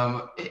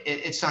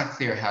 It's not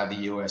clear how the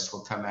U.S.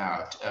 will come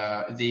out.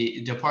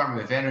 The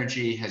Department of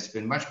Energy has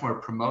been much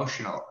more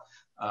promotional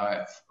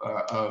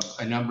of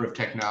a number of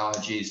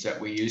technologies that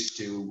we used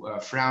to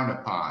frown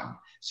upon.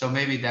 So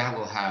maybe that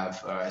will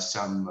have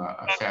some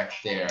effect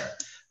there.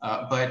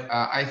 But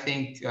I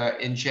think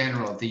in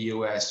general, the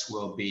U.S.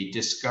 will be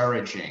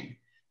discouraging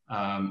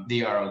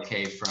the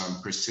ROK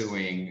from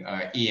pursuing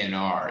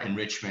ENR,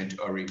 enrichment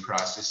or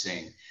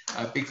reprocessing,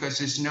 because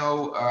there's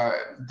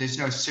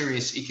no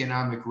serious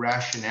economic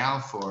rationale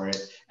for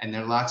it, and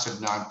there are lots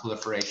of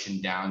non-proliferation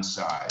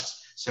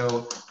downsides.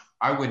 So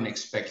I wouldn't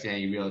expect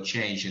any real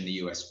change in the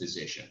U.S.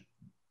 position.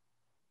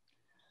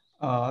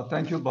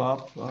 Thank you,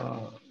 Bob.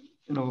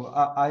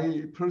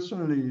 I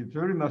personally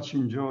very much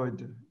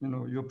enjoyed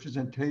your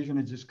presentation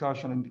and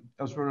discussion,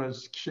 as well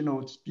as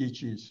keynote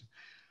speeches.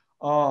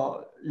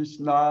 It's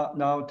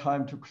now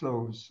time to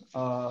close.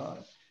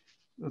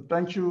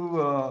 Thank you,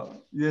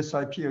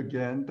 USIP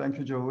again. Thank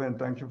you, Joe, and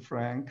thank you,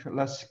 Frank.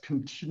 Let's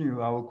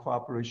continue our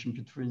cooperation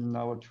between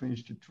our two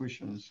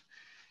institutions.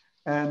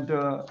 And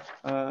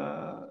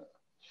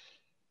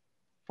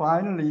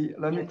finally,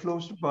 let me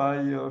close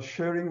by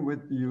sharing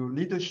with you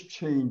leadership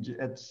change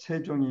at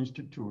Sejong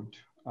Institute.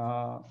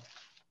 One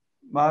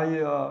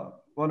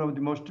of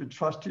the most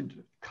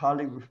trusted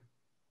colleagues,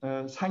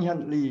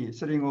 Sanghyun Lee,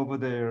 sitting over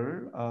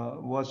there,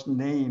 was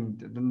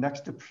named the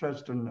next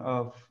president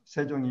of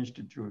Sejong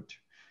Institute.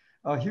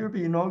 He will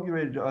be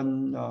inaugurated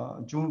on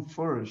June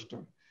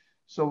 1st.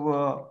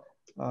 So,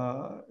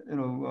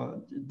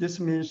 this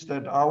means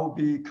that I will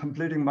be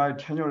completing my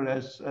tenure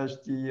as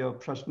the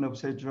president of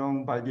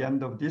Sejong by the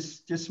end of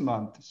this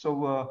month.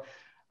 So,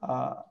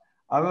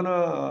 I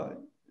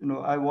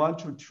want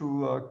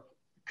to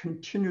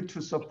continue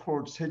to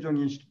support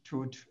Sejong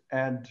Institute,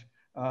 and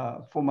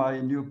for my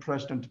new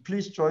president,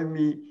 please join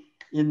me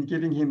in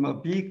giving him a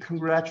big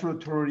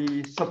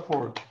congratulatory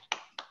support.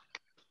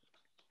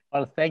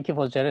 Well, thank you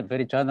for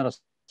very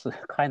generous,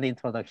 kind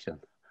introduction.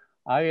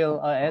 I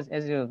will, as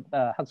you,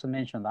 Haksoon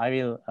mentioned, I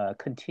will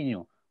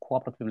continue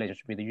cooperative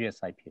relationship with the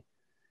USIP.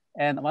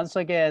 And once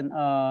again,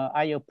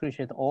 I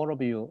appreciate all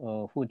of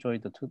you who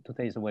joined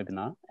today's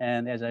webinar.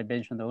 And as I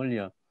mentioned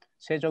earlier,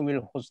 Sejong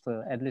will host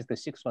at least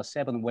 6 or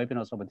 7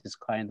 webinars of this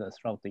kind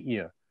throughout the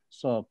year.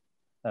 So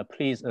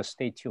please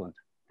stay tuned.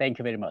 Thank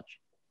you very much.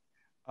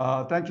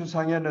 Thank you,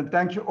 Sanghyun, and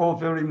thank you all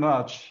very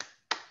much.